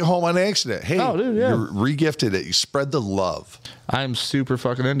 And they take it home on accident. Hey, dude, yeah. you regifted it. You spread the love. I'm super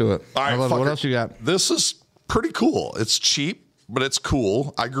fucking into it. All right, I love it. What else you got? This is pretty cool. It's cheap, but it's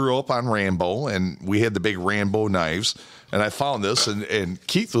cool. I grew up on Rambo, and we had the big Rambo knives. And I found this, and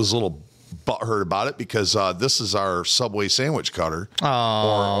Keith was a little butthurt about it because this is our Subway sandwich cutter.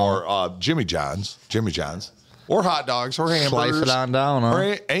 Or Jimmy John's. Or hot dogs, or hamburgers. Slice it on down, huh?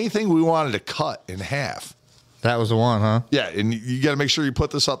 Or anything we wanted to cut in half. That was the one, huh? Yeah, and you got to make sure you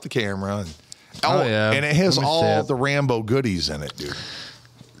put this up the camera. And, yeah. And it has all the Rambo goodies in it, dude.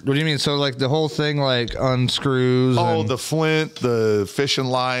 What do you mean? So, like, the whole thing, like, unscrews? Oh, the flint, the fishing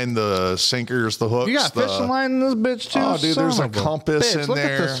line, the sinkers, the hooks. You got fishing line in this bitch, too? Oh, dude, there's a compass in Look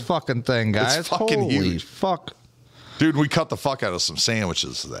there. Look at this fucking thing, guys. It's fucking Holy huge. Fuck. Dude, we cut the fuck out of some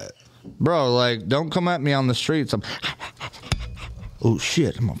sandwiches to that. Bro, like, don't come at me on the streets. Oh,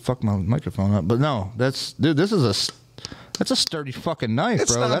 shit. I'm going to fuck my microphone up. But no, that's a sturdy fucking knife,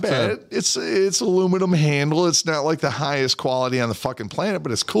 It's bro. not bad. It's aluminum handle. It's not like the highest quality on the fucking planet,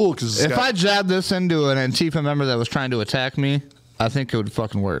 but it's cool because if I jabbed this into an Antifa member that was trying to attack me, I think it would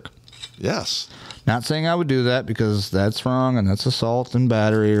fucking work. Yes. Not saying I would do that because that's wrong and that's assault and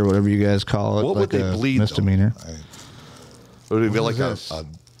battery or whatever you guys call it. What would they bleed? Misdemeanor. Would it be like a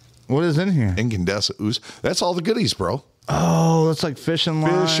what is in here? Incandescent ooze? That's all the goodies, bro. Oh, that's like fishing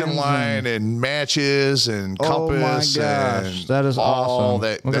line. And matches and compass. Oh my gosh, that is awesome.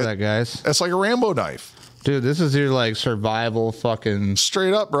 Look at that, guys. That's like a Rambo knife. Dude, this is your like survival fucking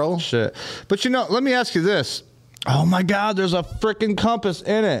straight up, bro. Shit. But let me ask you this. Oh my God, there's a freaking compass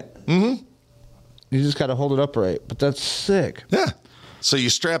in it. Mm-hmm. You just got to hold it upright. But that's sick. Yeah. So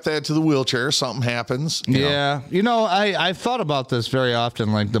you strap that to the wheelchair, something happens. Yeah. I thought about this very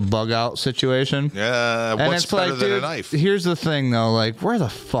often, like the bug out situation. Yeah. And What's it's better like, than dude, a knife? Here's the thing, though. Like, where the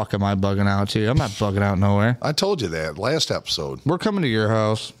fuck am I bugging out to? I'm not bugging out nowhere. I told you that last episode. We're coming to your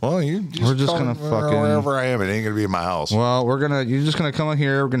house. Well, we're just going to fucking... Wherever I am, it ain't going to be in my house. Well, you're just going to come in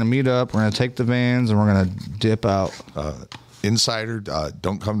here. We're going to meet up. We're going to take the vans, and we're going to dip out. Insider,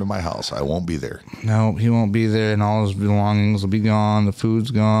 don't come to my house. I won't be there. No, he won't be there, and all his belongings will be gone. The food's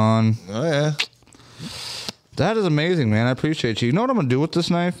gone. Oh, yeah. That is amazing, man. I appreciate you. You know what I'm going to do with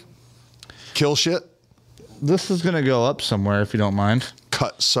this knife? Kill shit? This is going to go up somewhere, if you don't mind.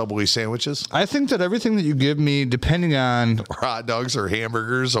 Cut Subway sandwiches? I think that everything that you give me, depending on... Or hot dogs or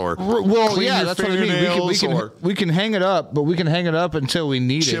hamburgers or... Well, yeah, that's what I mean. We can hang it up, but we can hang it up until we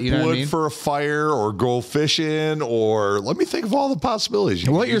need it. You know what I mean? for a fire or go fishing or... Let me think of all the possibilities.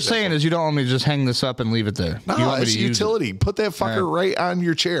 What you're saying is you don't want me to just hang this up and leave it there. No, you want it's me to utility. Put that fucker right on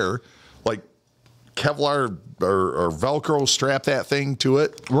your chair. Like Kevlar or Velcro, strap that thing to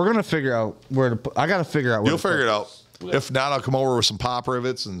it. We're going to figure out where to put... I got to figure out where You'll figure it out. If not, I'll come over with some pop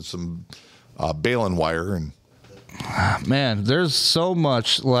rivets and some baling wire. And man, there's so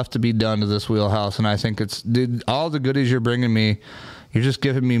much left to be done to this wheelhouse, and I think dude, all the goodies you're bringing me, you're just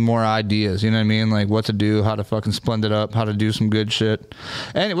giving me more ideas. You know what I mean? Like what to do, how to fucking splend it up, how to do some good shit.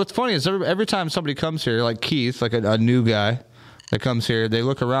 And what's funny is every time somebody comes here, like Keith, like a new guy that comes here, they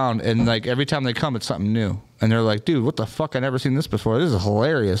look around, and like every time they come, it's something new, and they're like, "Dude, what the fuck? I never seen this before. This is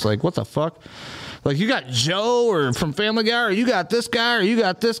hilarious. Like, what the fuck?" Like, you got Joe or from Family Guy, or you got this guy, or you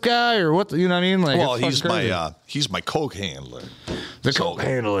got this guy, or what? You know what I mean? Like, well, he's my coke handler. Coke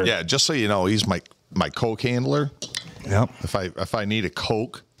handler. Yeah, just so you know, he's my coke handler. Yep. If I need a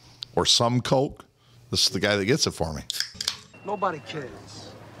coke or some coke, this is the guy that gets it for me. Nobody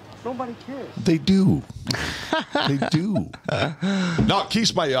cares. Nobody cares. They do. They do. No,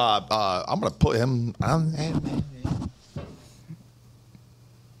 Keith's my. I'm gonna put him on.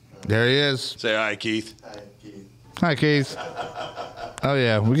 There he is. Say hi, Keith. Hi, Keith. Oh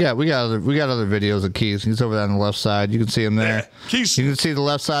yeah, we got other videos of Keith. He's over there on the left side. You can see him there. Yeah. Keith. You can see the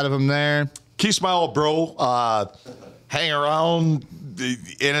left side of him there. Keith's my old bro. Hang around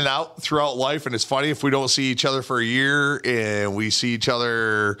in and out throughout life, and it's funny if we don't see each other for a year and we see each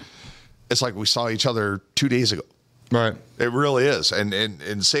other. It's like we saw each other 2 days ago. Right. It really is.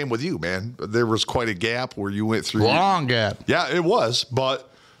 And same with you, man. There was quite a gap where you went through. Long gap. Yeah, it was. But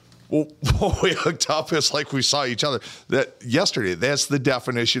when we hooked up, it's like we saw each other. That yesterday, that's the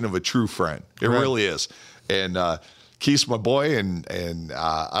definition of a true friend. It really is. And Keith's my boy, and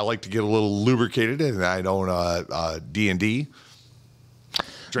I like to get a little lubricated, and I don't D&D.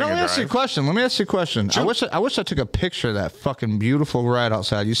 Let me ask you a question. Sure. I wish I took a picture of that fucking beautiful ride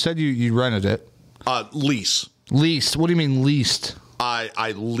outside. You said you rented it. Lease. Leased? What do you mean leased?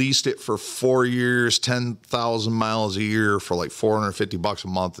 I leased it for 4 years, 10,000 miles a year for like $450 a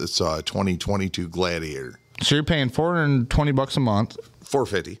month. It's a 2022 Gladiator. So you're paying $420 a month.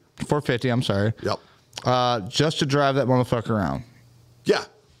 $450. I'm sorry. Yep. Just to drive that motherfucker around. Yeah.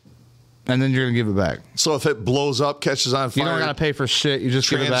 And then you're going to give it back. So if it blows up, catches on fire. You don't got to pay for shit. You just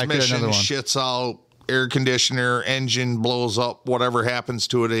give it back to another one. Shits out, air conditioner, engine blows up, whatever happens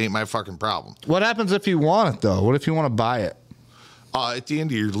to it ain't my fucking problem. What happens if you want it, though? What if you want to buy it? At the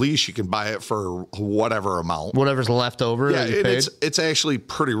end of your lease, you can buy it for whatever amount. Whatever's left over. Yeah, it's actually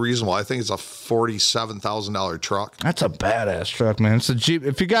pretty reasonable. I think it's a $47,000 truck. That's a badass truck, man. It's a Jeep.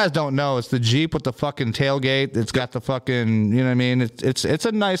 If you guys don't know, it's the Jeep with the fucking tailgate. It's got the fucking, you know what I mean? It's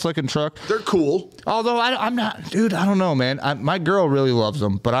a nice looking truck. They're cool. Although I'm not, dude, I don't know, man. My girl really loves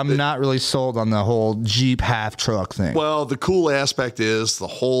them, but I'm not really sold on the whole Jeep half truck thing. Well, the cool aspect is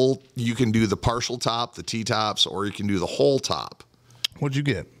you can do the partial top, the T-tops, or you can do the whole top. What'd you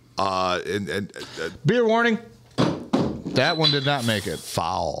get? Beer warning. That one did not make it.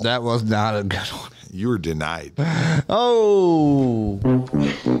 Foul. That was not a good one. You were denied. Oh.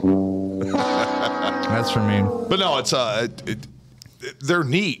 That's for me. But no, it's they're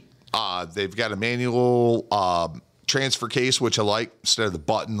neat. They've got a manual transfer case, which I like, instead of the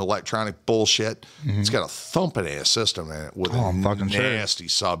button electronic bullshit. It's got a thumping ass system in it with a nasty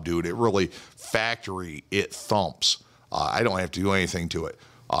sub, dude. It really factory, it thumps. I don't have to do anything to it.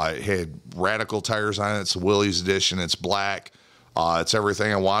 It had radical tires on it. It's the Willys edition. It's black. It's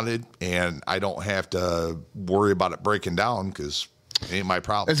everything I wanted, and I don't have to worry about it breaking down because it ain't my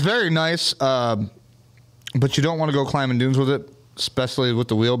problem. It's very nice, but you don't want to go climbing dunes with it, especially with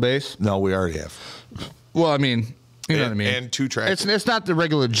the wheelbase. No, we already have. Well, I mean, you know what I mean. And 2 tracks. It's not the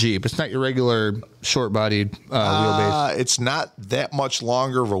regular Jeep. It's not your regular short-bodied wheelbase. It's not that much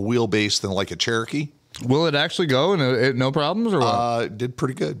longer of a wheelbase than like a Cherokee. Will it actually go and no problems or what? It did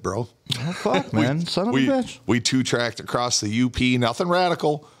pretty good, bro. Oh, fuck, man. Son of a bitch. We 2-tracked across the UP. Nothing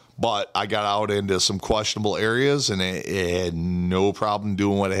radical, but I got out into some questionable areas, and it had no problem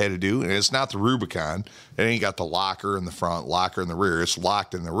doing what it had to do. And it's not the Rubicon. It ain't got the locker in the front, locker in the rear. It's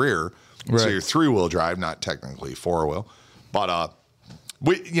locked in the rear. Right. So you're 3-wheel drive, not technically 4-wheel. But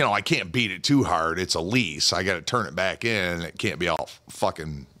I can't beat it too hard. It's a lease. I got to turn it back in. It can't be all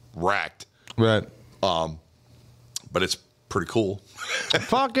fucking wrecked. Right. But it's pretty cool.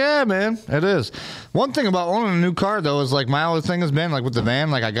 Fuck yeah, man. It is. One thing about owning a new car, though, is like my only thing has been like with the van,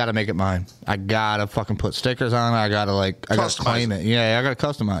 like I got to make it mine. I got to fucking put stickers on it. I got to claim it. Yeah, I got to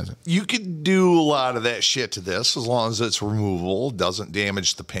customize it. You could do a lot of that shit to this as long as it's removable, doesn't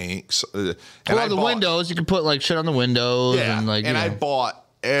damage the paint. The windows, you can put like shit on the windows. Yeah, and I bought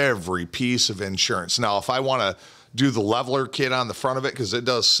every piece of insurance. Now, if I want to do the leveler kit on the front of it, because it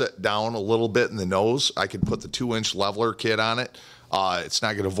does sit down a little bit in the nose, I could put the 2-inch leveler kit on it. It's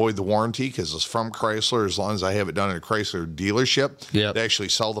not going to void the warranty because it's from Chrysler as long as I have it done at a Chrysler dealership. Yep. They actually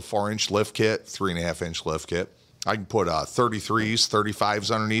sell the 4-inch lift kit, 3.5-inch lift kit. I can put 33s,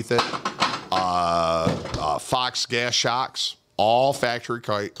 35s underneath it. Fox gas shocks, all factory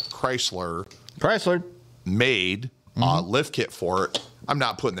Chrysler made lift kit for it. I'm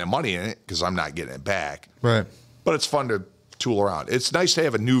not putting that money in it because I'm not getting it back. Right. But it's fun to tool around. It's nice to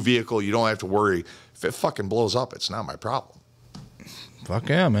have a new vehicle. You don't have to worry. If it fucking blows up, it's not my problem. Fuck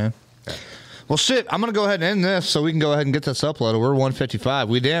yeah, man. Yeah. Well, shit, I'm going to go ahead and end this so we can go ahead and get this uploaded. We're 155.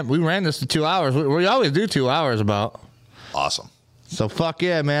 We ran this to 2 hours. We always do 2 hours about. Awesome. So fuck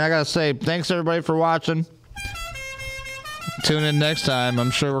yeah, man. I got to say, thanks everybody for watching. Tune in next time. I'm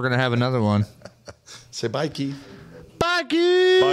sure we're going to have another one. Say bye, Keith. Bye, Keith.